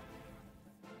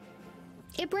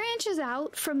branches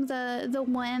out from the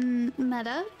one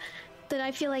meta that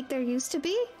I feel like there used to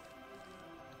be.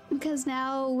 Because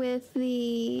now with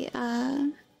the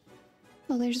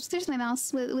well, there's my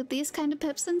mouse, with these kind of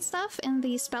pips and stuff and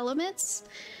the spell elements,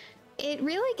 it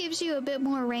really gives you a bit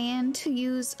more ran to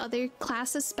use other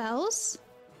classes' spells.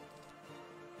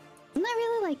 And I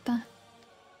really like that.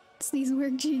 Sneeze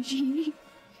work, GG.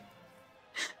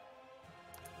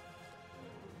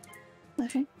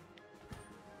 Okay.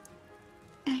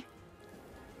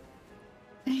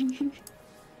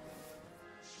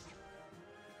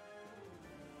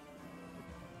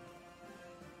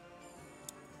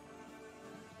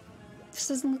 This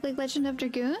doesn't look like Legend of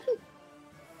Dragoon?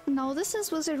 No, this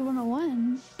is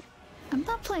Wizard101. I'm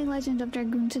not playing Legend of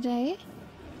Dragoon today.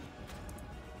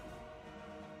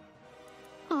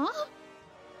 Huh?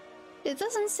 It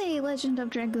doesn't say Legend of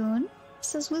Dragoon. It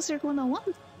says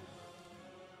Wizard101.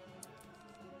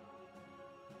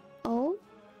 Oh?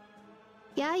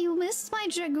 Yeah, you missed my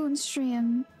Dragoon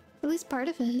stream. At least part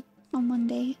of it on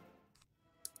Monday.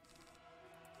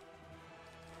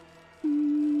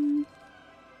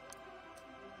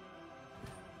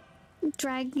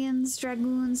 Dragons,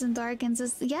 Dragoons, and Darkins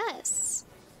is yes.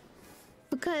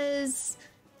 Because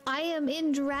I am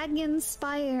in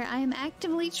Dragonspire. I am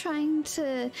actively trying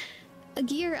to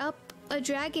gear up a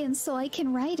dragon so I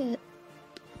can ride it.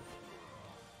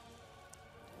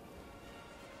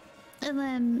 And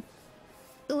then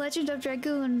Legend of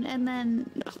Dragoon, and then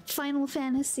Final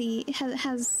Fantasy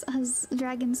has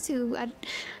dragons too.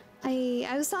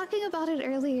 I was talking about it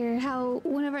earlier, how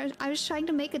whenever I was trying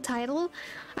to make a title,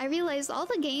 I realized all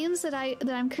the games that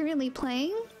I'm currently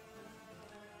playing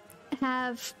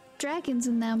have dragons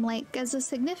in them, like as a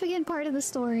significant part of the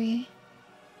story.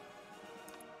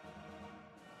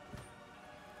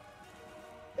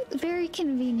 Very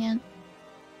convenient.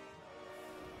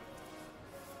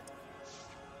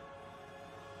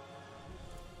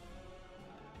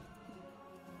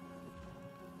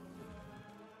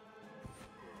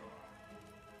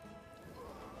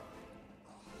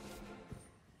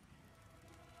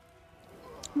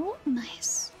 Oh,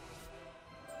 nice.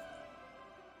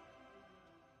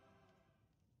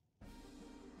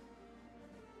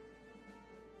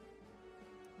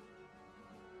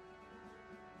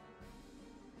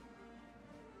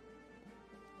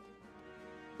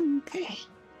 Okay.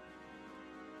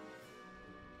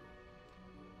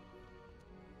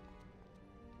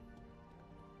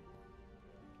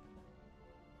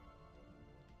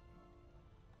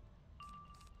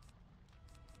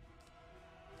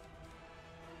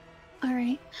 All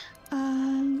right.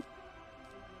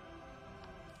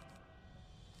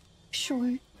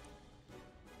 Sure.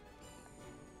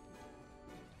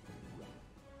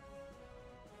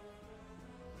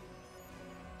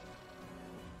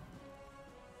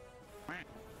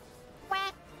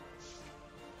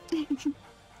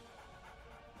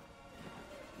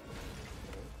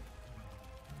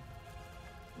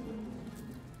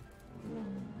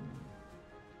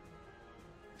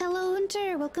 Hello,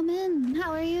 Hunter. Welcome in.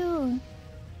 How are you?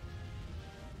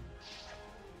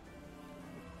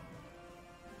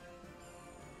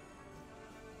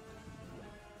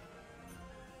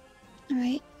 All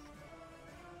right.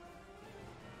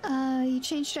 You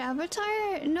changed your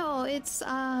avatar? No, it's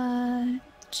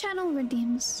channel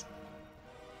redeems.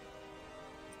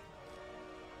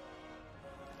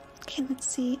 Okay, let's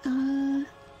see.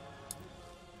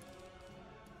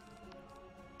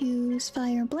 Use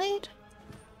Fire Blade.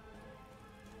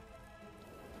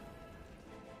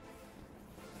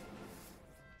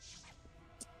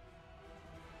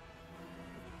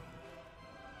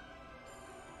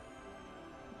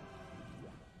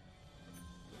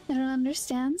 I don't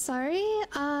understand, sorry.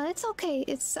 It's okay.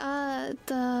 It's,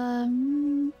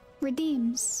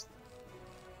 redeems.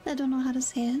 I don't know how to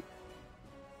say it.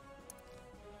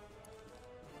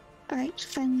 Alright,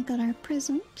 finally got our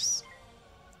prisms.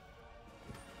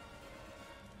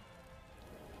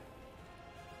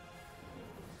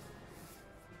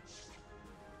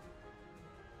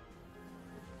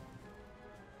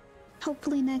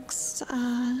 Hopefully next,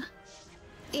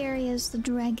 area is the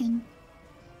dragon.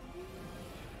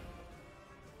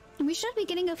 We should be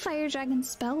getting a fire dragon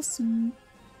spell soon.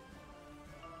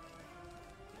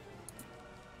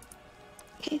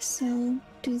 Okay, so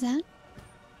do that.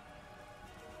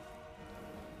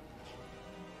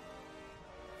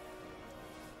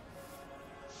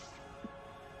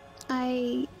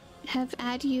 I have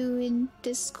added you in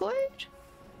Discord?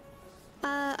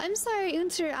 I'm sorry,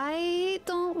 Unter, I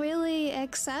don't really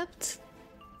accept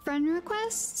friend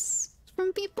requests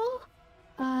from people,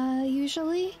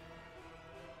 usually.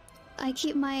 I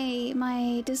keep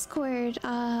my Discord,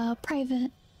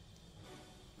 private.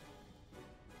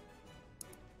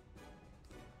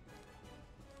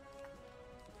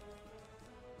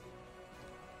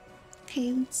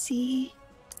 Okay, let's see.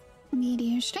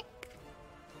 Meteor Strike.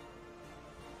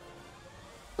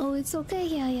 Oh, it's okay,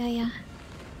 yeah.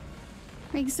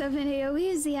 Rank 7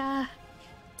 AoEs, yeah.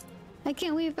 I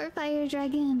can't wait for Fire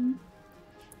Dragon.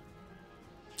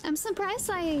 I'm surprised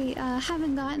I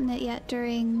haven't gotten it yet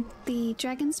during the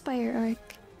Dragonspire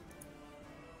arc.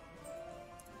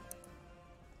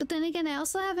 But then again, I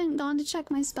also haven't gone to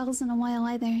check my spells in a while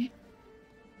either.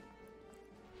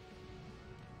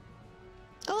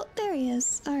 Oh, there he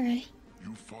is. Alright.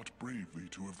 You fought bravely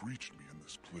to have reached me in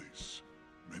this place.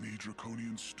 Many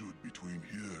Draconians stood between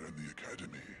here and the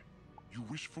Academy. You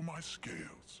wish for my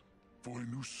scales, for a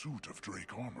new suit of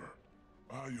Drake armor.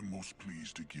 I am most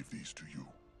pleased to give these to you.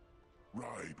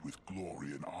 Ride with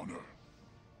glory and honor.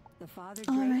 The Father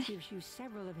Drake gives you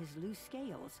several of his loose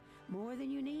scales, more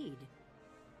than you need.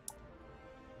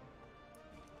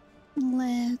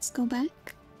 Let's go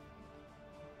back.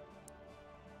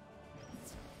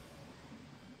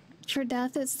 For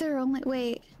death, it's their only—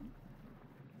 wait.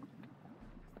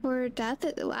 For death,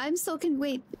 I'm so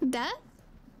wait, death?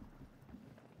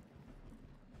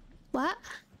 What?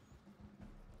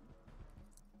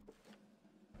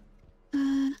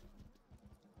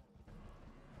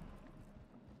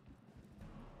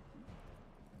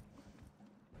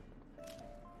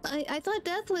 I thought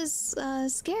Death was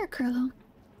Scarecrow.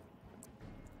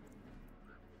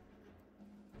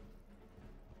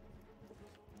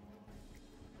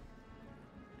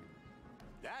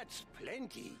 That's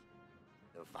plenty.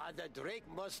 The Father Drake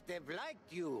must have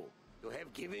liked you to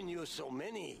have given you so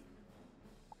many.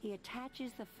 He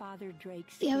attaches the Father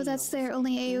Drake's Yeah, but that's their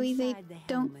only AoE they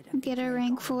don't get a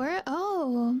rank for.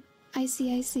 Oh, I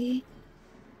see, I see.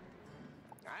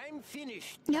 I'm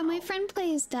finished. Yeah, my friend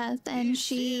plays Death, and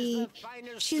she's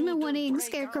been wanting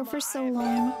Scarecrow for so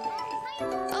long.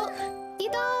 Oh,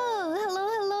 Idol! Hello,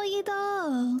 hello,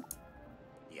 Idol!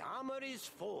 The armor is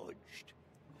forged.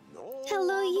 No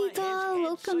Hello, Idol!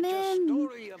 Welcome in!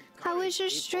 How was your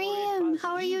stream?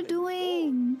 How are you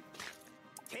doing?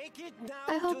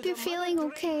 I hope you're feeling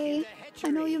okay. I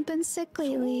know you've been sick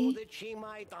lately.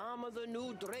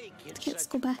 Let's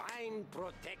go back.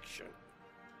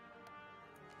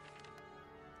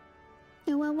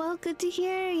 Well, good to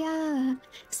hear, yeah.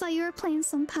 Saw you were playing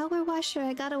some Power Washer.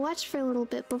 I gotta watch for a little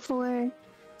bit before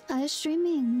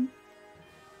streaming.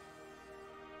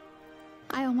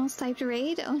 I almost typed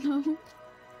raid, oh no.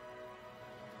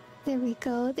 There we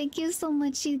go. Thank you so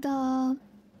much, Idol.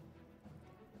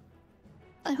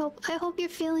 I hope you're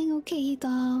feeling okay,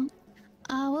 Idol.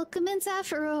 Welcome in,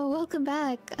 Zafiro. Welcome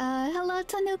back. Hello,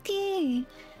 Tanuki.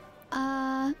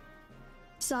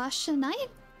 Zasha Knight?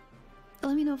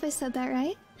 Let me know if I said that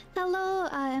right. Hello,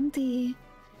 MD.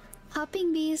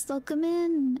 Hopping Beast, welcome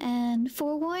in. And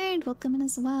Forewarned, welcome in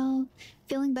as well.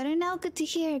 Feeling better now? Good to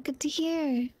hear, good to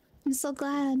hear. I'm so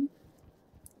glad.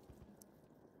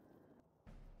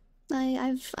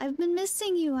 I've been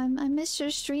missing you. I miss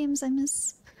your streams. I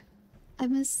miss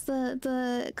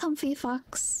the comfy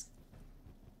fox.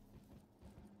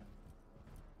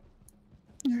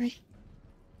 Alright.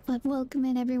 But welcome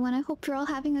in, everyone. I hope you're all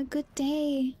having a good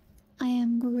day. I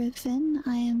am Griffin.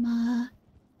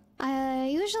 I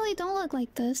usually don't look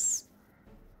like this.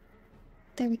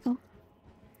 There we go.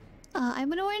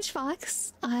 I'm an orange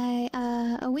fox.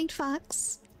 A winged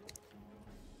fox.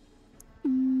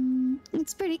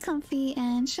 It's pretty comfy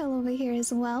and chill over here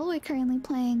as well. We're currently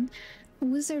playing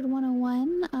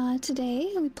Wizard101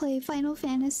 today. We play Final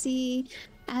Fantasy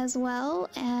as well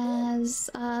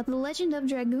as The Legend of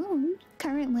Dragoon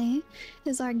currently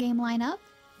is our game lineup.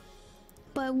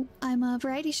 But I'm a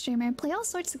variety streamer. I play all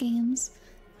sorts of games.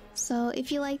 So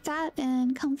if you like that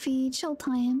and comfy chill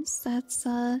times, that's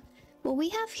what we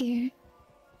have here.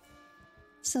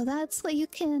 So that's what you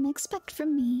can expect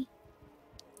from me.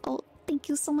 Oh, thank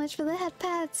you so much for the head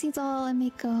pats, Idol and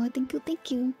Miko. Thank you, thank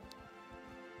you.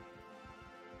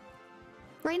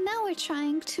 Right now we're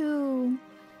trying to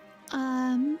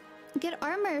get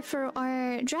armor for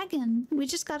our dragon. We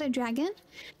just got a dragon.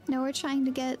 Now we're trying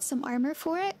to get some armor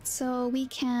for it so we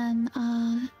can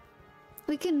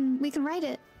ride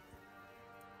it.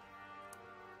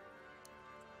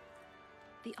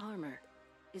 The armor.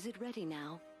 Is it ready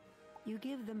now? You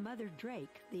give the Mother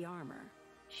Drake the armor.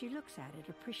 She looks at it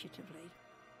appreciatively.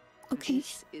 Okay.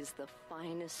 This is the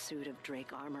finest suit of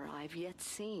Drake armor I've yet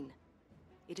seen.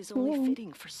 It is only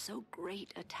fitting for so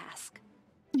great a task.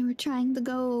 And we're trying to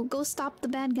go stop the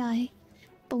bad guy,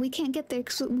 but we can't get there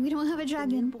because we don't have a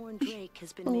dragon. The newborn Drake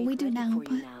has been made we do ready now, for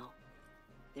but you now.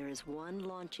 There is one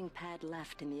launching pad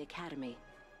left in the academy,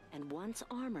 and once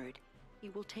armored, he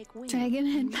will take wing. Dragon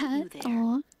head pad.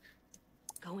 Aw.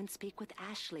 Go and speak with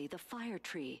Ashley, the fire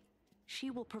tree. She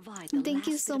will provide the Thank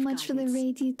you so much for the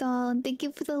raid, doll, and thank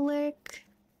you for the lurk.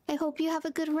 I hope you have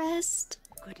a good rest.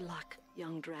 Good luck,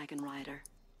 young dragon rider.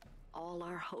 All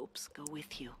our hopes go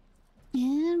with you.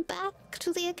 And back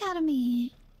to the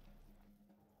academy.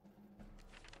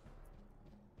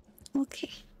 Okay.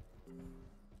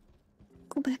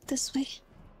 Go back this way.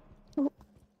 Oh.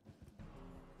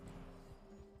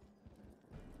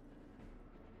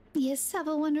 Yes, have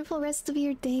a wonderful rest of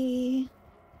your day.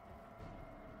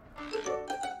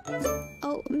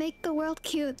 Oh, make the world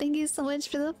cute. Thank you so much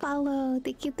for the follow.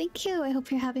 Thank you, thank you. I hope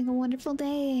you're having a wonderful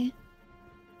day.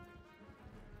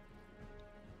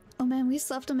 Oh man, we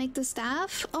still have to make the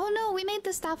staff? Oh no, we made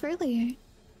the staff earlier.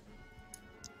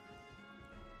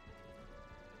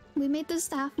 We made the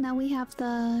staff, now we have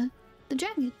the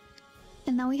dragon.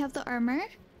 And now we have the armor.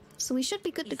 So we should be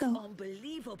good to go.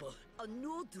 Unbelievable! A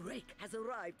new Drake has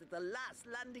arrived at the last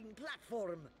landing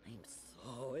platform. I'm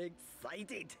so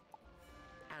excited.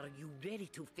 Are you ready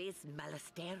to face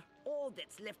Malastair? All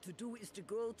that's left to do is to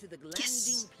go to the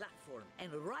landing platform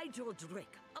and ride your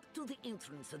Drake up to the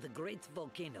entrance of the great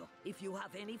volcano. If you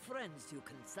have any friends you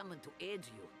can summon to aid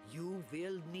you, you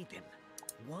will need them.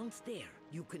 Once there,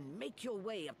 you can make your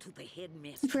way up to the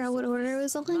headmaster. I forgot what order it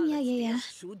was all in. Yeah.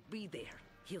 Should be there.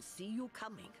 He'll see you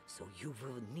coming, so you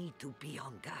will need to be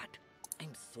on guard.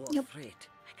 I'm so Yep. afraid.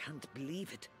 I can't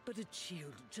believe it, but a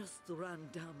chill just ran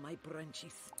down my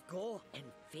branches. Go and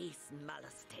face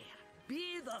Malastair.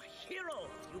 Be the hero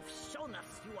you've shown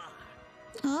us you are.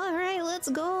 All right, let's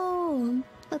go.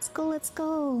 Let's go. Let's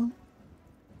go.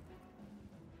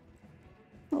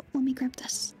 Oh, let me grab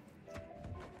this.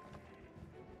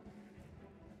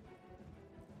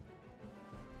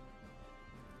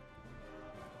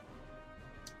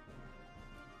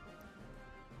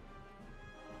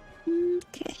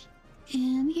 Okay.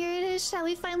 And here it is. Shall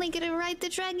we finally get to ride the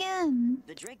dragon?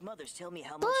 The Drake mothers tell me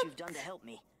how much you've done to help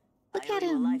me. Look I owe at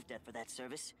you a him. life debt for that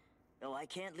service. Though I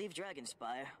can't leave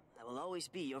Dragonspire, I will always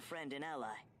be your friend and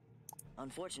ally.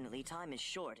 Unfortunately, time is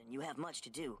short and you have much to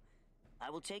do. I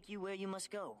will take you where you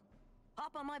must go.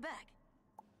 Hop on my back.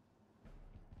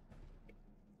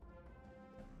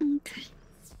 Okay.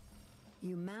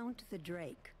 You mount the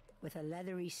Drake. With a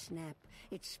leathery snap,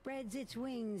 it spreads its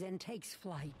wings and takes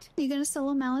flight. You gonna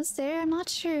solo Malice there? I'm not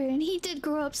sure. And he did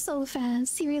grow up so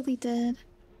fast. He really did.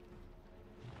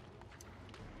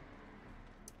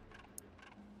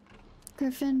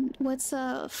 Griffin, what's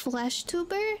a flesh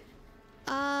tuber?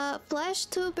 Flesh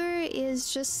tuber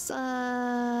is just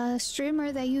a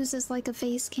streamer that uses like a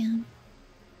face cam.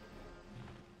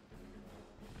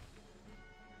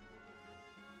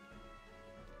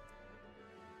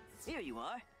 Here you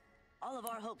are. All of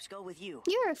our hopes go with you.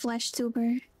 You're a flesh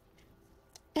tuber.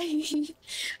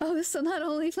 Oh, so not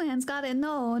OnlyFans. Got it.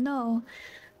 No, no.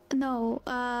 No,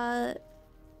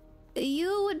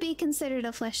 you would be considered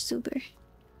a flesh tuber.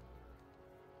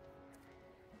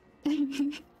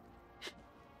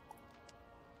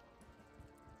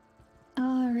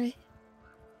 Alright.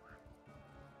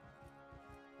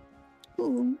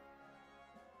 Ooh.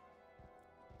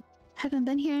 Haven't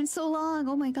been here in so long.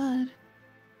 Oh my god.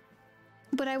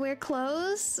 But I wear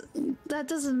clothes? That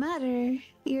doesn't matter.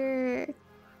 You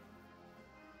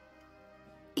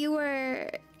were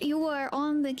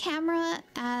on the camera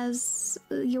as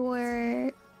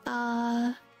your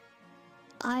IRL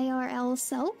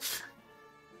self,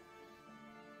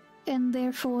 and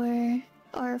therefore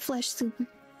are a flesh tuber.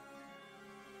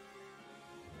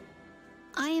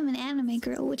 I am an anime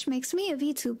girl, which makes me a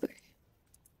VTuber.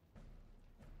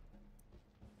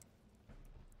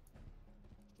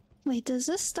 Wait, does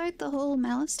this start the whole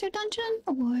Malastair dungeon,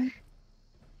 or...?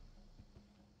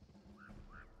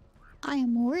 I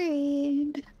am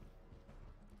worried.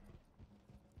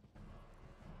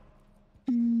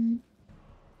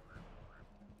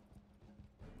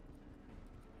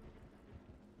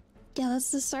 Yeah,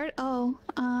 that's the start. Oh,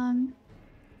 I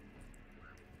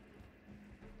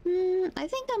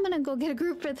think I'm gonna go get a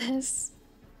group for this.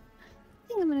 I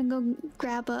think I'm gonna go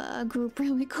grab a group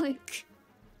really quick.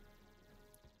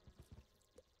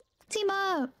 Team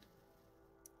up!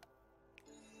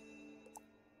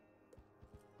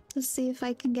 Let's see if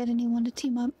I can get anyone to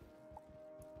team up.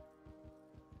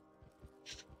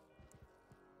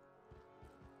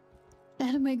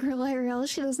 Anime girl IRL,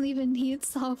 she doesn't even need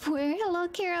software. Hello,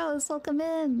 Kiros, welcome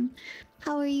in.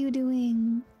 How are you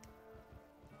doing?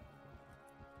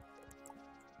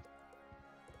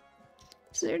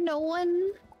 Is there no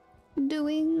one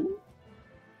doing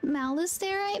Malice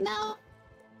there right now?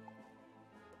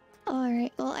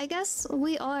 Alright, well, I guess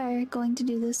we are going to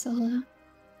do this solo.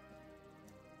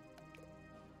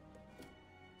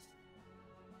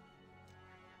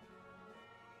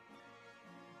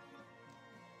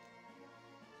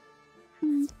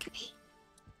 Okay.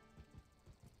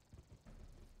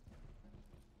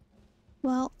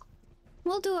 Well,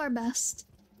 we'll do our best.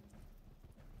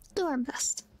 Do our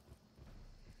best.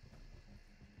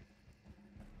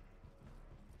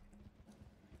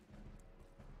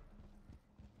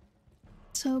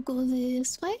 So go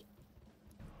this way.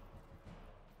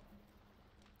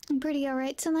 I'm pretty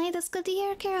alright tonight. That's good to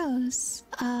hear, Karos.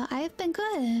 I've been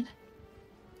good.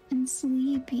 And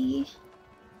sleepy.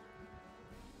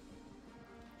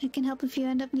 I can help if you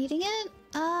end up needing it.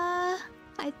 I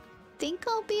think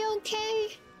I'll be okay,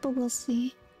 but we'll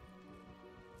see.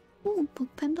 Ooh, book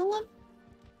pendulum.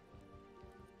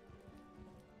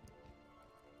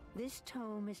 This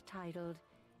tome is titled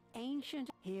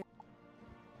Ancient Here.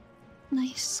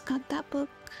 Nice, got that book.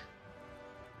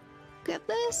 Grab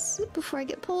this before I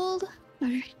get pulled.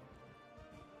 Alright.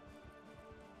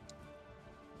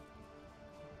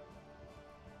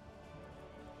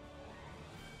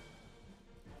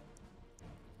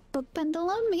 Book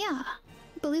pendulum? Yeah.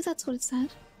 I believe that's what it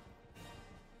said.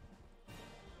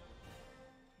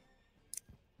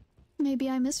 Maybe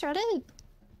I misread it.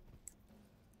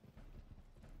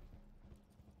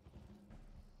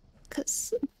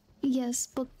 Cause Yes,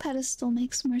 book pedestal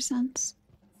makes more sense.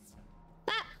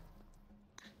 Ah!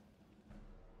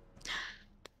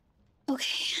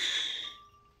 Okay.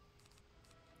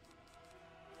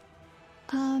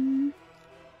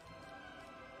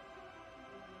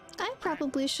 I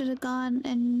probably should have gone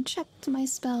and checked my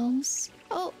spells.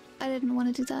 Oh, I didn't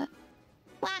want to do that.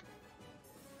 Wah!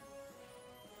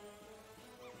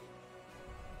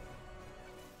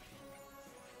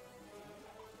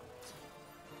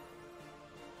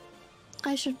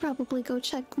 I should probably go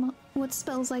check what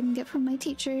spells I can get from my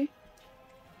teacher.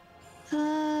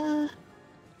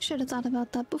 Should have thought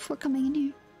about that before coming in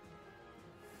here.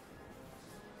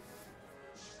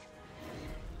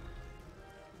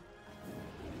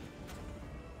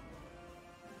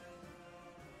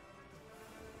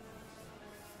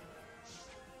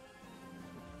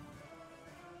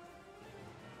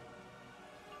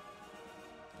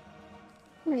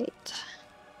 Right.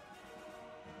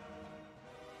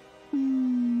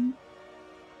 I'm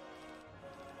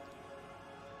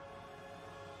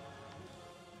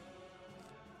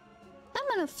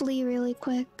gonna flee really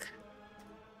quick.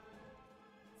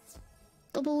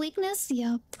 Double weakness?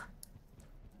 Yup.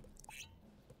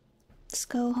 Let's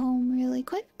go home really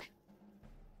quick.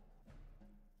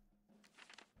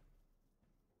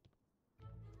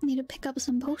 Need to pick up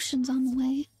some potions on the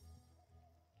way.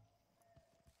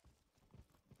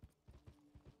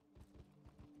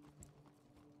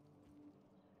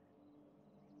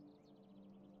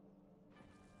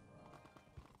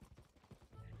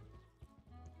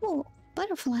 Oh,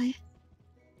 butterfly.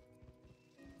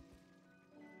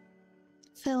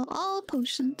 Fill all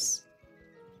potions.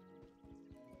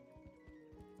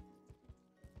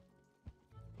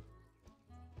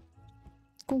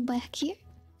 Go back here.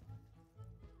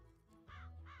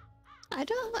 I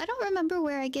don't remember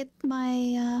where I get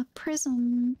my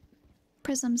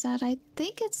prisms at. I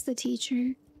think it's the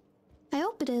teacher. I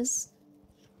hope it is.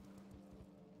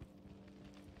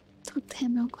 Talk to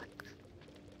him real quick.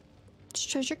 Just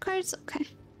treasure cards? Okay.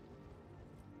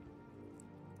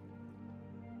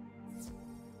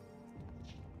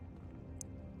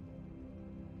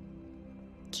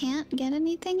 Can't get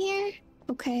anything here?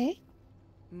 Okay.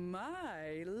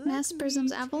 Mass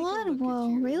Prisms Avalon? Whoa,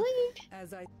 really?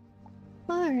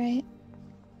 Alright.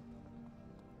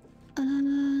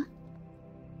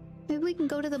 Maybe we can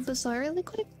go to the bazaar really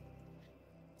quick?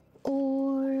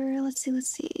 Or, let's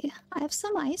see. I have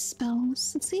some ice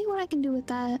spells. Let's see what I can do with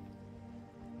that.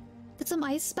 Get some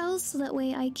ice spells so that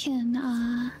way I can,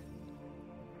 I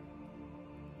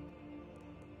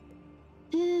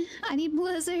need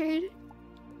Blizzard.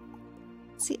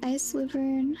 Let's see, Ice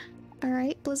Wyvern.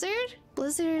 Alright, Blizzard?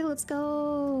 Blizzard, let's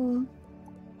go.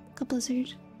 Go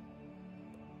Blizzard.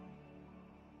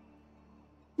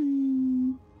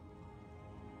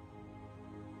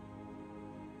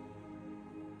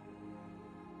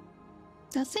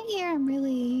 Nothing here I'm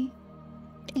really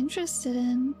interested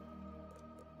in.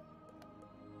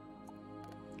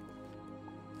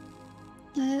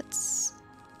 Let's...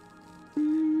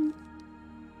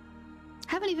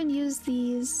 haven't even used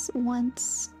these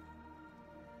once.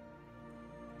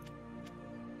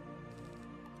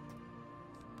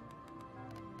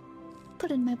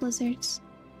 Put in my blizzards.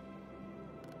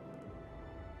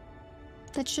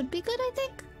 That should be good, I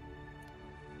think?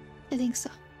 I think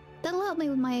so. That'll help me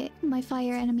with my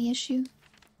fire enemy issue.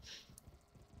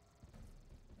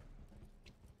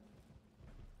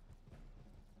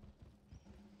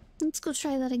 Let's go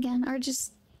try that again, or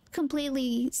just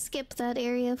completely skip that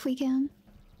area if we can.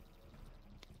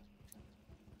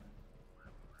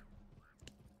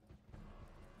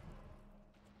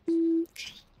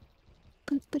 Okay.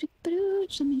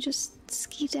 Let me just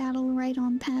skedaddle right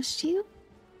on past you.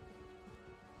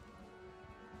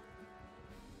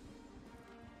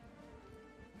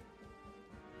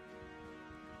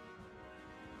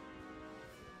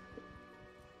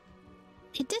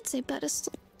 It did say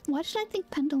pedestal. Why did I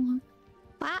think pendulum?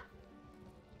 What?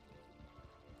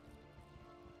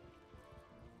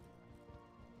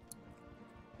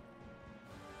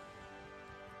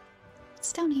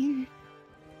 It's down here.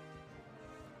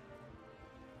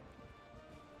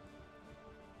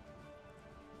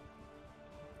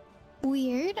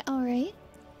 Weird, alright.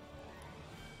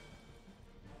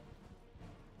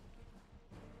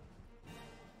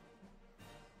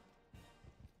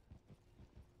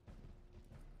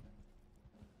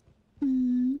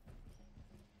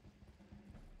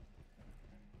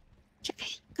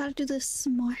 Okay, gotta do this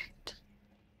smart.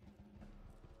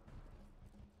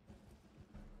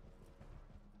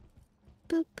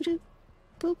 Boop, boop,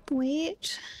 boop,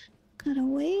 wait. Gotta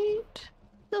wait.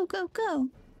 Go, go, go.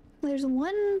 There's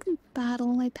one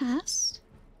battle I passed.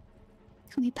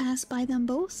 Can we pass by them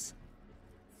both?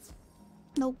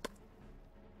 Nope.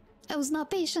 I was not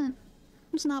patient. I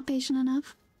was not patient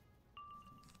enough.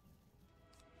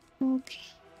 Okay.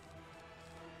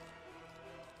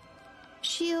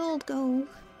 Shield, go.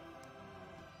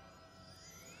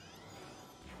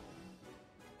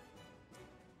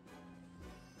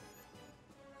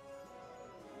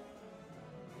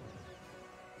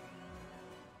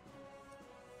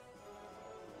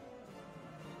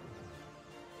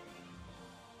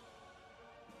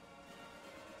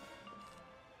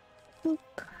 Boop.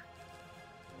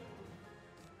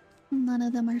 None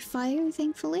of them are fire,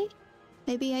 thankfully.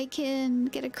 Maybe I can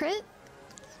get a crit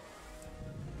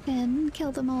and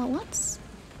kill them all at once.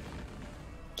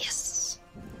 Yes.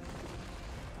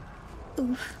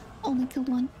 Oof, only killed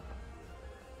one.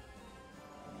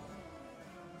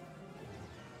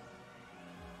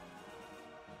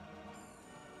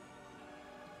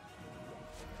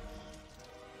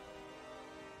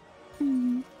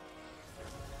 Hmm.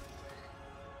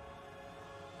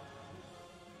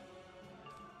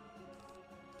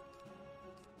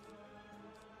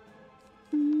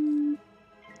 Hmm.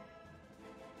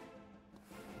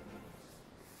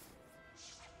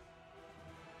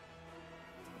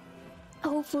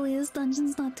 Hopefully this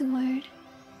dungeon's not too hard.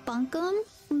 Bonk 'em?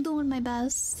 I'm doing my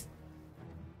best.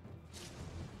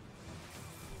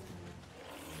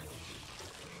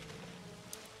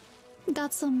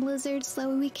 Got some blizzards so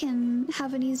we can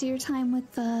have an easier time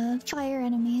with the fire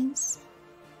enemies.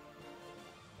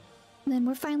 And then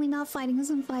we're finally not fighting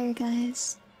some fire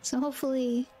guys. So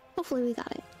hopefully we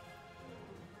got it.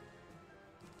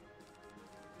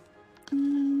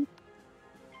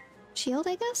 Shield,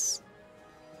 I guess?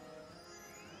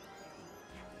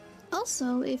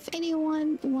 Also, if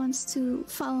anyone wants to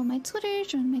follow my Twitter,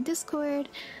 join my Discord,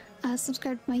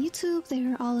 subscribe to my YouTube,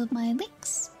 there are all of my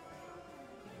links.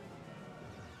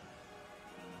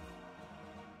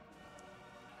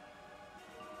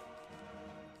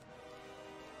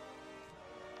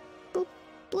 Boop,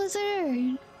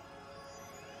 Blizzard!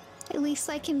 At least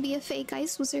I can be a fake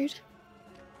ice wizard.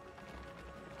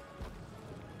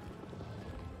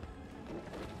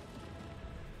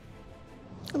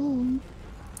 Ooh.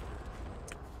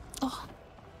 Oh.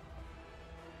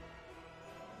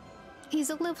 He's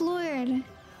a live lord.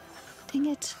 Dang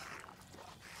it.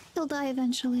 He'll die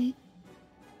eventually.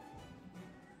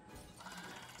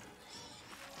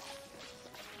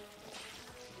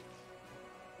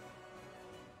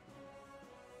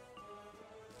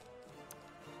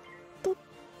 Boop.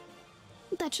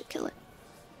 That should kill it.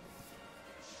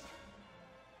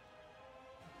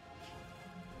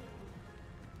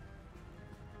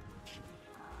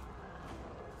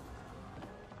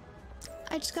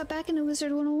 I just got back into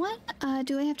Wizard101.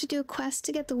 Do I have to do a quest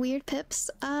to get the weird pips?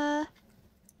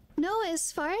 No,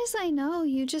 as far as I know,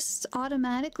 you just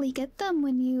automatically get them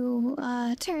when you,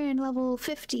 turn level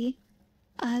 50.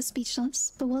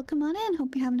 Speechless. But welcome on in.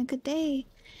 Hope you're having a good day.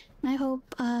 And I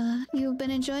hope, you've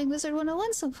been enjoying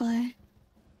Wizard101 so far.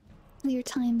 With your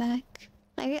time back.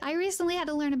 I recently had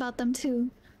to learn about them too.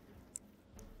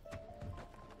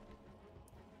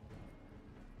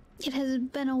 It has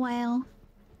been a while.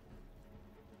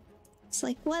 It's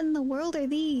like, what in the world are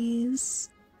these?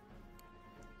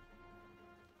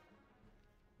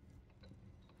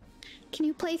 Can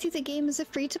you play through the game as a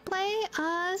free-to-play?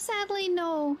 Sadly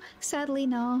no. Sadly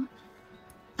no.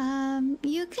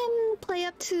 You can play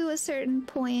up to a certain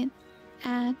point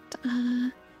at, yeah,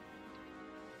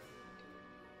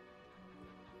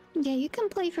 you can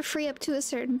play for free up to a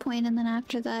certain point, and then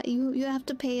after that, you have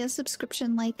to pay a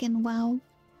subscription like in WoW.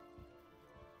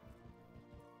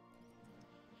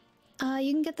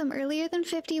 You can get them earlier than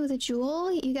 50 with a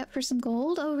jewel you get for some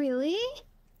gold. Oh, really?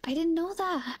 I didn't know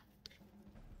that.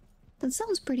 That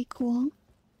sounds pretty cool.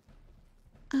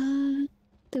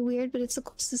 They're weird, but it's a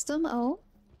cool system. Oh.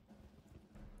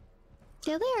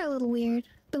 Yeah, they are a little weird.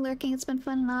 Been lurking, it's been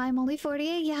fun, and I'm only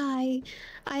 48. Yeah,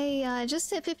 I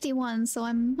just hit 51, so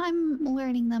I'm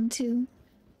learning them too.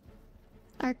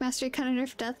 Arc Mastery kinda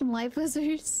nerfed Death and Life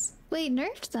Wizards. Wait,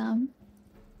 nerfed them?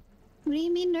 What do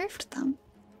you mean nerfed them?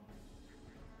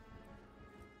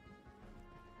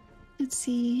 Let's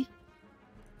see.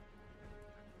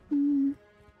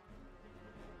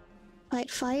 Fight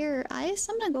fire or ice?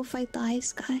 I'm gonna go fight the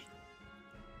ice guy.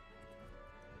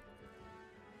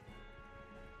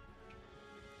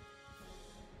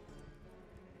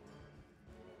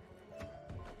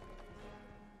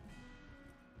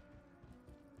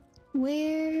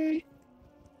 Where... do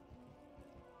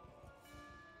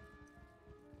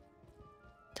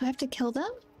I have to kill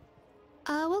them?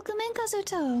 Welcome in,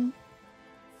 Kazuto!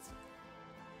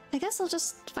 I guess I'll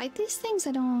just fight these things.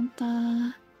 I don't,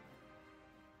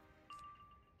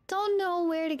 Don't know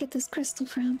where to get this crystal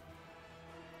from.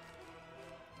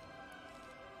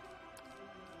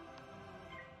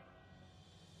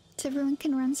 So everyone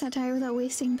can run satire without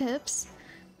wasting pips.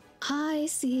 I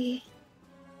see.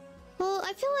 Well,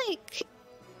 I feel like...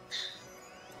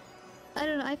 I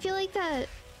don't know, I feel like that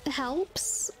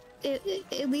helps,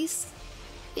 at least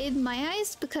in my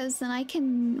eyes, because then I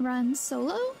can run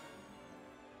solo.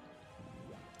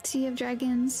 So you have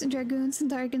dragoons, and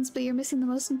Dargons, but you're missing the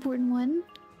most important one.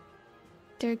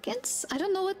 Dargons? I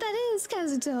don't know what that is,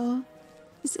 Kazuto.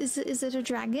 Is it a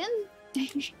dragon?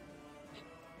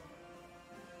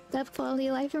 That quality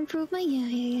of life improvement?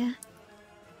 Yeah.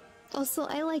 Also,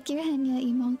 I like your Henya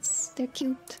emotes. They're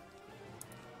cute.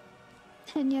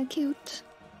 Henya cute.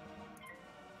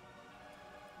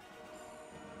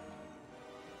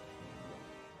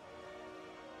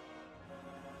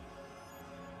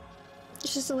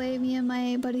 It's just the way me and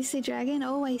my buddies say dragon.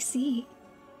 Oh, I see.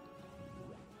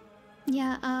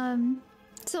 Yeah,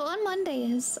 so on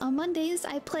Mondays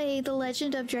I play The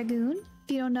Legend of Dragoon.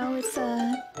 If you don't know, it's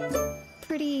a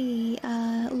pretty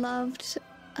loved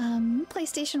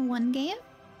PlayStation 1 game.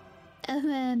 And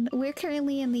then we're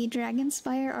currently in the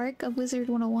Dragonspire arc of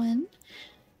Wizard101.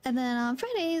 And then on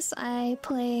Fridays I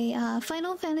play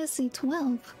Final Fantasy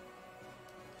 12.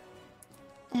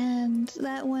 And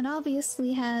that one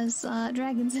obviously has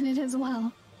dragons in it as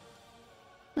well.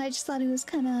 I just thought it was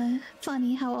kind of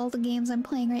funny how all the games I'm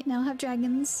playing right now have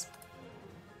dragons.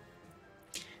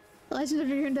 Legend of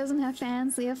Dragoon doesn't have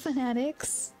fans, they have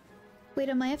fanatics. Wait,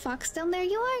 am I a fox down there?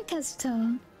 You are,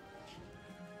 Kazuto.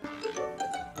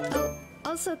 Oh,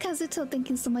 also Kazuto, thank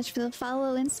you so much for the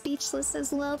follow, and Speechless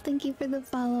as well, thank you for the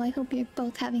follow. I hope you're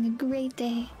both having a great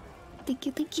day. Thank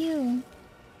you.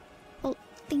 Oh,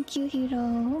 thank you,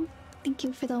 Hiro. Thank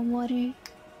you for the water.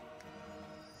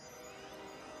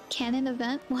 Canon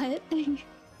event? What?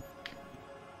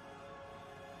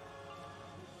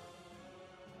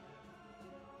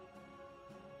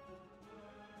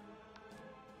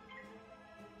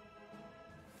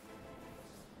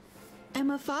 I'm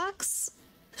a fox?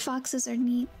 Foxes are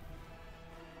neat.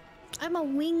 I'm a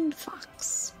winged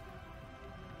fox.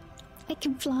 I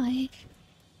can fly.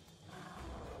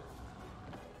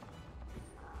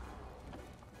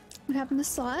 What happened to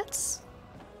slots?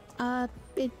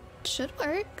 It should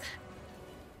work.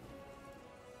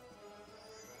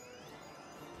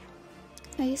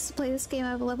 I used to play this game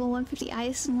at level 150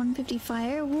 ice and 150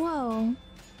 fire. Whoa.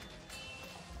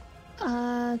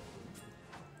 Yeah,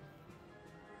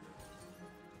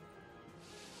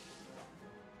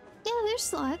 there's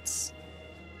slots.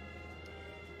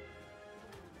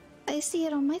 I see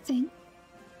it on my thing.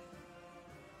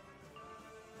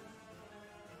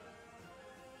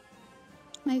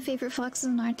 My favorite fox is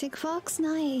an Arctic fox.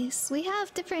 Nice. We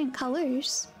have different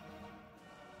colors.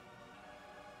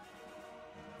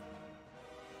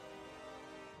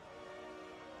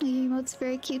 Your emote's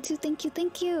very cute too. Thank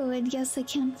you. And yes, I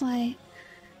can fly.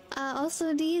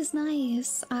 Also, D is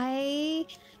nice. I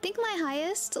think my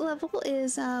highest level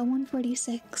is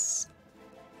 146.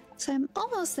 So I'm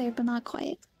almost there, but not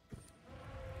quite.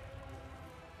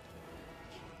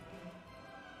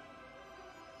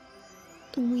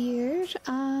 Weird.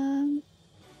 I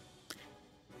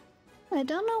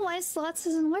don't know why slots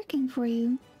isn't working for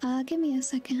you. Give me a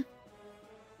second.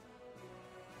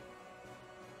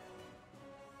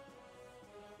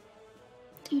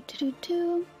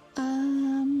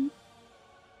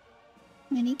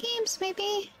 Mini games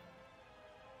maybe?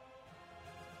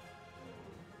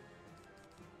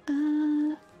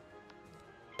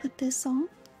 Put this on.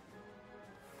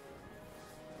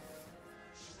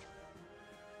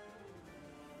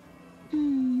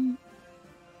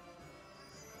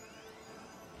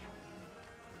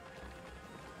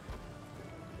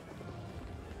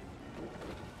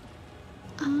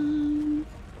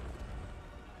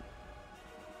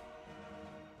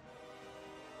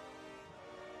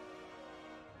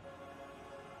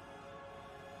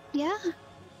 Yeah.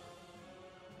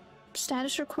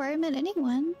 Status requirement,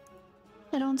 anyone.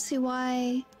 I don't see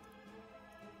why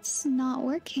it's not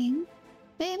working.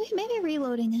 Maybe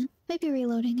reloading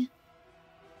it.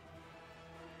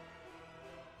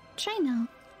 Try now.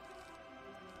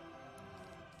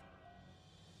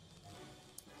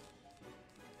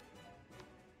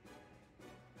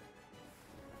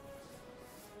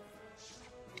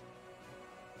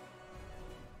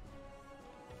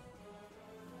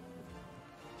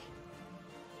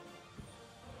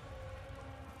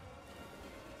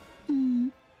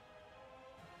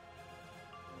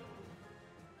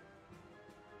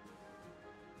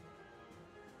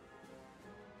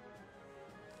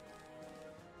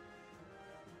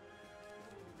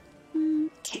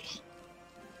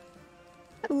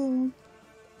 Ooh.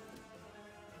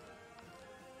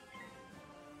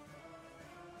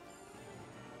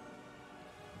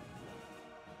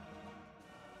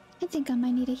 I think I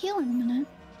might need a heal in a minute.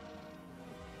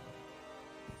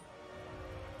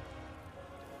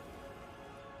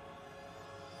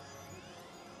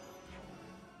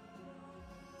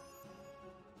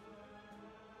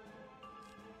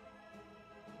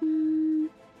 Hmm.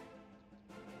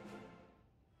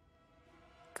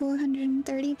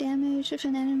 430 damage if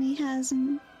an enemy has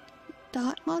a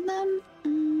dot on them.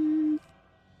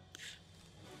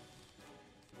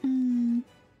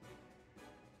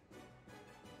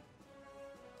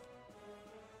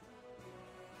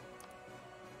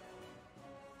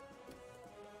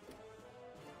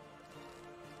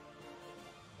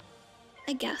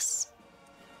 I guess.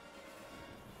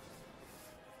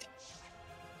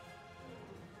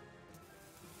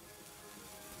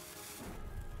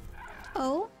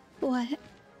 Oh? What?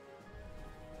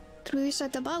 Did we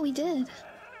restart the bot? We did.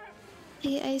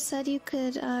 I said you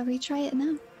could retry it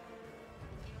now.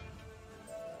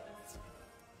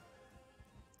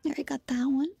 There, I got that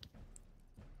one.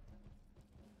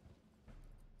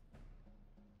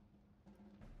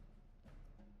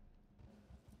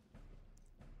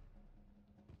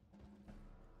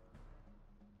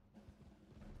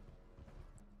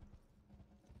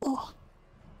 Oh,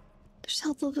 there's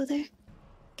health over there.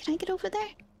 Can I get over there?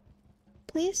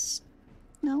 Please?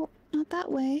 No, not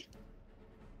that way.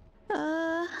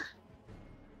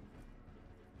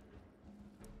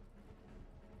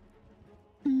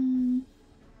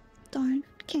 Darn,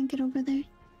 can't get over there.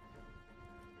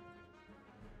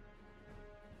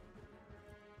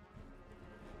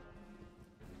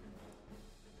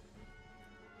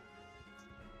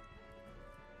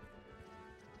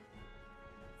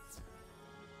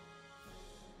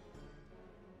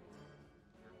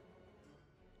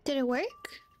 Did it work?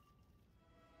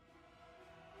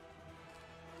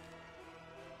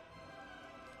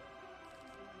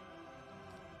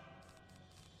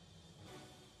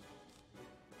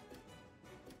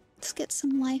 Let's get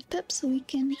some life pips so we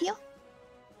can heal.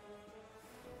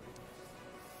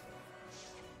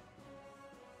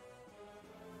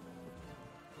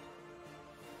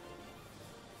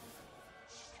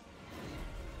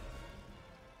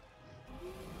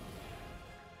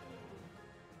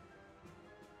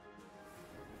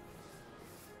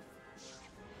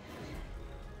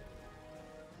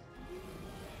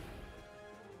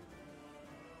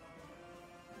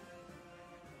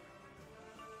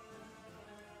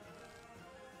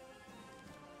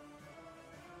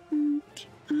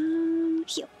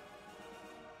 Heal.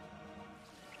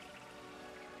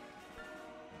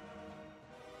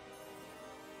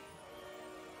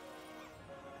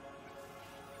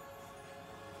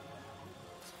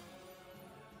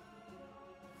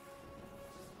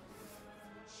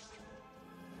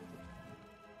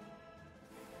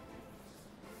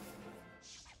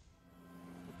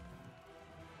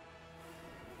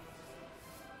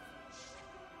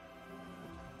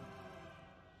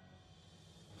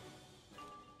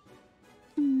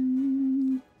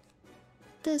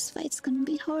 This fight's gonna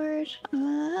be hard.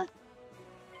 I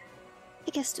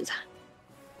guess do that.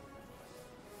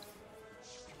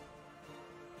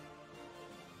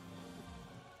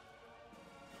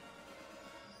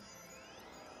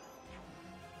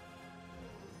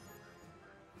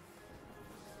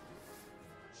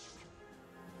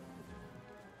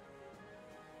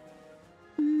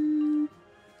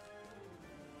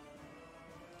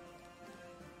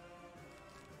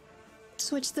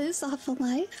 Switch this off of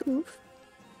life. Oof.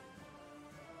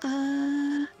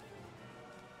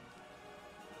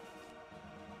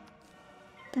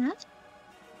 That?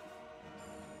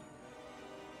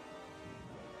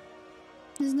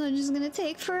 It's not just gonna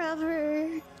take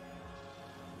forever.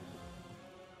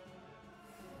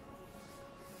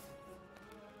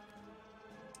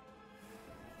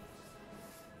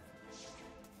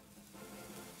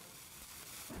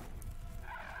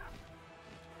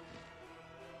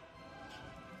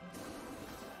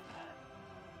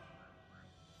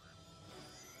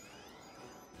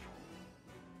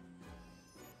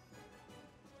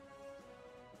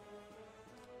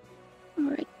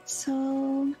 Alright,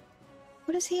 so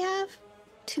what does he have?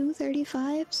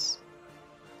 235s?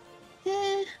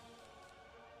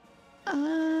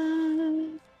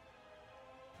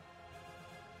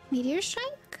 Meteor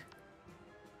Strike?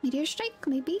 Meteor Strike,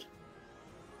 maybe?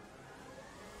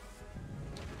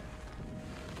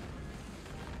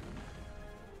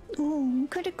 Ooh,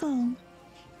 critical.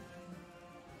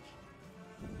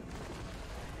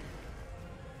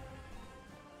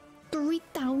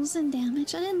 $3,000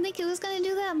 damage. I didn't think it was gonna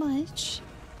do that much.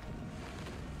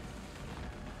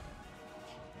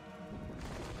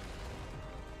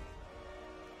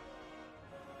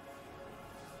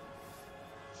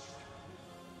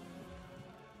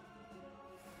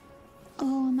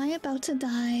 I about to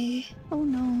die? Oh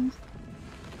no.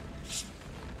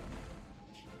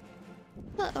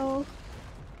 Uh-oh.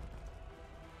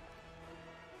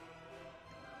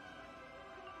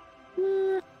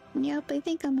 Yep, I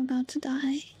think I'm about to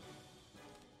die.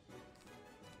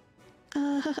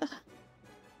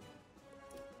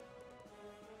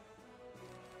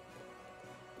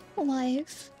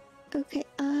 Life. Okay,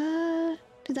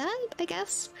 do that, I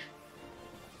guess?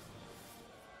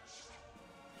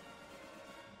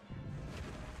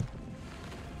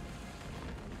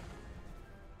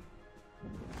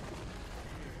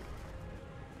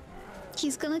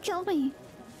 He's gonna kill me.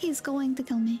 He's going to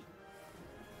kill me.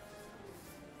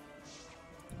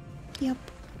 Yep.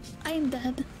 I am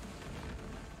dead.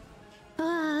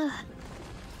 Ah.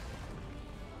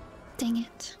 Dang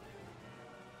it.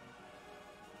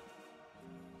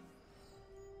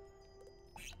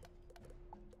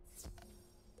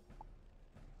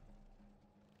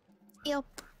 Yep.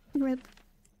 Rip.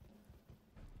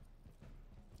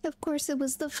 Of course it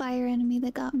was the fire enemy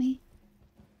that got me.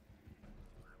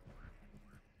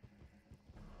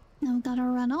 Now we gotta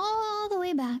run all the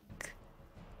way back.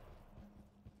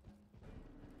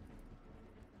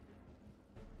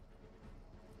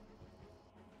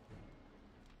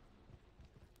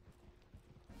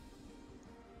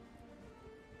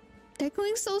 They're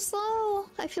going so slow.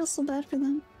 I feel so bad for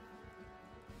them.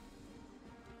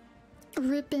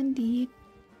 Rip indeed.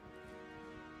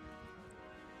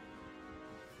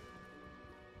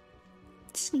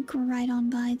 Sneak right on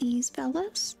by these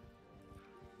fellas.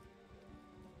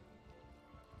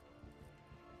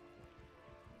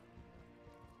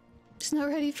 He's not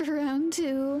ready for round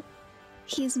 2.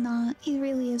 He's not. He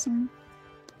really isn't.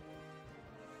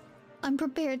 I'm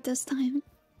prepared this time.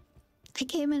 I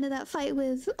came into that fight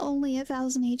with only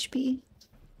 1,000 HP.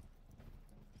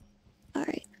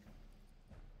 Alright.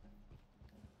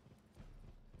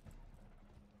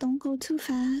 Don't go too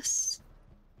fast.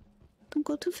 Don't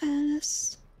go too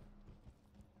fast.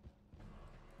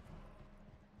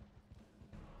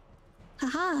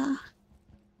 Haha!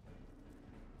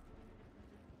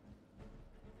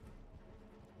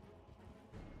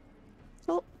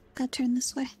 Oh, gotta turn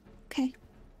this way. Okay.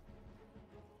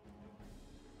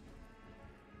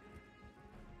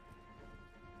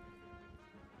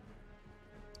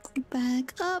 Go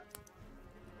back up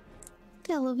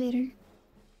the elevator.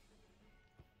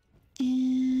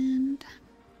 And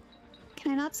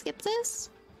can I not skip this?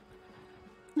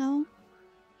 No.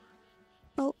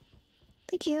 Oh,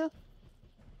 thank you.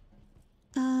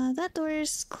 That door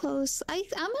is closed. I'm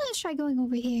gonna try going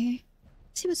over here.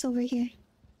 See what's over here.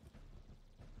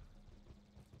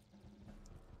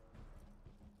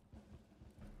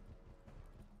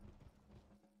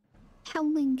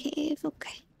 Howling cave.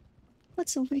 Okay.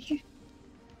 What's over here?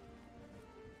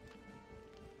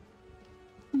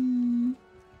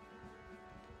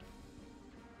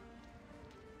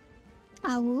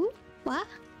 Awu? What?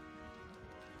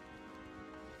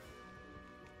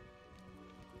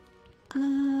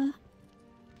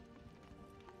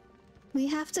 We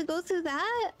have to go through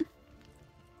that?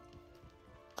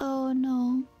 Oh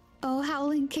no. Oh,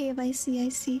 Howling Cave, I see, I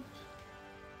see.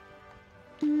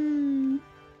 I don't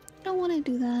want to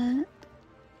do that.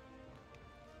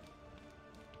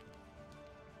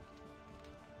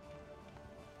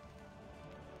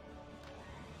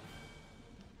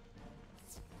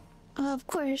 Oh, of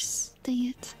course. Dang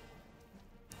it.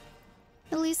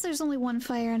 At least there's only one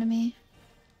fire enemy.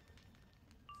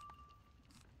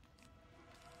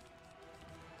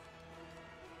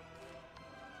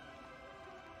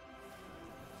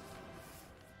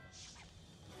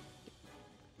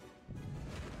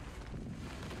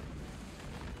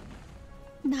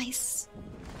 Nice.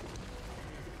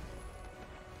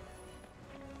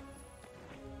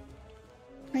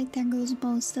 Right there goes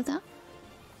most of them.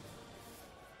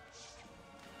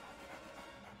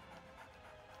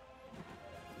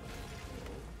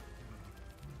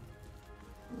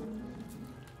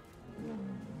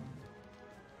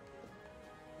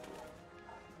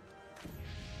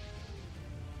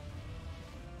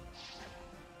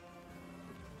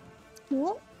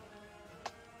 Whoa.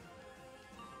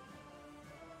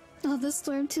 Oh, the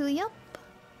storm too, yep.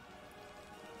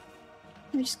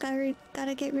 We just gotta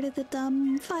get rid of the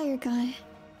dumb fire guy.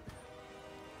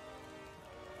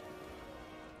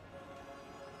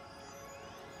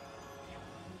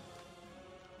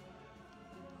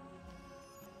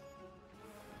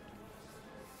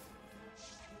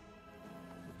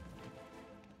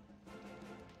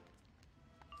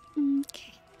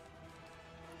 Okay.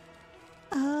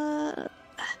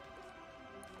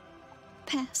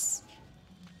 Pass.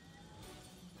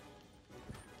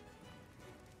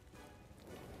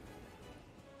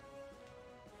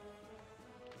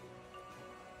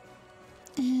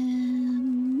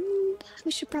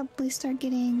 we should probably start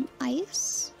getting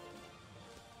ice.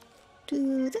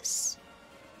 Do this.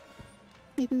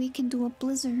 Maybe we can do a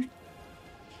blizzard.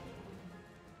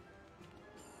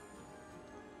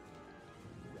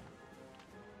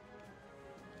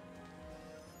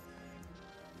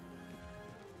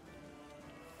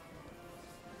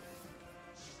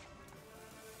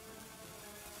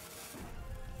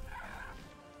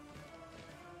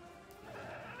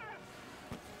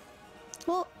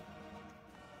 Well,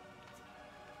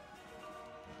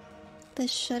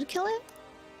 this should kill it.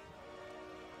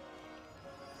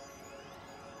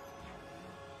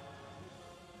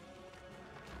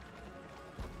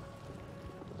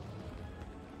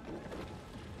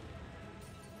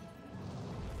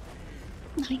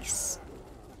 Nice.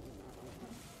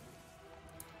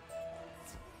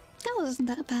 That wasn't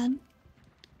that bad.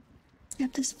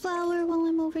 Grab this flower while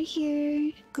I'm over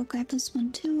here. Go grab this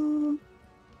one too.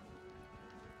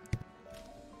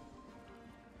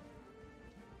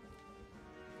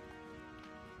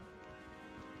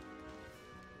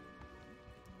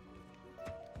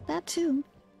 That too.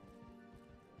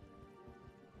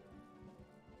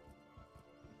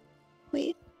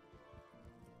 Wait.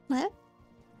 What?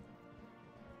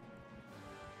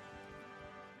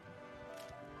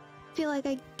 Feel like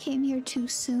I came here too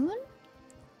soon?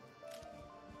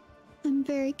 I'm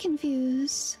very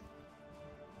confused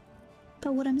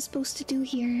about what I'm supposed to do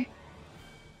here.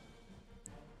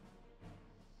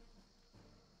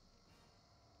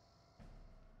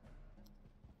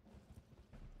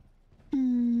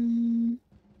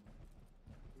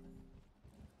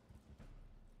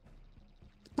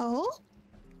 Oh?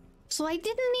 So I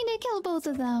didn't need to kill both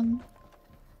of them.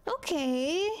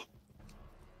 Okay.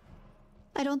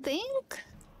 I don't think.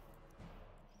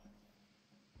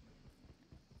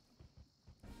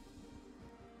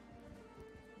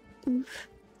 Oof.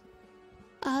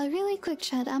 Really quick,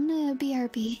 chat. I'm gonna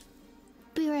BRB.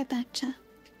 Be right back, chat.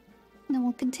 And then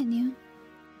we'll continue.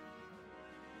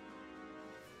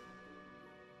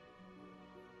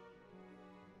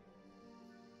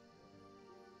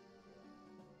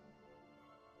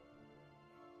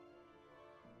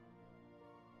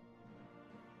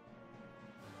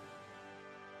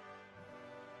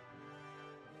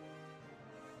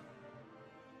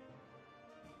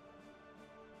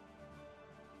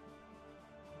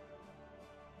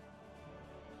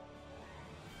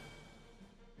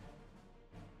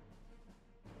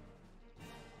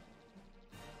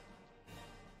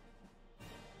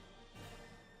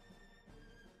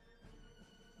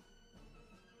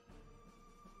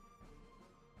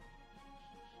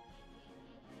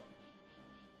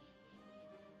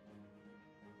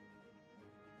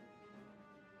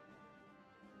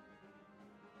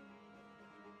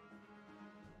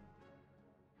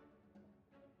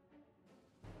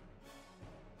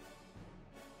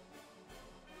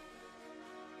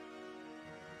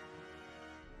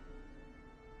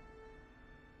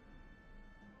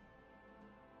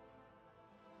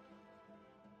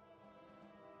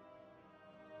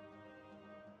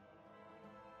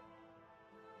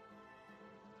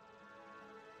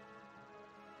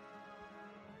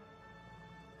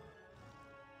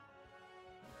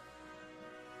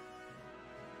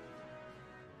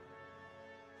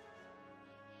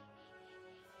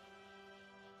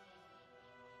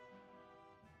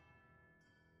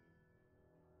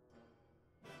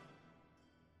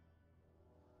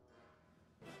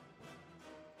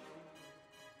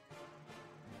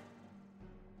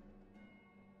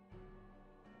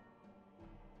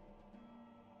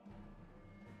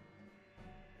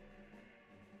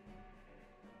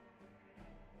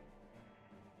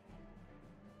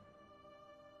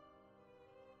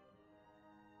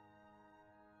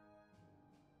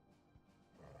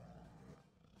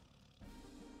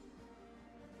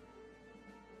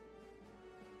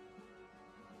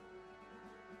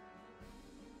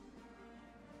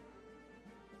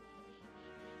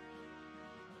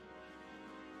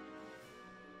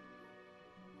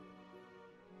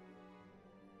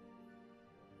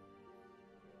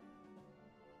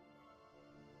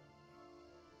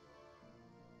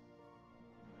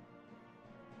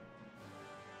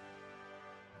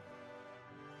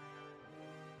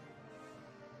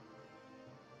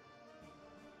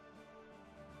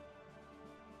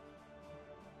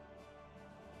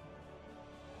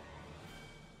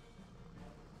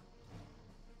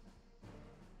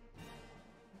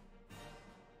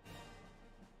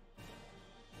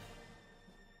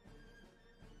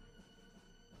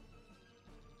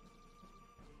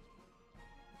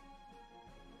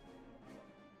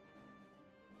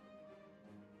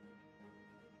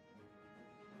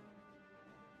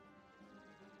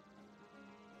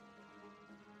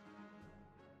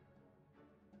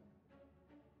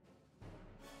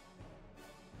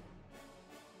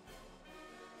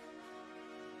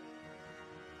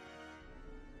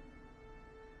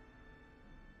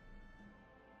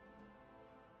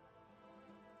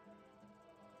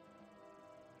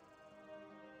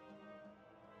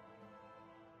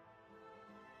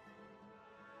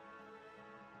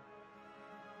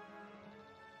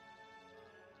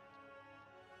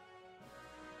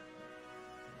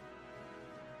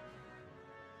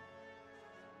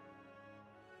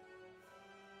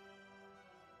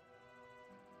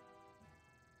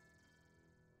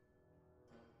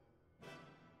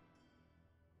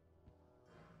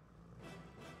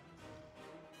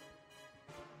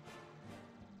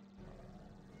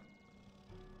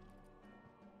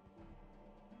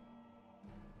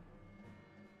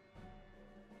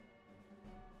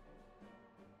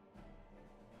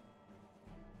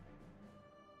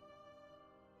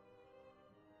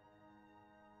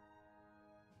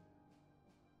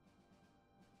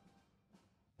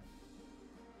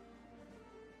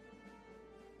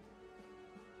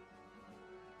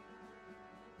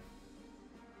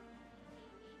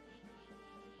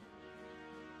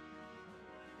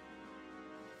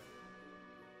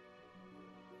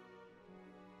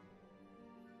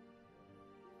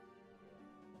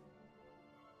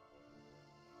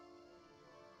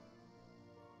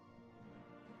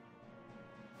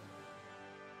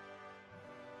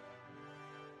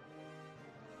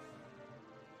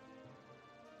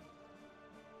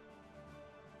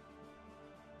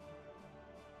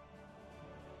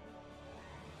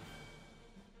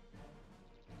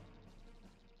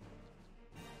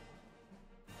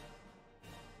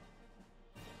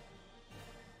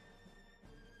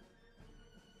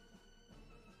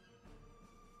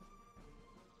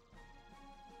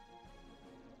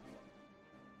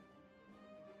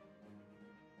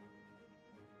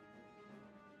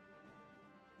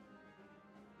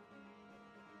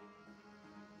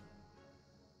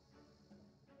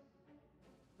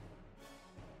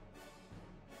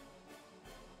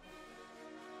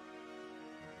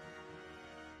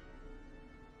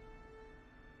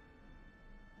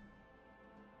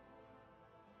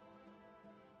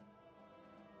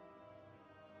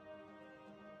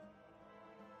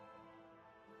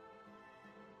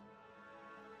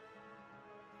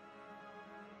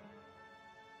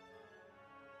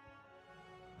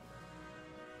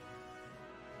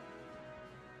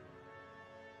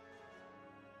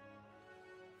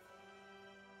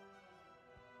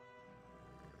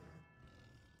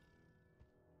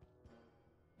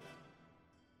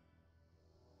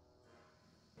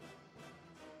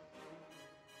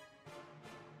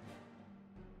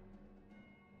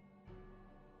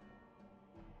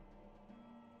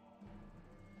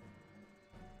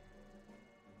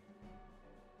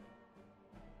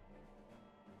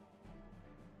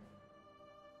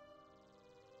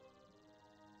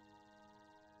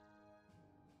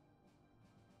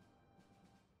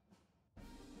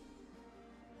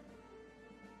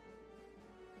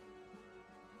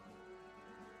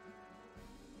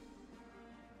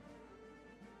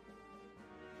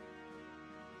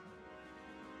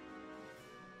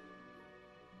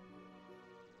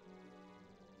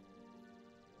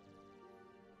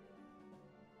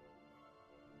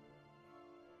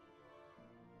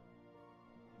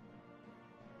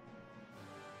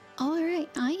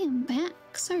 I am back.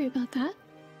 Sorry about that.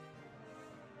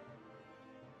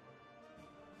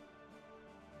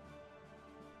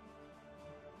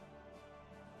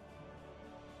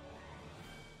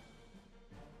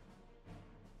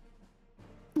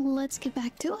 Let's get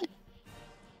back to it.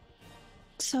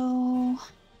 So...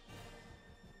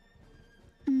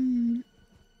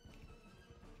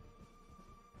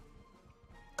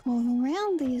 Go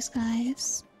around these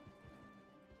guys.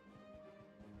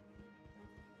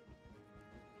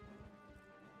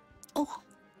 Oh,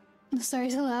 I'm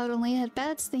sorry so loud, only had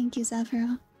bats. Thank you,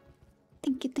 Zafiro.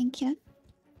 Thank you, thank you.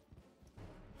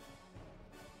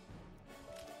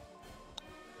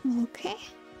 Okay.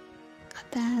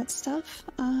 Got that stuff.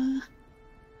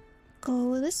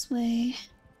 Go this way.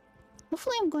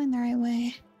 Hopefully I'm going the right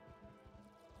way.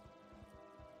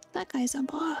 That guy's a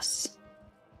boss.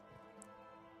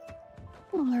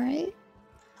 Alright.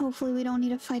 Hopefully we don't need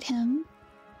to fight him.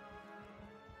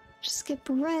 Just skip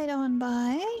right on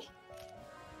by.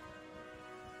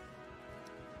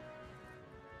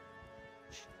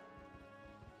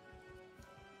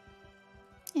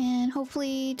 And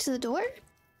hopefully to the door.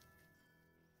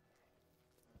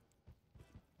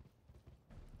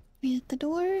 We hit the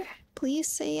door. Please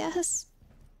say yes.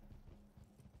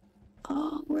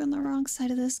 Oh, we're on the wrong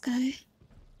side of this guy.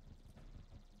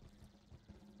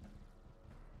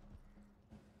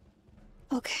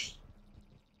 Okay.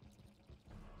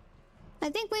 I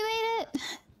think we made it!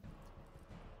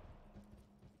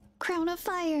 Crown of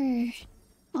Fire!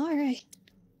 Alright.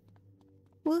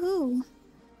 Woohoo!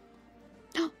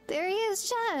 Oh, there he is,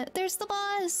 chat! There's the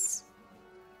boss!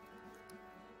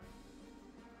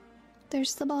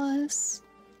 There's the boss.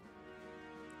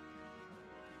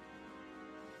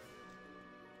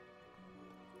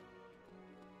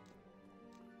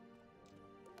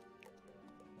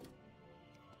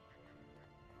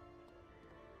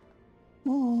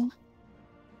 Whoa.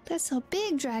 That's a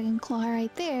big dragon claw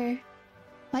right there.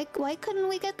 Why couldn't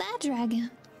we get that dragon?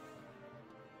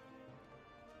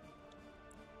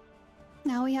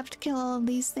 Now we have to kill all of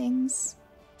these things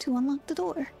to unlock the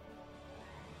door.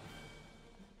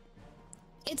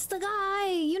 It's the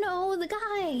guy! You know, the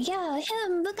guy! Yeah,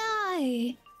 him, the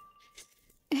guy!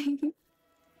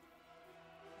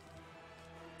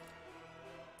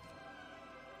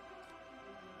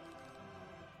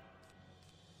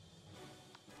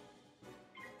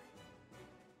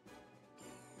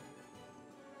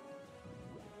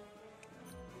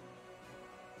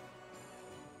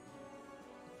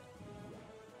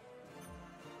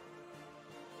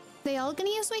 They all gonna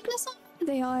use weakness on?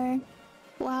 They are.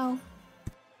 Wow.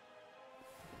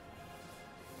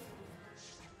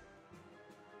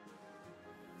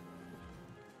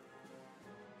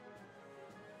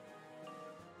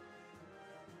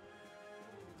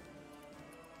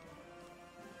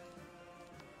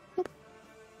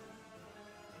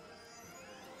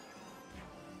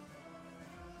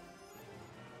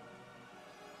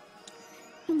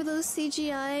 Remember those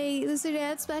CGI lizard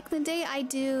ads back in the day? I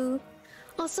do.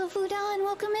 Also, Fudan,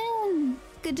 welcome in!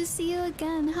 Good to see you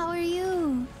again. How are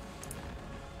you?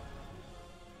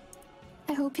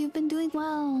 I hope you've been doing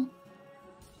well.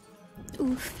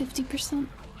 Oof, 50%.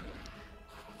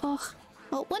 Oh,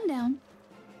 well, one down.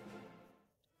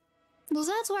 Those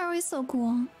ads were always so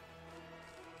cool.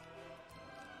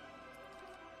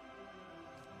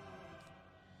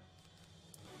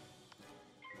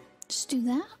 Just do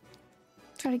that.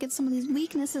 Try to get some of these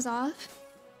weaknesses off.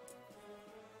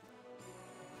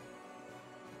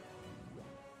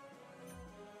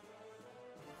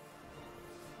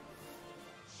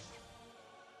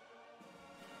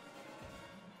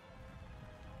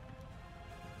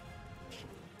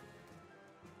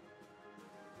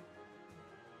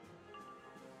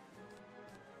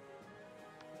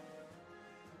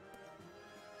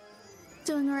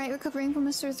 Doing alright, recovering from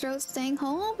a sore throat, staying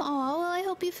home? Aw, well, I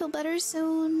hope you feel better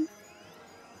soon.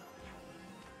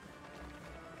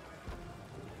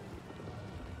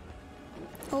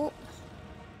 Oh.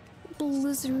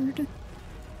 Blizzard.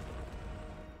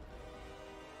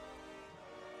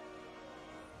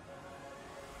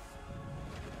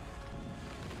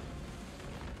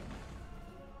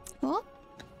 Oh.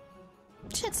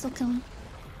 Shit, still killing.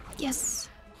 Yes.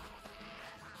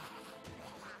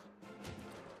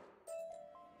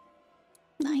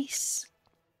 Nice.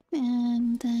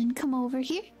 And then come over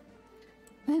here.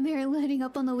 And they're letting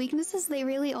up on the weaknesses? They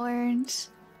really aren't.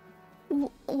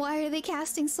 Why are they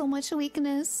casting so much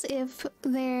weakness if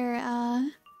they're,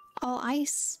 all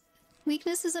ice?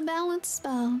 Weakness is a balance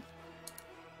spell.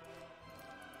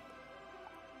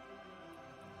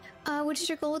 What is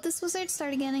your goal with this wizard?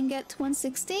 Start again and get to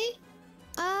 160?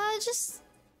 I'd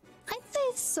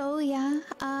say so, yeah.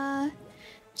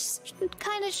 Just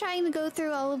kind of trying to go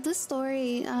through all of the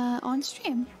story on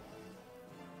stream.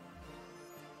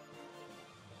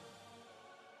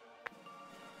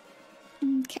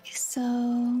 Okay,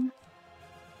 so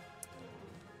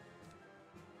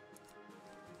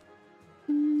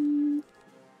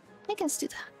I guess do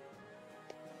that.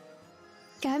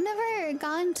 Okay, I've never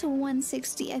gone to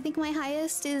 160. I think my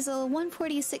highest is a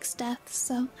 146 death,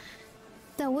 so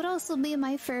that would also be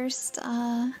my first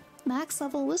max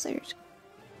level wizard.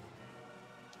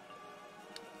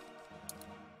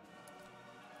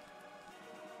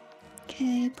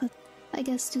 Okay, but I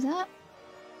guess do that.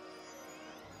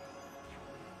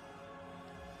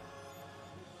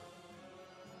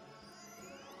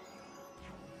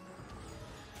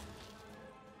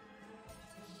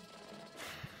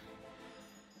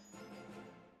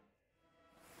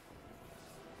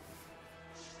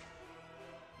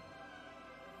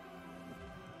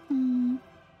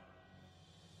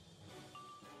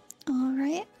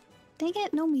 Alright. Dang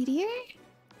it, no meteor?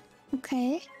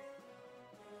 Okay.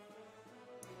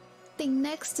 Think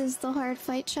next is the hard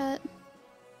fight chat.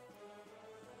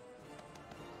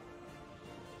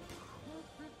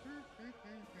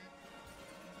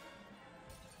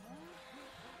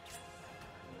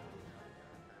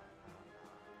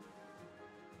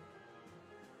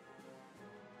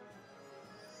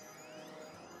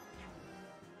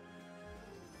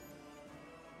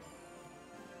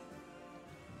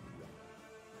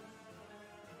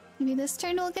 Maybe this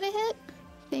turn will get a hit?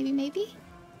 Maybe?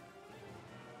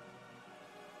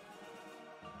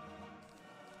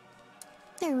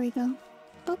 There we go.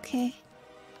 Okay.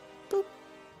 Boop.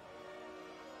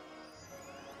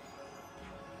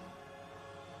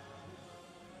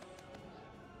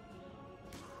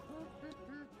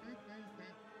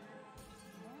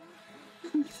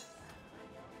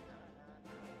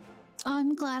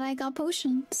 I'm glad I got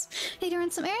potions. Need to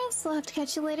run some errands, so I'll have to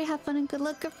catch you later. Have fun and good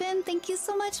luck, Griffin. Thank you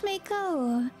so much,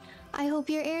 Mako. I hope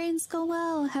your errands go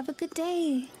well. Have a good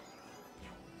day.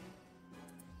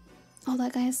 Oh,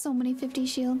 that guy has so many 50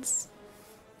 shields.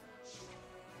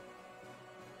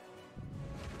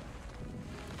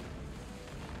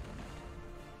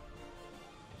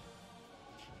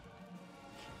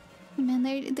 Man,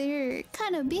 they're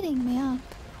kind of beating me up.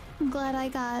 I'm glad I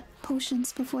got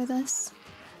potions before this.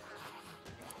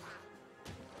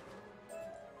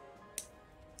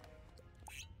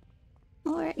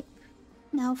 Alright.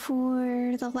 Now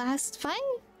for the last fight?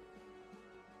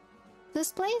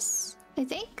 This place? I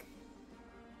think?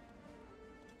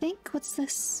 What's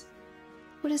this?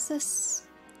 What is this?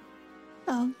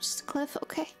 Oh, just a cliff?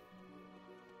 Okay.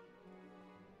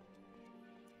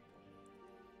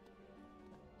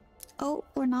 Oh,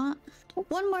 or not.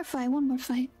 One more fight.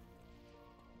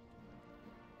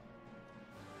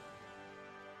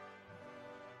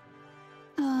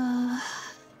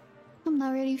 I'm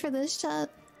not ready for this chat.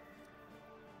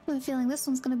 I have a feeling this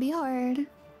one's gonna be hard.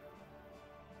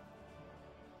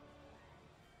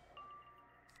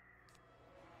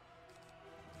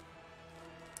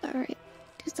 Alright,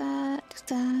 do that.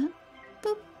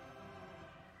 Boop.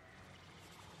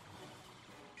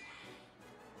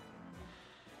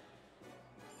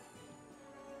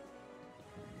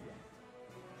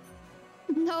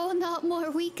 No, not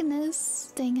more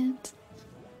weakness. Dang it.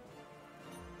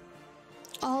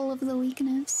 All of the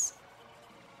weakness.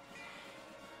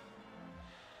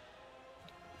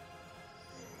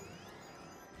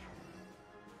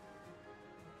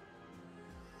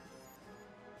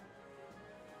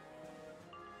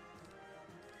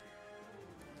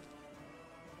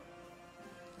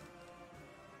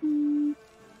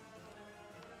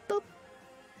 Boop.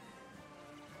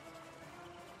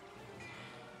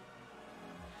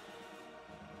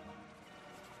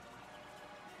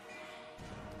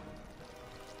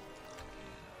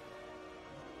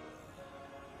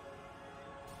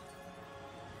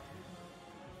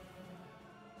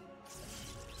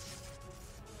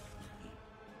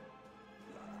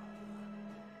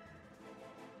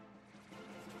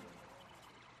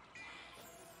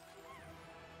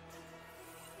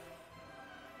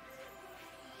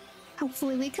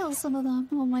 Hopefully we kill some of them.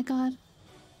 Oh my god.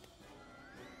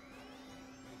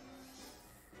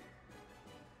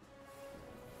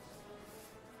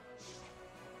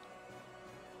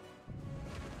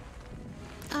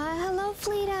 Hello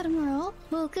Fleet Admiral.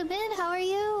 Welcome in, how are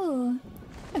you?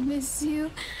 I miss you.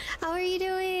 How are you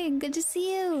doing? Good to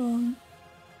see you.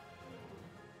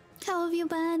 How have you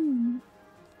been?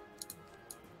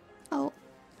 Oh,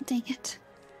 dang it.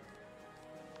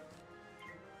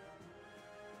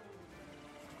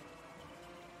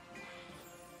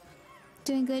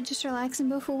 Doing good, just relaxing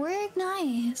before work?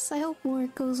 Nice. I hope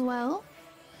work goes well.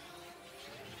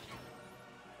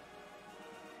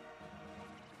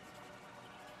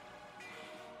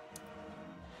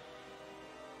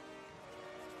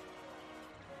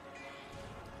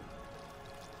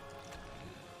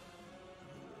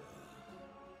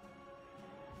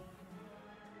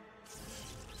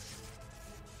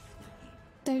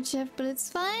 third shift, but it's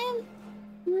fine.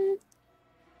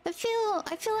 I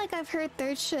feel like I've heard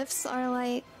third shifts are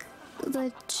like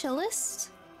the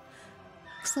chillest.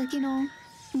 It's like, you know,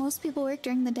 most people work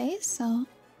during the day, so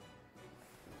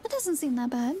it doesn't seem that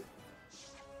bad.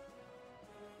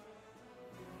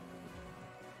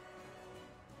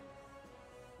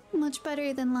 Much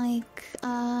better than like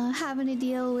having to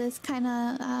deal with kind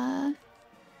of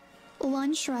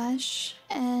lunch rush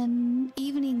and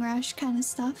evening rush kind of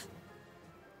stuff.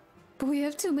 But we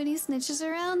have too many snitches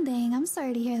around. Dang, I'm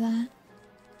sorry to hear that.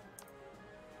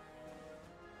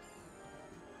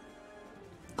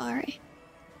 Alright.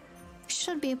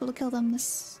 Should be able to kill them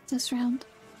this round.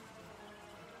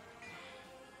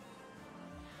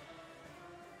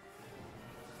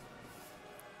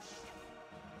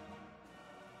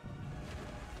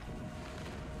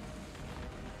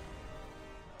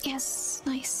 Yes,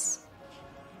 nice.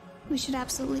 We should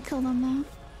absolutely kill them now.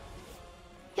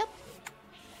 Yep.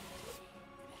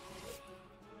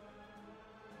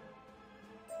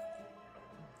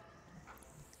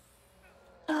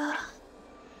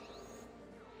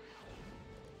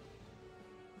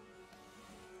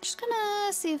 Just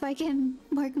gonna see if I can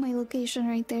mark my location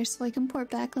right there so I can port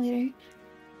back later.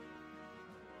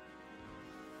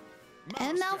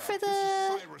 And now for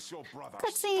the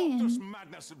cutscene.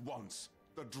 Madness at once.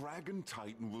 The Dragon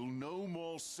Titan will no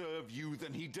more serve you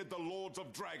than he did the Lords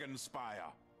of Dragonspire.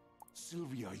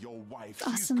 Sylvia, your wife,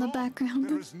 Us she's in the gone. background.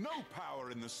 There is no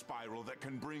power in the spiral that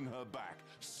can bring her back.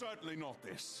 Certainly not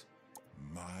this.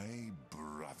 My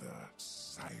brother,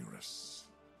 Cyrus.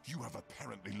 You have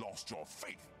apparently lost your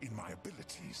faith in my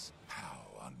abilities. How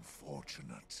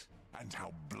unfortunate. And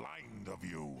how blind of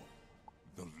you.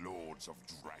 The Lords of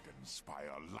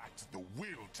Dragonspire lacked the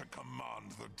will to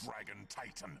command the Dragon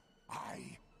Titan.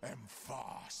 I am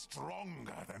far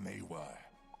stronger than they were.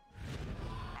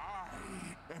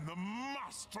 I am the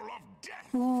master of death.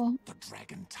 Whoa. The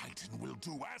Dragon Titan will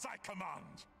do as I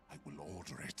command. I will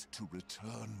order it to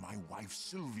return my wife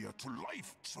Sylvia to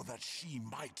life so that she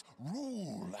might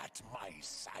rule at my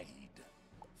side.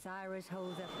 Cyrus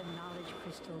holds up the knowledge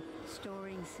crystal,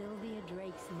 storing Sylvia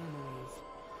Drake's memories.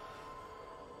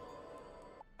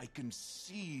 I can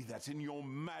see that in your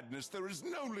madness there is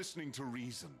no listening to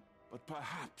reason. But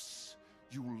perhaps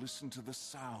you will listen to the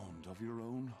sound of your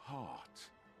own heart.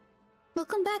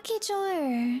 Welcome back,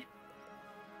 HR.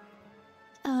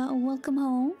 Welcome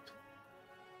home.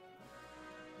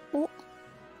 Oh,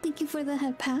 thank you for the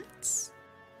head pats.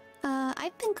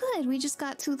 I've been good. We just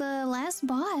got to the last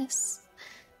boss.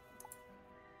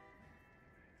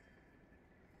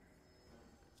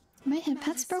 My head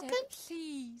pat's broken?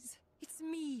 Please. It's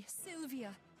me,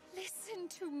 Sylvia. Listen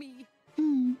to me.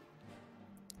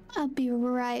 I'll be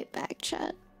right back,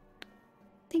 chat.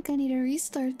 Think I need to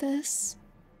restart this.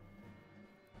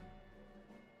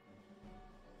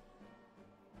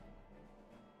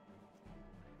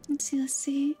 Let's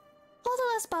see. Oh,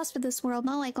 the last boss for this world.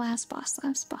 Not like last boss,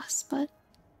 but...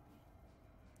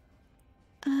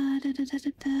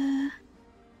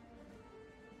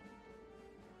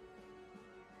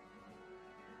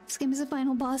 This game is the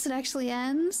final boss. It actually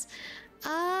ends.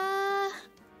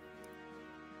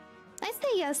 I say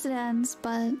yes, it ends,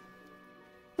 but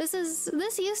this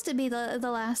used to be the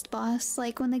last boss,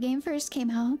 like when the game first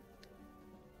came out.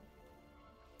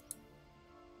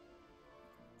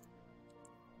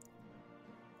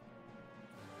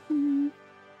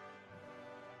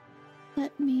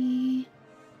 Let me...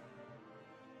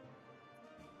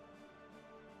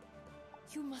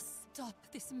 You must stop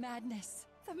this madness.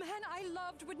 The man I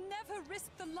loved would never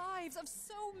risk the lives of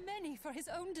so many for his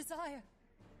own desire.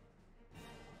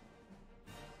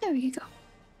 There we go.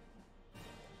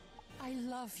 I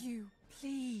love you.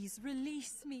 Please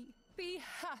release me. Be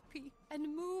happy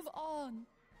and move on.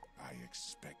 I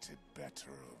expected better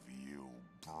of you,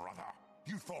 brother.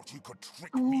 You thought you could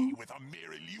trick me with a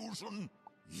mere illusion?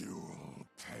 You'll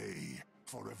pay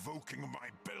for evoking my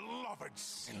beloved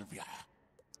Sylvia.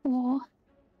 Oh.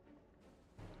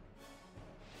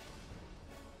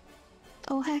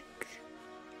 Oh heck.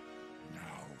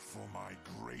 Now for my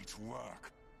great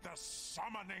work. The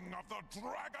summoning of the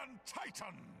Dragon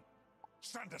Titan!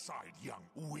 Stand aside, young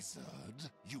wizard.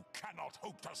 You cannot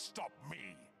hope to stop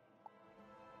me.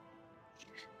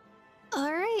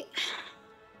 Alright.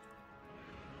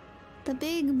 The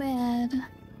big bad.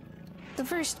 The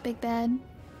first big bad.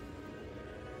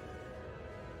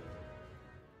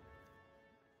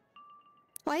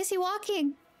 Why is he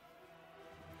walking?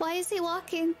 Why is he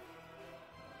walking?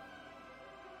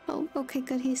 Oh, okay,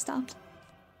 good, he stopped.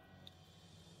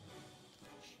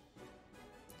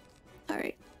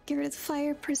 Alright, get rid of the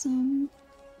fire prism.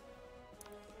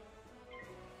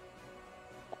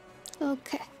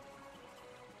 Okay.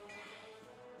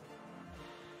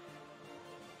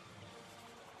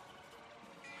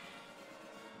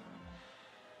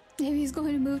 Maybe he's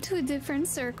going to move to a different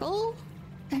circle?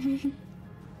 I mean...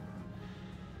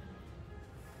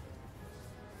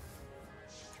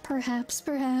 Perhaps.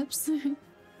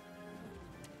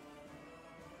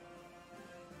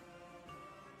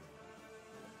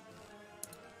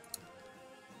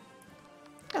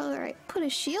 Alright, put a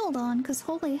shield on, cause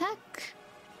holy heck.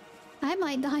 I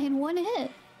might die in one hit.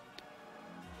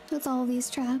 With all these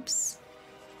traps.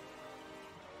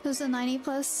 It was a 90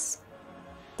 plus...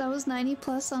 That was 90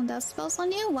 plus on death spells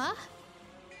on you? What?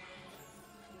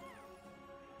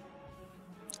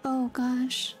 Oh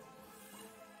gosh.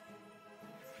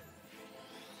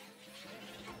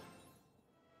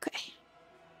 Okay.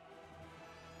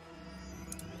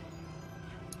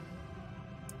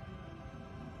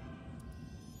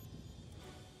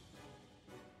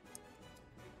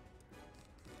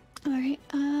 Alright,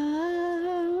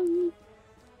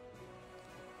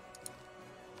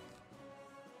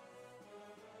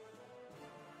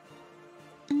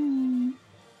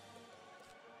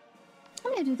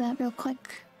 I'm gonna do that real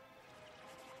quick.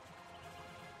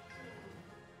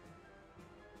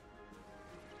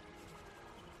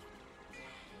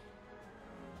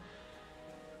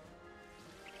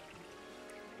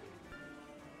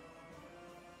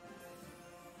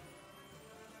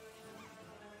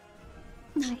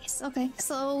 Nice, okay.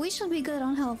 So we should be good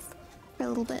on health for a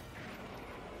little bit.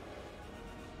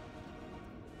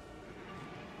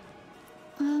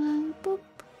 Boop.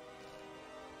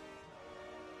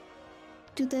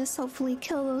 Do this, hopefully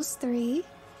kill those 3.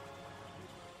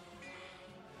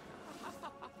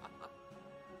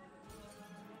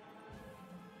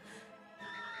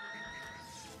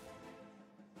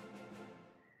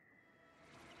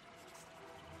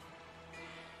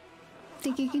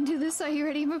 Think you can do this? Are you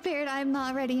ready and prepared? I'm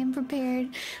not ready and prepared.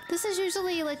 This is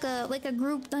usually like a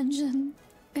group dungeon.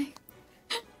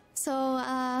 So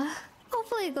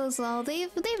hopefully it goes well.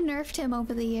 They've nerfed him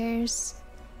over the years.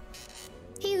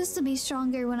 He used to be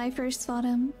stronger when I first fought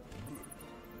him.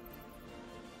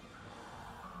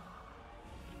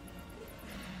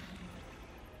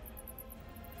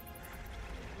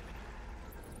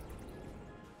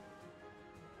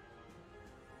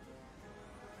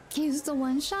 He used to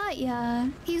one shot? Yeah.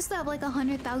 He used to have like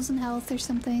 100,000 health or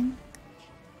something.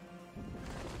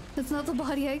 That's not the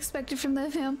body I expected from the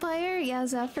vampire? Yeah,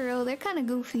 Zafiro, they're kind of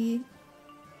goofy.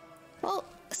 Oh,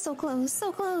 so close,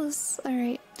 so close.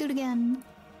 Alright, do it again.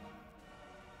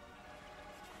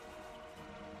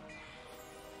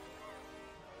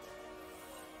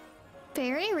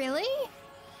 Fairy, really?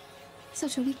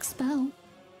 Such a weak spell.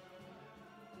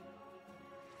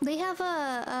 They have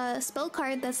a spell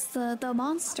card that's the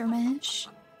monster mash.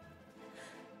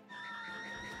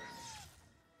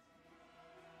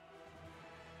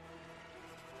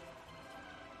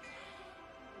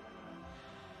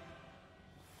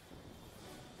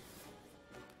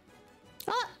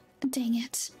 Ah, dang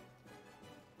it.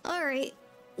 Alright,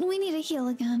 we need a heal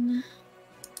again.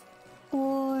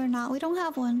 Or not, we don't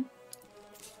have one.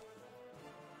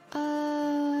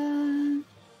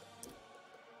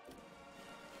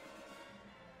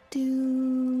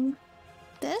 Do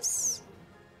this?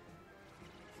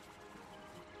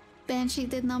 Banshee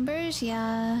did numbers?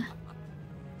 Yeah.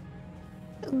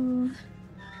 Ooh.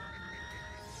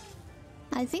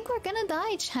 I think we're gonna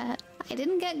die, chat. I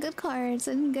didn't get good cards.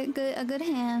 I didn't get a good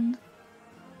hand.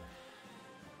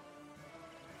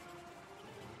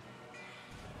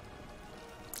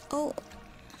 Oh.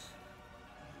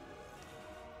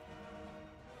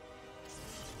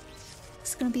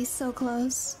 It's gonna be so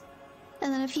close.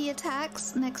 And then if he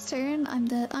attacks next turn, I'm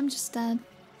dead. I'm just dead.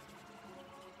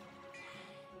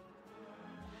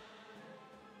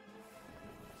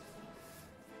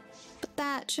 But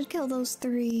that should kill those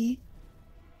 3.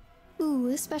 Ooh,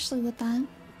 especially with that.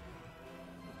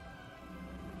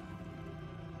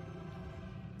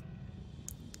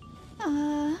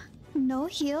 No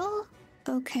heal?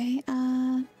 Okay,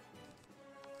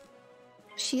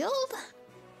 shield?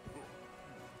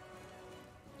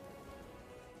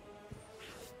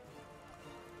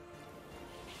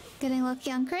 Getting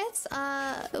lucky on crits?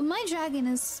 My dragon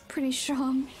is pretty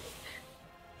strong.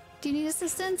 Do you need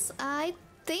assistance? I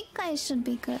think I should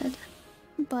be good.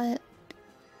 But...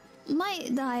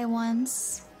 might die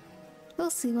once. We'll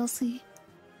see, we'll see.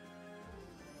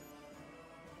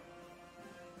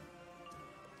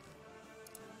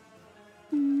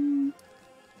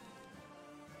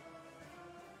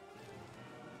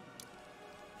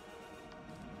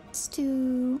 Let's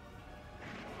do...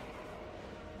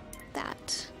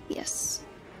 that. Yes.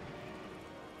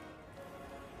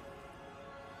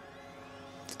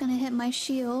 gonna hit my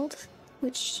shield,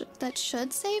 that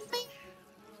should save me.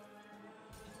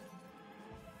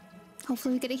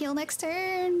 Hopefully we get a heal next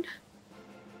turn.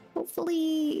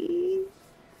 Hopefully.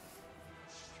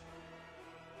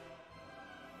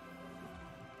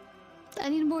 I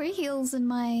need more heals in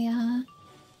my,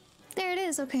 There it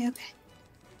is, okay, okay.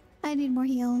 I need more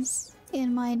heals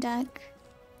in my deck.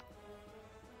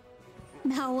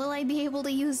 Now, will I be able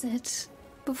to use it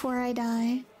before I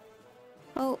die?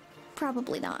 Oh,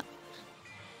 probably not.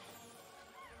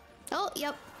 Oh,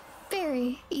 yep.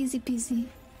 Very easy peasy.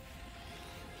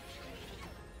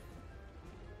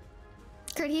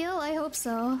 Crit heal? I hope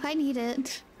so. I need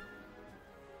it.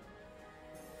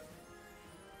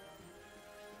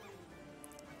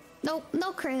 Nope,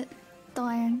 no crit.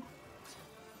 Darn.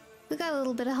 We got a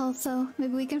little bit of health, so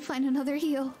maybe we can find another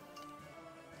heal.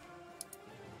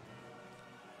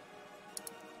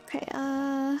 Okay,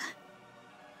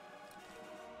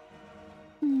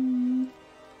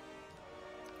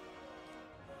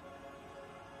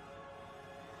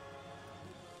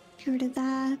 Get rid of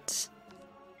that.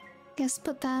 Guess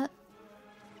put that.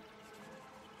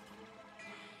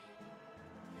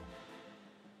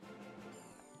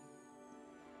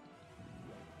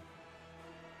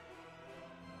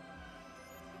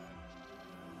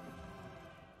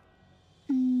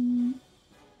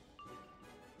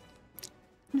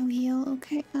 No heal,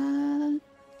 okay,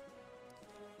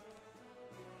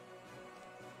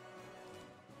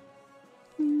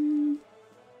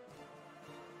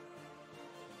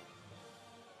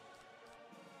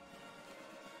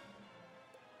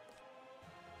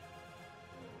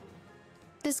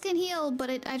 This can heal, but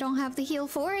I don't have the heal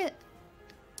for it.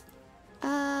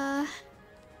 That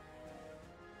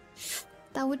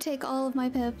would take all of my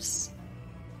pips.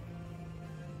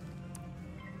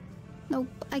 Nope,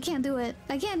 I can't do it.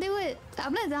 I can't do it!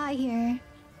 I'm gonna die here.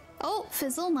 Oh,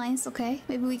 fizzle, nice, okay.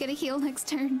 Maybe we get a heal next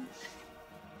turn.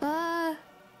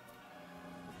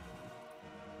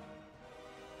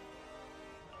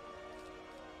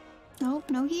 Nope,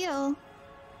 no heal.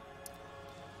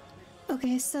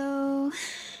 Okay, so...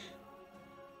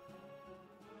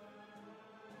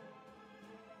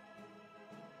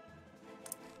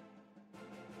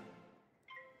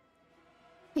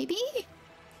 Maybe?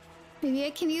 Maybe I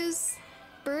can use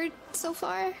bird so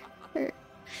far? Or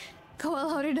go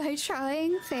all out or die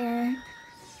trying? Fair.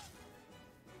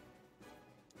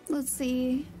 Let's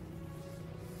see.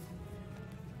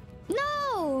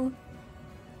 No!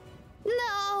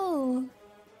 No!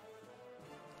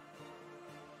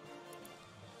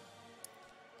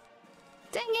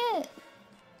 Dang it!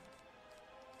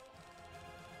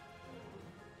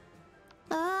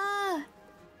 Ah!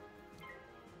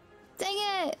 Dang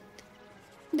it!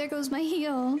 There goes my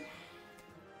heal.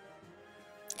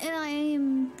 And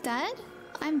I'm dead?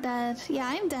 I'm dead. Yeah,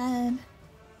 I'm dead.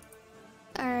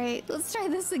 Alright, let's try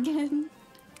this again.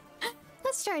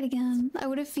 Let's try it again. I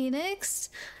would have phoenixed.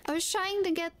 I was trying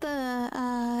to get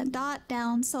the dot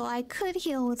down so I could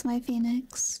heal with my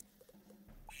phoenix.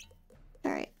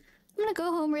 Alright. I'm gonna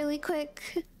go home really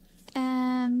quick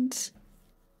and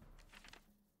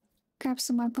grab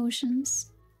some more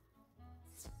potions.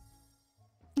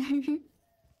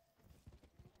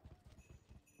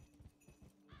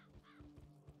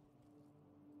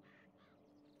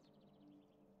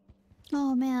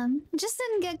 Oh man, just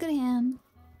didn't get good hand.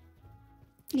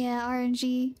 Yeah,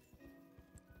 RNG.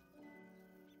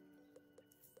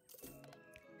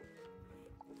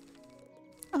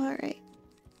 Alright.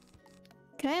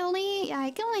 Can I only... Yeah,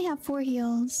 I can only have 4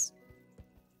 heals.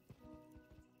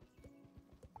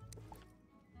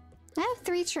 I have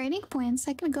 3 training points.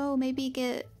 I can go maybe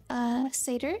get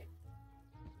Satyr.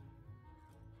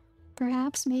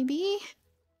 Perhaps, maybe.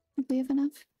 If we have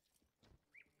enough.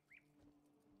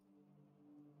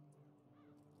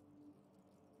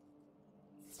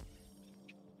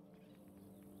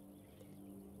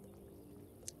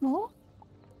 Oh?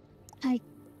 I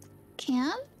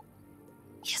can?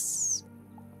 Yes.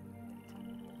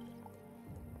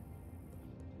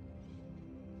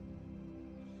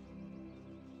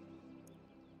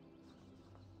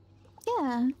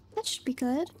 Yeah, that should be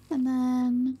good. And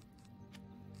then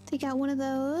take out one of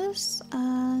those.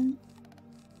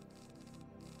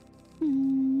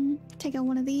 Take out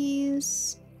one of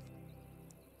these.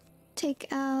 Take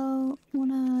out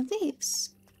one of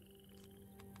these.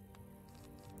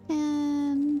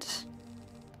 And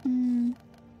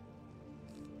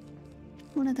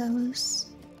one of those.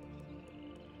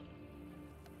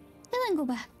 And then go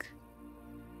back.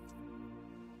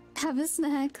 Have a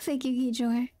snack. Thank you,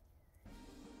 Gijor.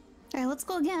 Alright, let's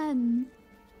go again.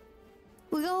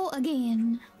 We go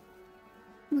again.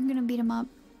 We're gonna beat him up.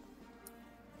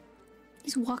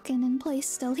 He's walking in place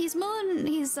still. He's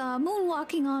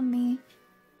moonwalking on me.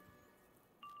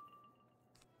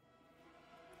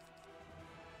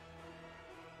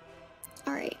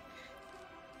 All right.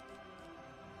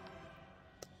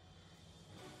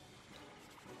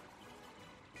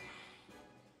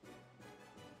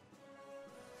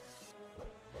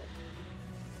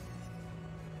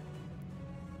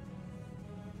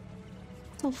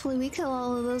 Hopefully we kill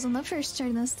all of those on the first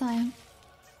turn this time.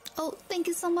 Oh, thank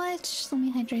you so much. Let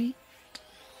me hydrate.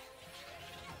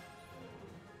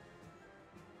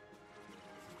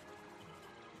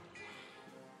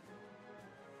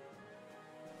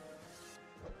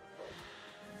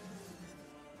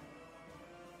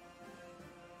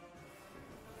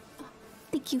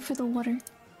 Thank you for the water.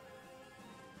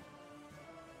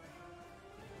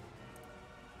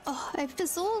 Oh, I've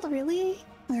fizzled, really?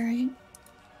 Alright.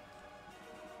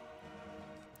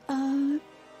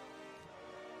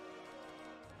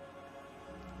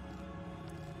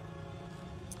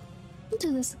 We'll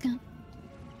do this again.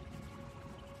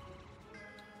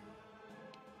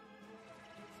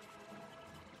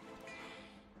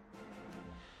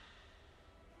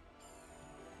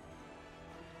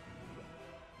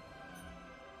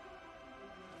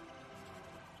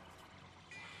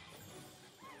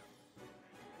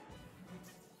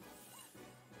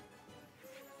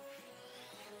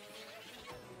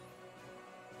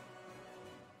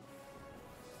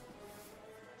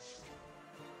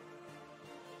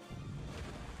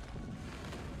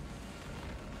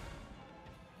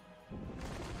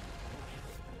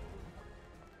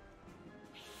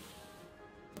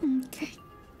 Okay.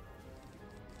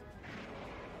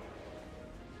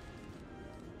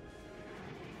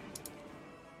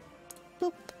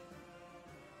 Boop.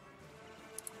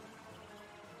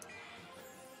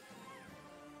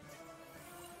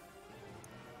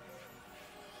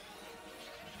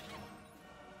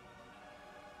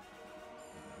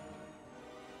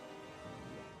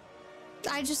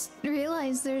 I just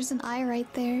realized there's an eye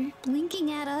right there,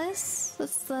 blinking at us.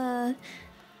 That's the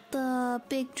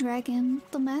big dragon,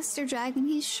 the master dragon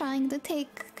he's trying to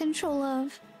take control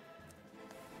of.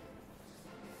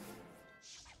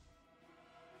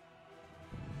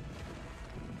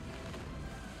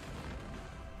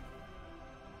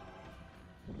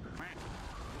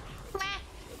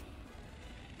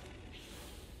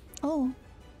 Oh,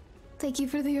 thank you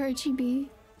for the RGB.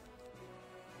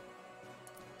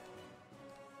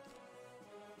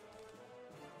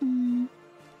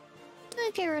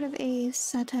 Get rid of a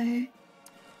satire.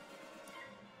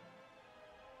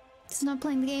 It's not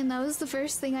playing the game. That was the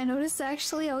first thing I noticed,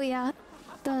 actually. Oh yeah,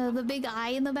 the big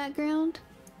eye in the background.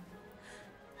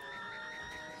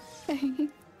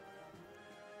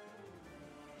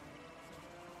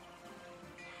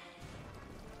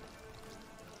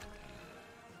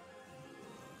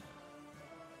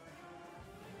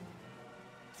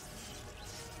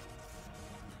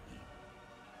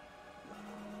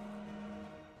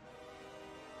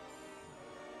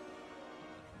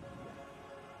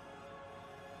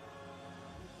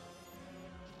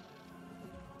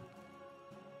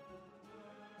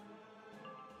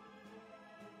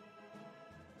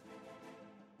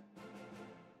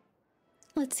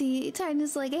 Let's see, Titan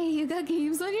is like, hey, you got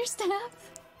games on your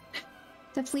staff?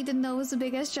 Definitely didn't know it was a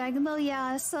big-ass dragon though,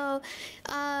 yeah, so,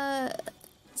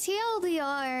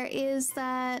 TLDR is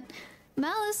that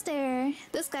Malistaire,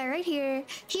 this guy right here,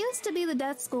 he used to be the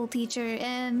death school teacher,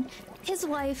 and his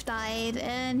wife died,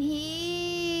 and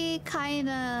he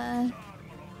kinda...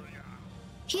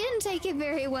 He didn't take it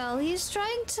very well. He's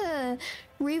trying to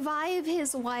revive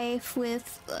his wife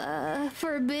with,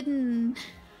 forbidden,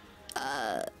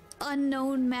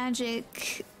 unknown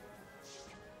magic,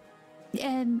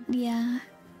 and yeah.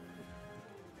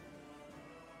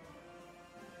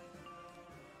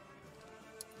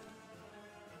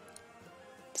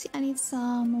 See, I need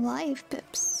some life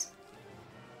pips.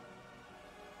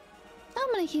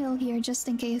 I'm gonna heal here just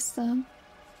in case though.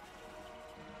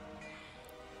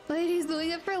 Wait, he's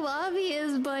doing it for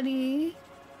lobbyists, buddy.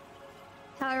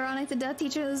 How ironic, the death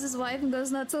teacher loses his wife and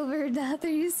goes nuts over her death. Are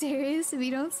you serious? If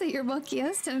you don't say your monkey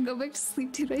ass down and go back to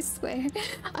sleep, dude, I swear.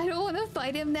 I don't want to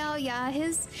fight him now. Yeah,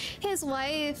 his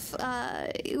wife,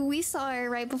 we saw her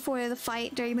right before the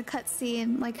fight during the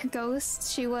cutscene, like her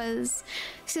ghost. She was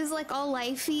like all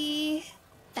lifey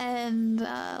and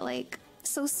like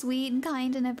so sweet and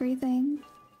kind and everything.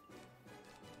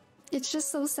 It's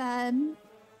just so sad.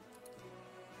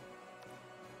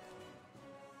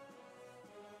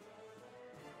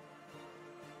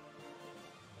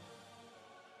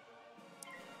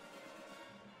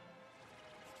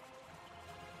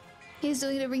 He's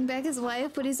doing it to bring back his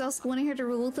wife, but he's also wanting her to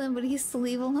rule with him, but he's still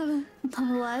evil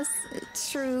nonetheless.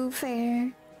 True,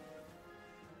 fair.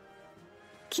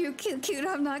 Cute, cute, cute.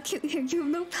 I'm not cute here. You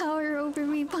have no power over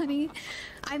me, bunny.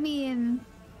 I mean,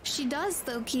 she does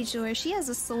though, Kijor. She has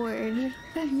a sword.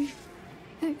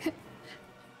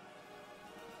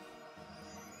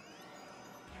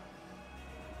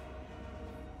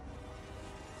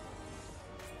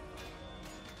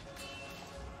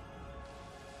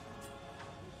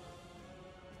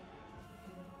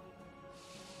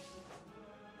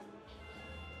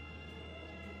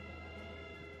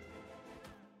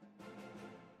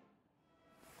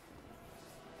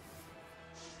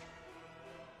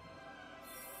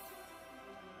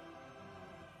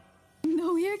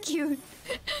 No, you're cute.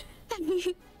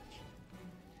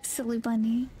 Silly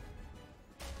bunny.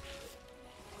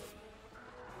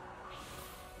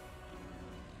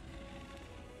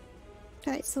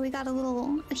 Alright, so we got a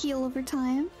little heal over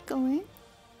time going.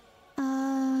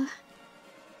 Yeah,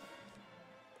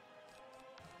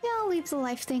 I'll leave the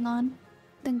life thing on.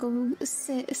 Then go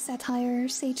satire,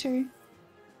 satyr.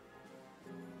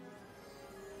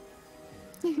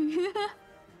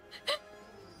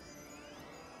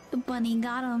 The bunny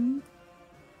got him.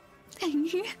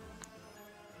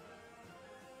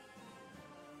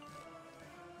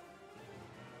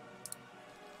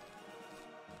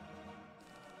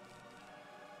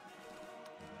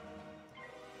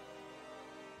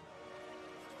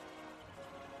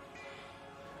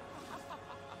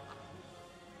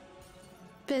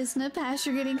 Business Pass,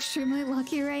 you're getting extremely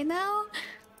lucky right now.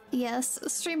 Yes,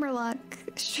 streamer luck.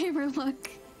 Streamer luck.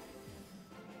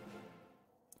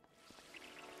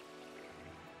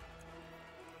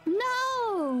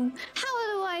 No!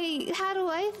 How do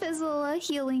I fizzle a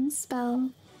healing spell?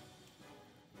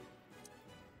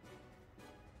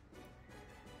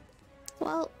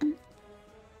 Well,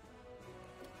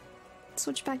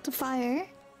 switch back to fire.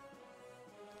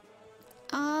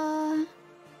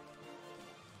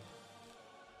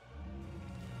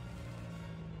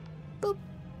 Boop.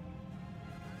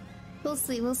 We'll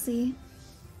see, we'll see.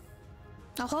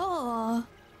 Oh!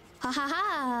 Ha ha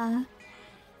ha!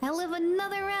 I live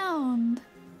another round!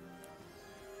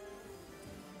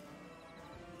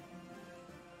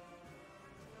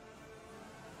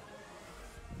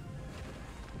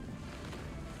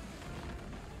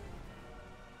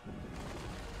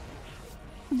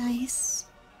 Nice.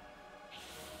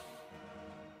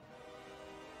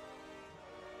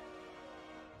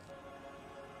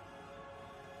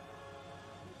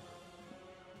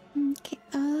 Okay,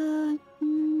 I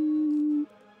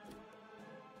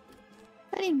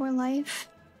need more life.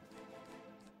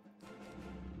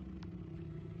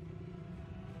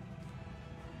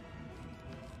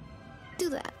 Do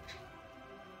that.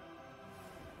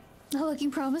 Not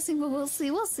looking promising, but we'll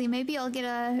see. We'll see. Maybe I'll get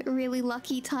a really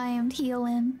lucky timed heal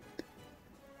in.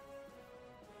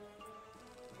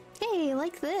 Hey,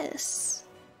 like this.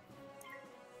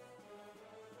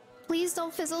 Please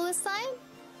don't fizzle this time.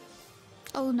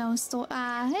 Oh no, still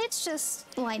it's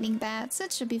just lightning bats.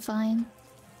 It should be fine.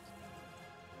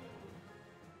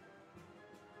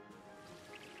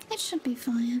 It should be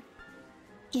fine.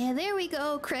 Yeah, there we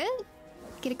go. Crit?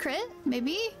 Get a crit?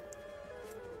 Maybe?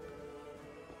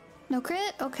 No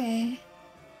crit? Okay.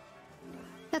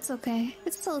 That's okay.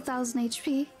 It's still 1000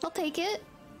 HP. I'll take it.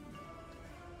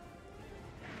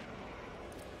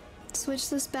 Switch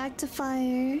this back to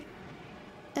fire.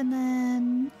 And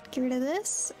then get rid of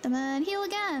this. And then heal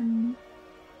again.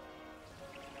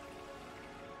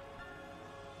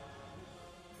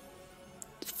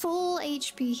 Full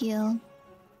HP heal.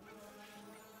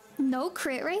 No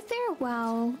crit right there?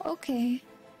 Wow. Okay.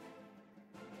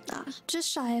 Just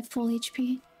shy of full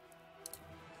HP.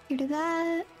 Here to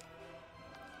that.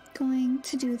 Going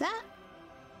to do that.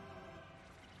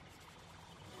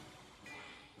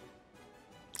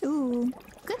 Ooh,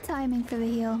 good timing for the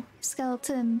heal.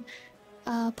 Skeleton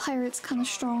pirate's kind of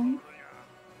strong.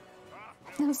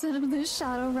 Now send him the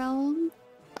Shadow Realm.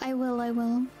 I will.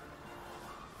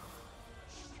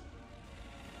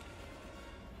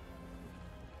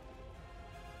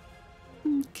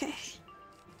 Okay.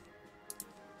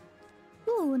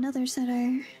 Ooh, another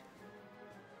setter.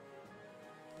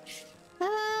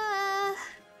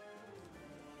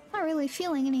 Not really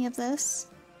feeling any of this.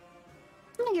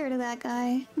 I'm gonna get rid of that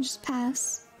guy and just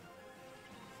pass.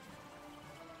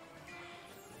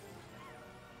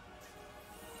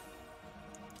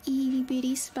 Itty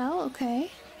bitty spell,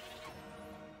 okay.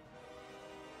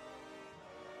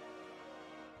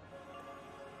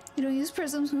 You don't use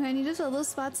prisms when I need to fill those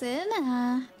spots in?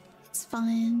 It's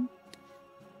fine.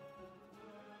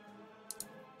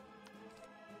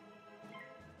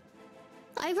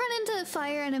 I I run into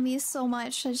fire enemies so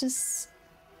much,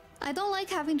 I don't like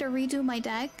having to redo my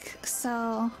deck,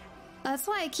 so that's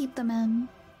why I keep them in.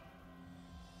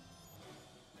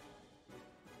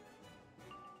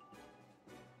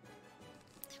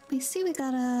 We see we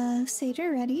got a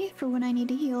satyr ready for when I need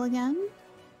to heal again.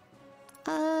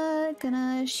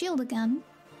 Gonna shield again.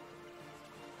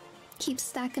 Keep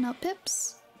stacking up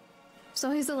pips.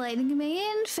 So he's a lightning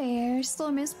main, fair.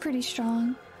 Storm is pretty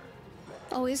strong.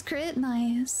 Always crit,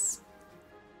 nice.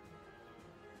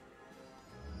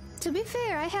 To be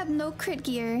fair, I have no crit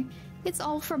gear. It's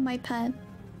all from my pet.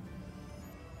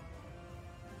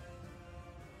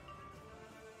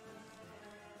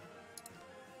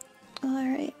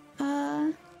 Alright,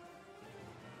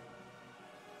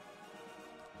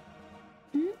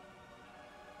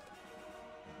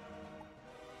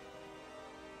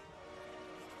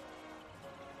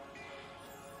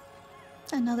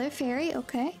 Another fairy,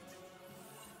 okay.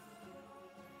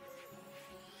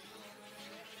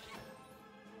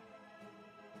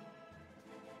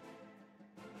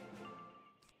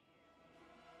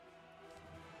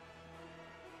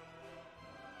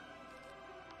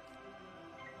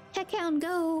 Heck hound,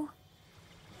 go!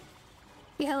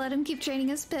 Yeah, let him keep training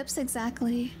his pips,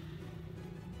 exactly.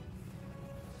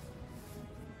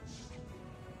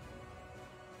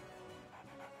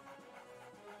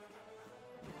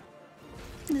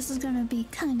 This is gonna be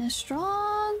kinda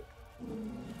strong.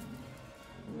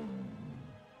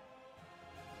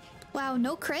 Wow,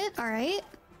 no crit? Alright.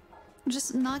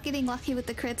 Just not getting lucky with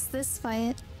the crits this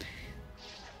fight.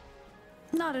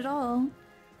 Not at all.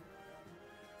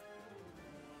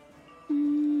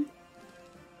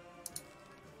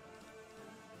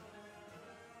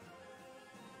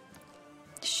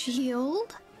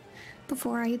 Shield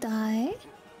before I die.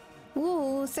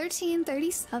 Ooh,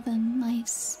 1337.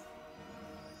 Nice.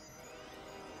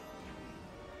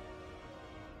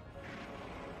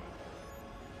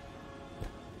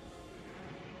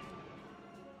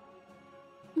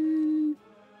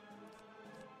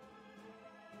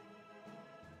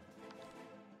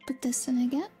 Put this in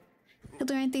again.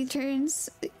 During 3 turns,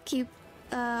 keep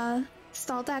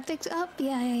stall tactics up.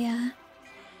 Yeah.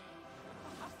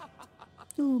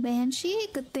 Ooh, Banshee.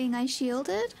 Good thing I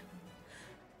shielded.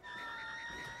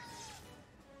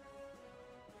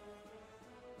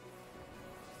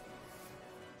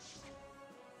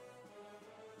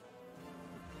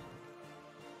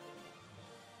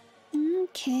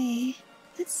 Okay,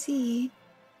 let's see.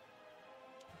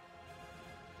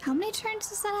 How many turns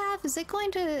does that have? Is it going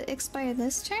to expire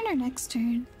this turn or next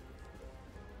turn?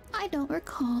 I don't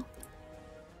recall.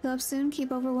 Go up soon,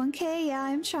 keep over 1k. Yeah,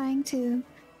 I'm trying to.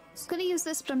 I was gonna use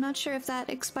this, but I'm not sure if that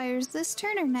expires this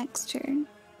turn or next turn.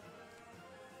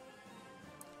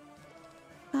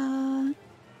 I'll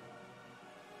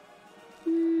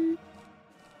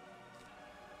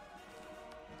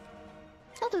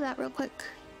do that real quick.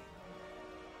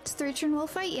 It's 3-turn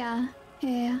wolf fight? Yeah.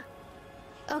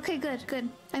 Okay, good.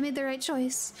 I made the right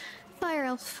choice. Fire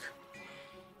elf.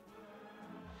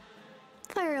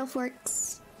 Fire elf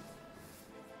works.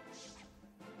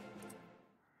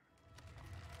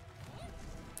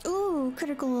 Ooh,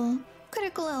 critical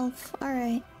elf.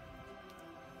 Alright.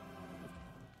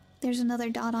 There's another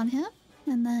dot on him.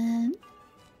 And then...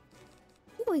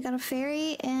 ooh, we got a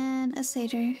fairy and a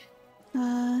satyr.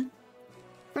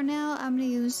 For now, I'm gonna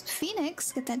use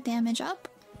Phoenix, get that damage up.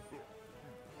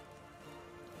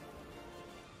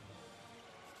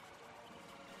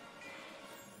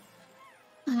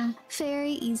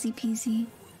 Fairy, easy peasy.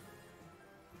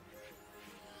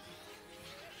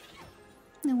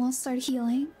 Then we'll start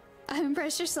healing. I'm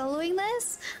pressure soloing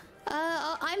this?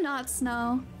 I'm not,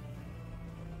 Snow.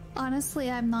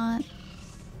 Honestly, I'm not.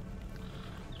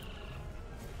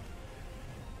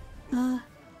 Well,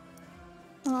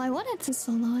 I wanted to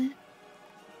solo it.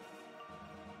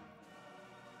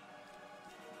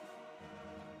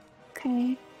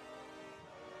 Okay.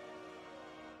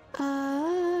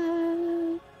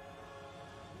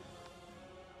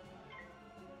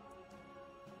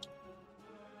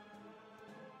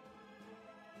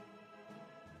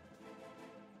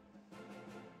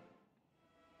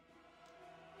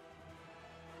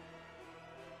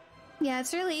 Yeah,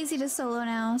 it's really easy to solo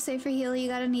now. Save for heal, you're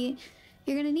gonna need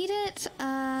it,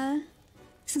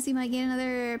 since you might get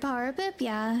another power up pip,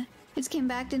 yeah. Just came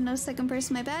back, didn't know second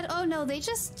person, my bad. Oh no, they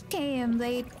just came.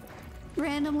 They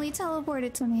randomly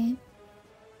teleported to me.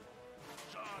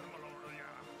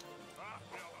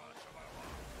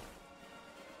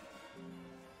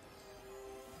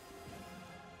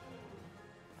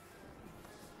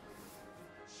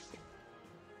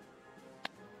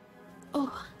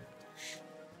 Oh.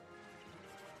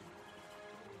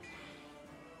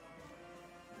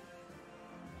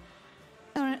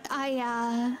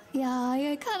 Yeah,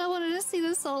 I kind of wanted to see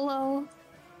the solo.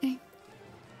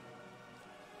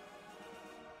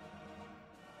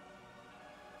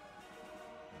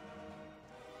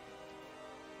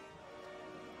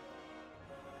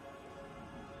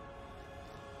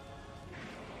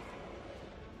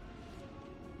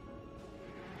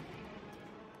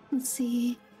 Let's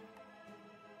see.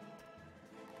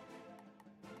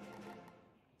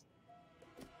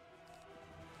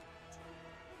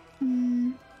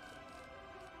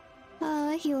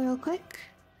 Heal real quick.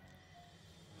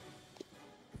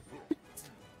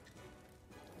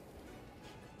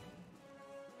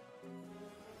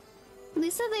 They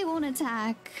said they won't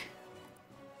attack.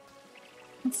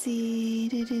 Let's see.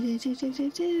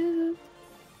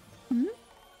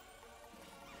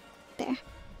 There.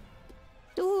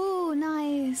 Ooh,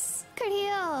 nice. Good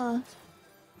heal.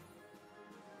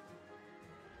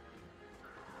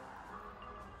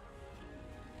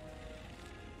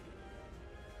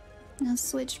 Now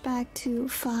switch back to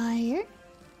fire.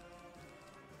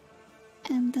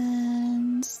 And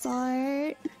then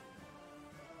start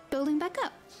building back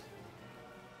up.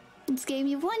 This game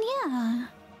you've won, yeah.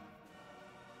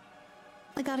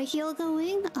 I got a heal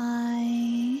going.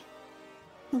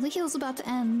 Well, the heal's about to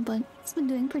end, but it's been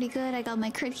doing pretty good. I got my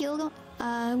crit heal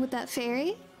with that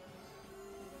fairy.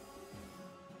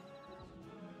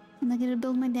 And I get to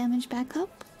build my damage back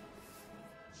up.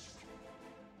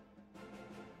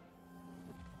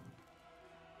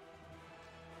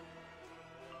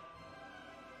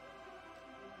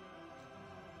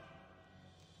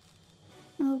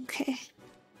 Okay.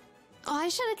 Oh, I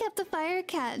should have kept the fire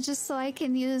cat just so I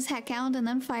can use heck hound and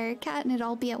then fire cat and it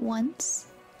all be at once.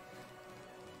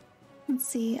 Let's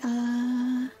see,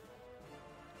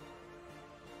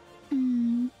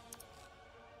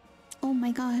 Oh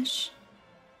my gosh.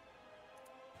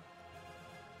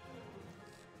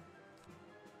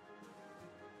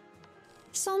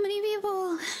 So many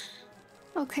people.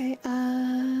 Okay,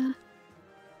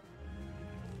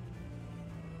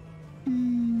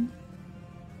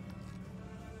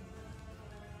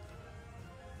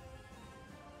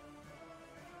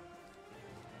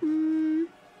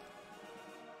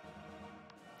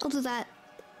 I'll do that.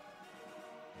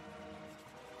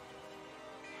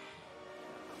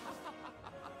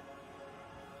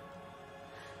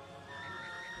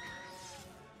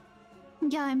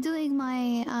 Yeah, I'm doing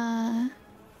my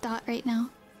dot right now.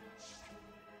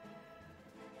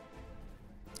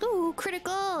 Ooh,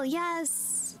 critical!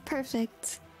 Yes!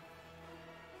 Perfect.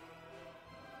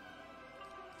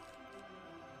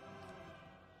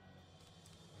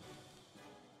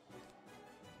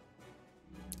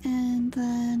 And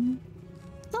then...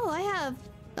 Oh, I have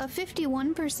a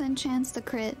 51% chance to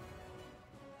crit.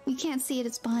 You can't see it,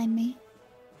 it's behind me.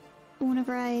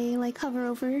 Whenever I, like, hover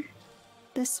over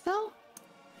this spell.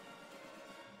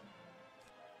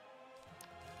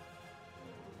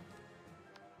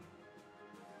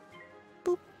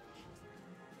 Boop.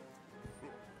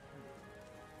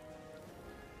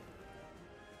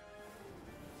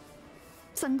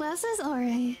 Sunglasses?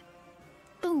 Alright.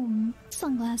 Boom.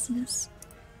 Sunglasses.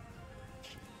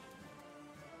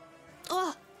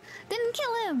 Oh! Didn't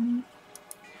kill him!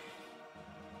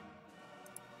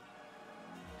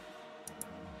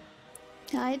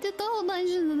 I did the whole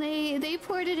dungeon and they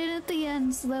poured it in at the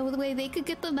end so that way they could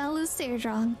get the Malice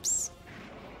airdrops.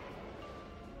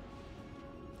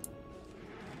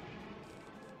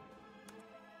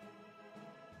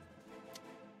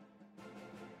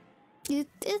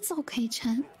 It's okay,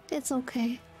 Chen. It's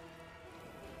okay.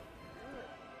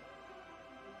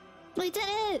 We did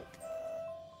it!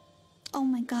 Oh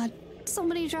my god. So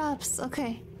many drops.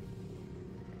 Okay.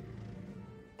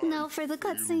 Now for the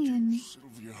cutscene.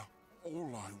 Sylvia,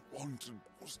 all I wanted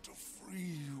was to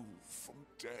free you from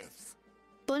death.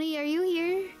 Bunny, are you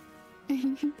here?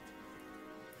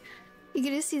 You're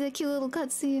gonna see the cute little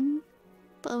cutscene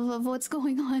of what's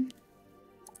going on.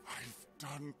 I've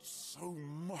done so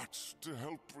much to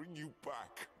help bring you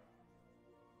back.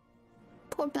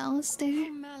 Poor Ballister.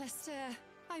 Oh, Malister,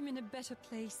 I'm in a better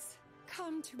place.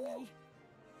 Come to me.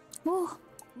 Whoa.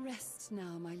 Rest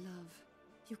now, my love.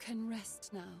 You can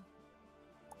rest now.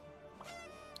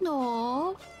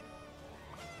 No.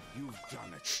 You've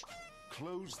done it.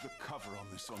 Close the cover on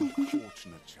this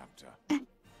unfortunate chapter.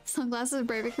 Sunglasses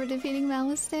perfect for defeating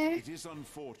Malister. It is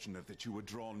unfortunate that you were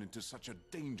drawn into such a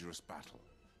dangerous battle,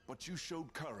 but you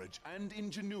showed courage and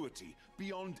ingenuity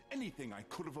beyond anything I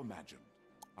could have imagined.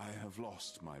 I have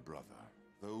lost my brother,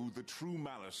 though the true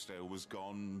Malister was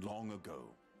gone long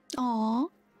ago. Aww.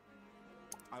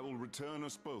 I will return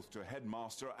us both to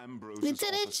Headmaster Ambrose's We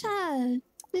did it, office. Chad.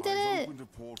 We did I've it. opened a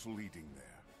portal leading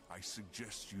there. I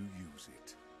suggest you use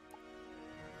it.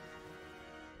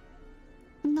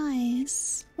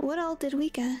 Nice. What all did we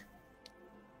get?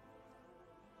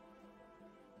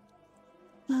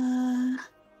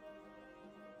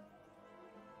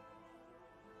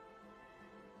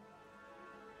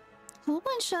 Whole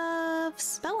bunch of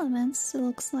spell elements, it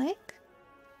looks like.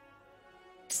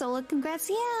 Solo congrats,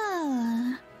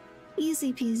 yeah!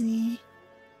 Easy peasy.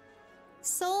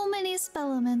 So many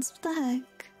spell elements, what the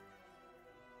heck?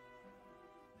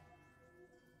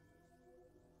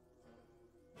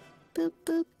 Boop,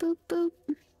 boop, boop, boop.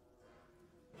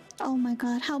 Oh my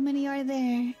god, how many are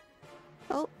there?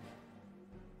 Oh.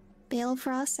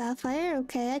 Balefrost Sapphire,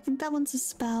 okay, I think that one's a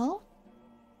spell.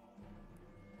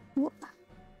 Whoa.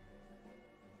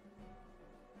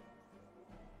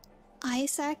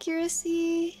 Ice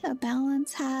accuracy, a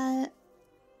balance hat.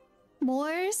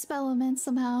 More spell elements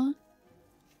somehow.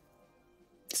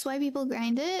 That's why people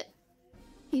grind it.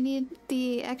 You need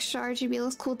the extra RGB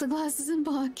looks cool to glasses and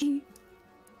Baki.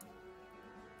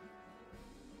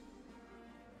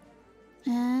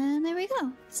 And there we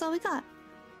go. That's all we got.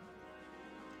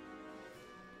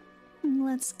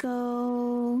 Let's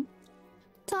go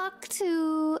talk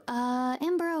to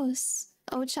Ambrose.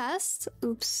 Oh, chest?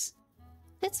 Oops.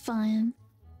 It's fine.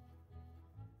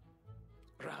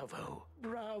 Bravo,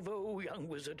 bravo, young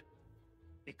wizard.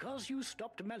 Because you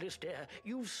stopped Malistaire,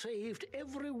 you've saved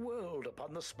every world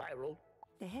upon the spiral.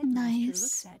 The headmaster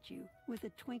looks at you with a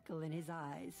twinkle in his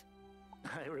eyes.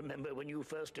 I remember when you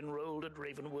first enrolled at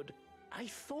Ravenwood. I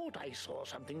thought I saw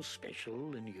something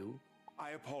special in you.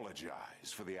 I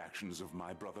apologize for the actions of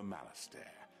my brother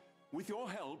Malistaire. With your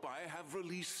help, I have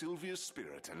released Sylvia's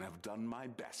spirit and have done my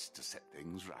best to set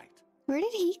things right. Where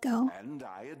did he go? And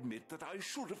I admit that I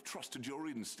should have trusted your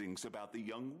instincts about the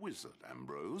young wizard,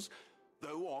 Ambrose.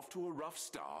 Though off to a rough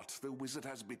start, the wizard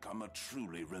has become a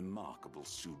truly remarkable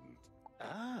student.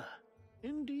 Ah,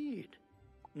 indeed.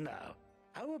 Now,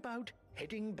 how about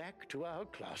heading back to our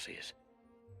classes?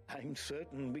 I'm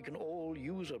certain we can all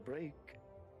use a break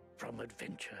from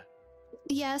adventure.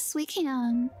 Yes, we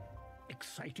can.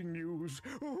 Exciting news.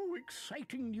 Oh,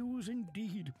 exciting news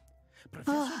indeed.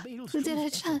 Professor Bale's we did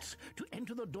it, efforts to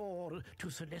enter the door to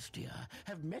Celestia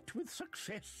have met with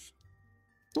success.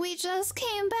 We just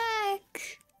came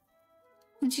back.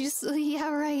 Just,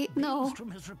 yeah, right. No. Maelstrom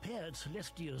has repaired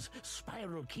Celestia's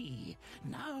spiral key.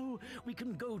 Now we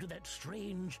can go to that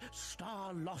strange,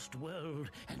 star-lost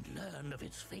world and learn of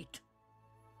its fate.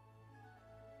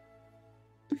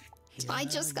 I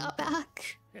just got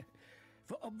back.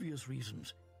 For obvious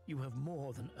reasons, you have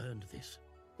more than earned this.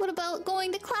 What about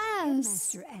going to class?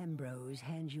 Master Ambrose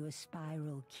hands you a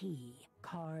spiral key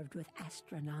carved with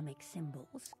astronomic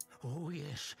symbols. Oh,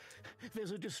 yes.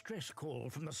 There's a distress call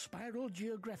from the Spiral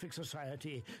Geographic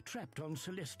Society trapped on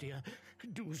Celestia.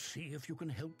 Do see if you can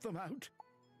help them out.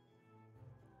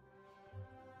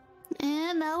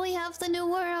 And now we have the new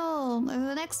world, or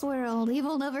the next world.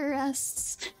 Evil never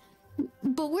rests.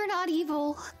 But we're not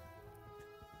evil.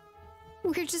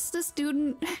 We're just a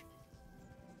student.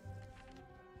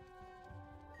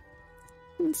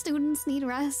 And students need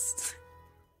rest.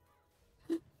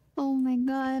 Oh my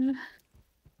god.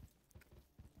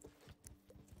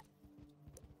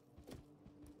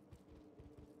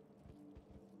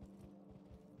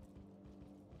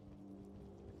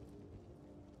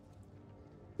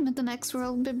 But the next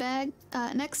world big bad,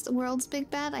 next world's big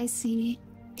bad, I see.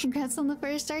 Congrats on the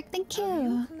first arc, thank you. Have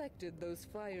you collected those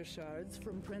fire shards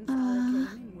from Prince Arcane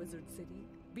in Wizard City?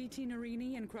 BT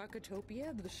Narini and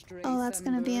Krakatopia, the stray. Oh, that's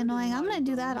gonna be annoying. I'm gonna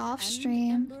do that off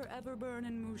stream.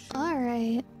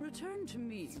 Alright. Return to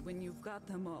me when you've got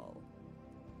them all.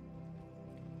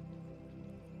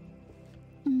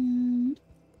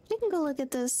 We can go look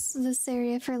at this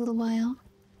area for a little while.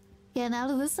 Getting out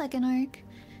of the second arc.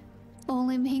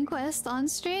 Only main quest on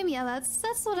stream? Yeah,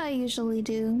 that's what I usually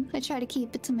do. I try to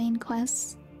keep it to main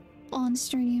quests on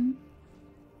stream.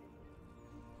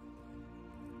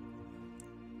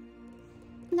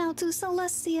 Now to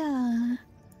Celestia.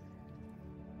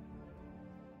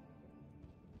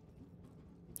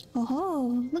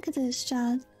 Oh, look at this,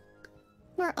 child.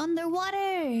 We're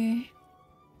underwater.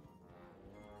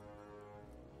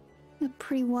 The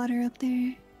pretty water up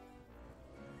there.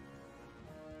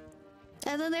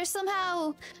 And then there's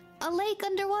somehow a lake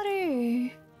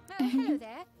underwater. Oh, hello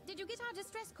there. Did you get our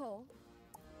distress call?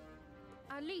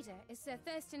 Our leader is Sir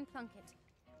Thurston Plunkett,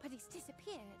 but he's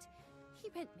disappeared. He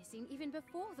went missing even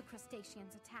before the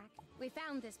crustaceans' attack. We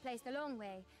found this place the long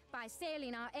way by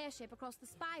sailing our airship across the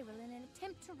spiral in an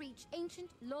attempt to reach ancient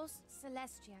Los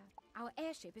Celestia. Our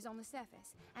airship is on the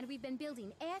surface, and we've been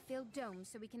building air-filled domes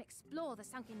so we can explore the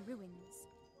sunken ruins.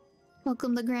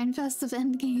 Welcome the Grand Festive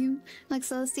Endgame. Like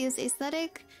Celestia's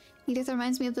aesthetic. Edith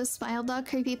reminds me of the Spile Dog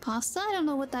creepypasta. I don't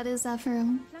know what that is,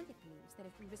 Ephraim. Plunkett believes that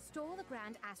if we restore the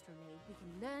Grand Astrolabe, we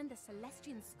can learn the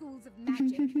Celestian schools of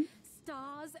magic.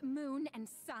 Stars, moon, and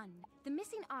sun. The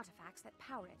missing artifacts that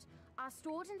power it are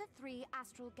stored in the 3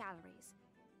 astral galleries.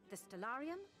 The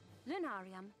Stellarium,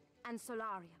 Lunarium, and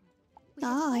Solarium. We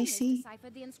I see.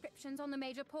 deciphered the inscriptions on the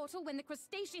major portal when the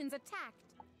crustaceans attacked.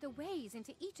 The ways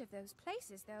into each of those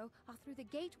places, though, are through the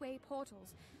gateway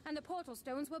portals, and the portal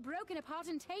stones were broken apart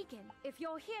and taken. If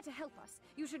you're here to help us,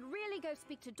 you should really go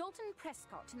speak to Dalton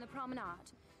Prescott in the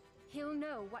promenade. He'll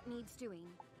know what needs doing.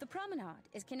 The promenade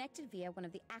is connected via one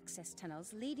of the access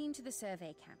tunnels leading to the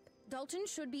survey camp. Dalton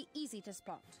should be easy to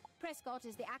spot. Prescott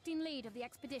is the acting lead of the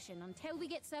expedition until we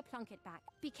get Sir Plunkett back.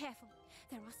 Be careful.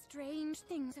 There are strange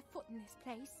things afoot in this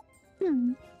place.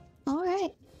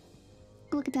 Alright.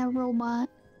 Look at that robot.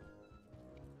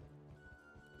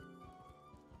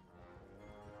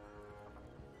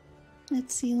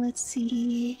 Let's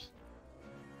see.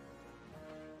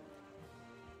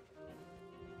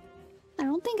 I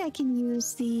don't think I can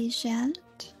use these yet.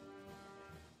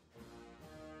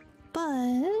 But...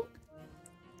 oh,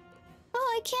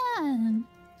 I can!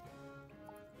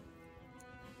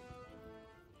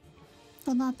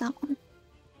 Well, not that one.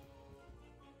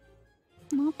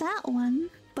 Not that one,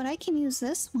 but I can use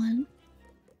this one.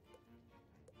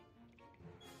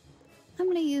 I'm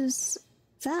gonna use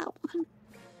that one.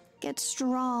 Get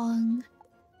strong.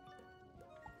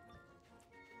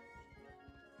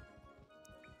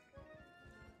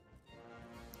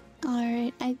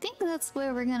 Alright, I think that's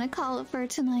where we're gonna call it for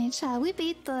tonight, chat. We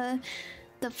beat the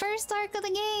first arc of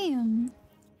the game.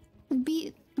 We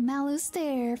beat Malus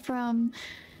from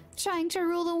trying to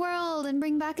rule the world and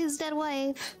bring back his dead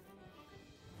wife.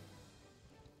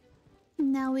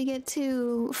 Now we get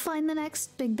to find the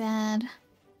next big bad.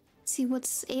 See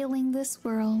what's ailing this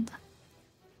world.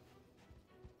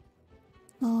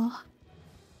 Oh.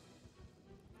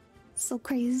 So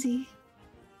crazy.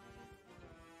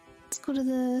 Let's go to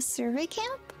the survey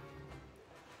camp.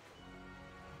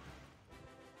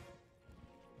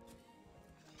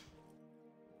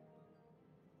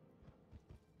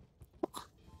 Oh.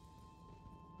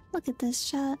 Look at this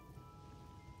shot.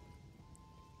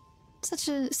 Such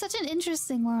an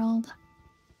interesting world.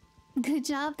 Good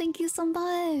job, thank you so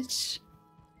much.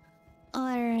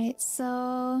 Alright,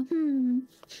 so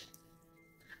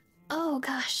oh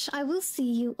gosh, I will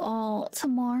see you all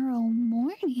tomorrow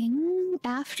morning,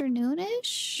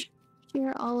 afternoonish. Here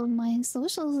are all of my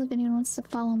socials if anyone wants to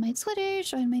follow my Twitter,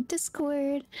 join my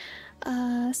Discord,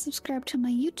 subscribe to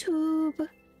my YouTube.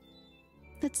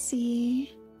 Let's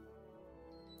see.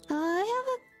 I have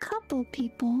a couple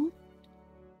people.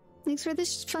 Thanks for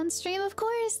this fun stream, of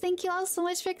course. Thank you all so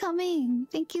much for coming.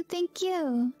 Thank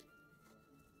you.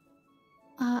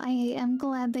 I am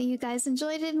glad that you guys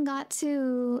enjoyed it and got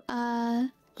to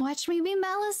watch me be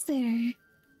Malus there.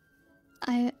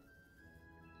 Oh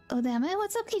damn it,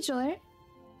 what's up, Kijor?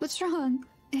 What's wrong?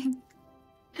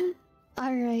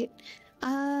 Alright.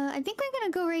 I think we're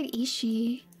gonna go raid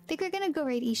Ishii.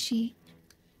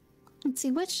 Let's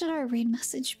see, what should our raid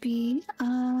message be?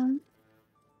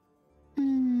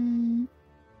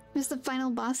 There's the final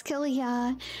boss kill,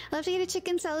 yeah. I'll have to get a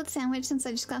chicken salad sandwich since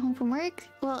I just got home from work.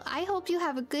 Well, I hope you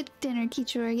have a good dinner,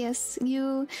 Kichura. Yes,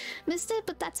 you missed it,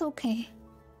 but that's okay.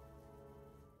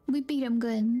 We beat him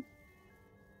good.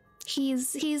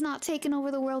 He's not taking over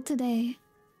the world today.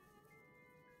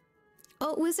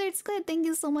 Oh, Wizard's good. Thank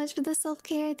you so much for the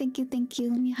self-care. Thank you.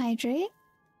 Let me hydrate.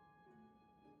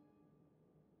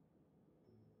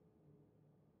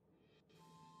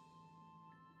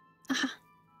 Aha.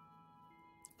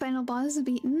 Final boss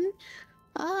beaten.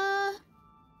 You know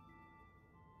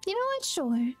what?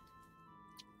 Sure.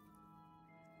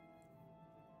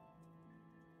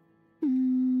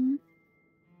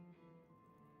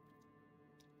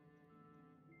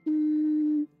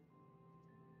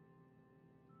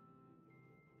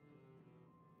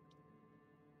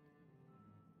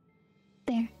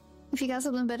 There. If you got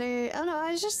something better. Oh no,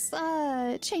 I was just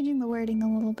changing the wording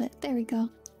a little bit. There we go.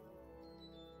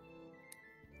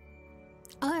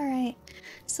 Alright,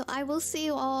 so I will see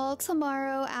you all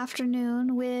tomorrow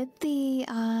afternoon with the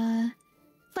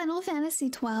Final Fantasy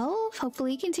XII.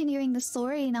 Hopefully continuing the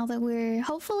story now that we're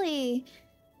hopefully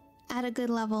at a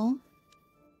good level.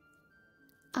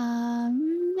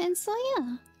 And so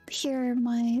yeah, here are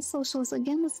my socials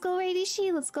again. Let's go raid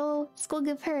Ishii. Let's go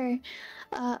give her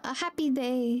a happy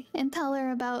day and tell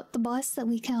her about the boss that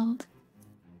we killed.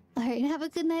 Alright, have a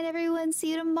good night everyone. See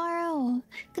you tomorrow.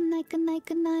 Good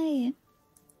night.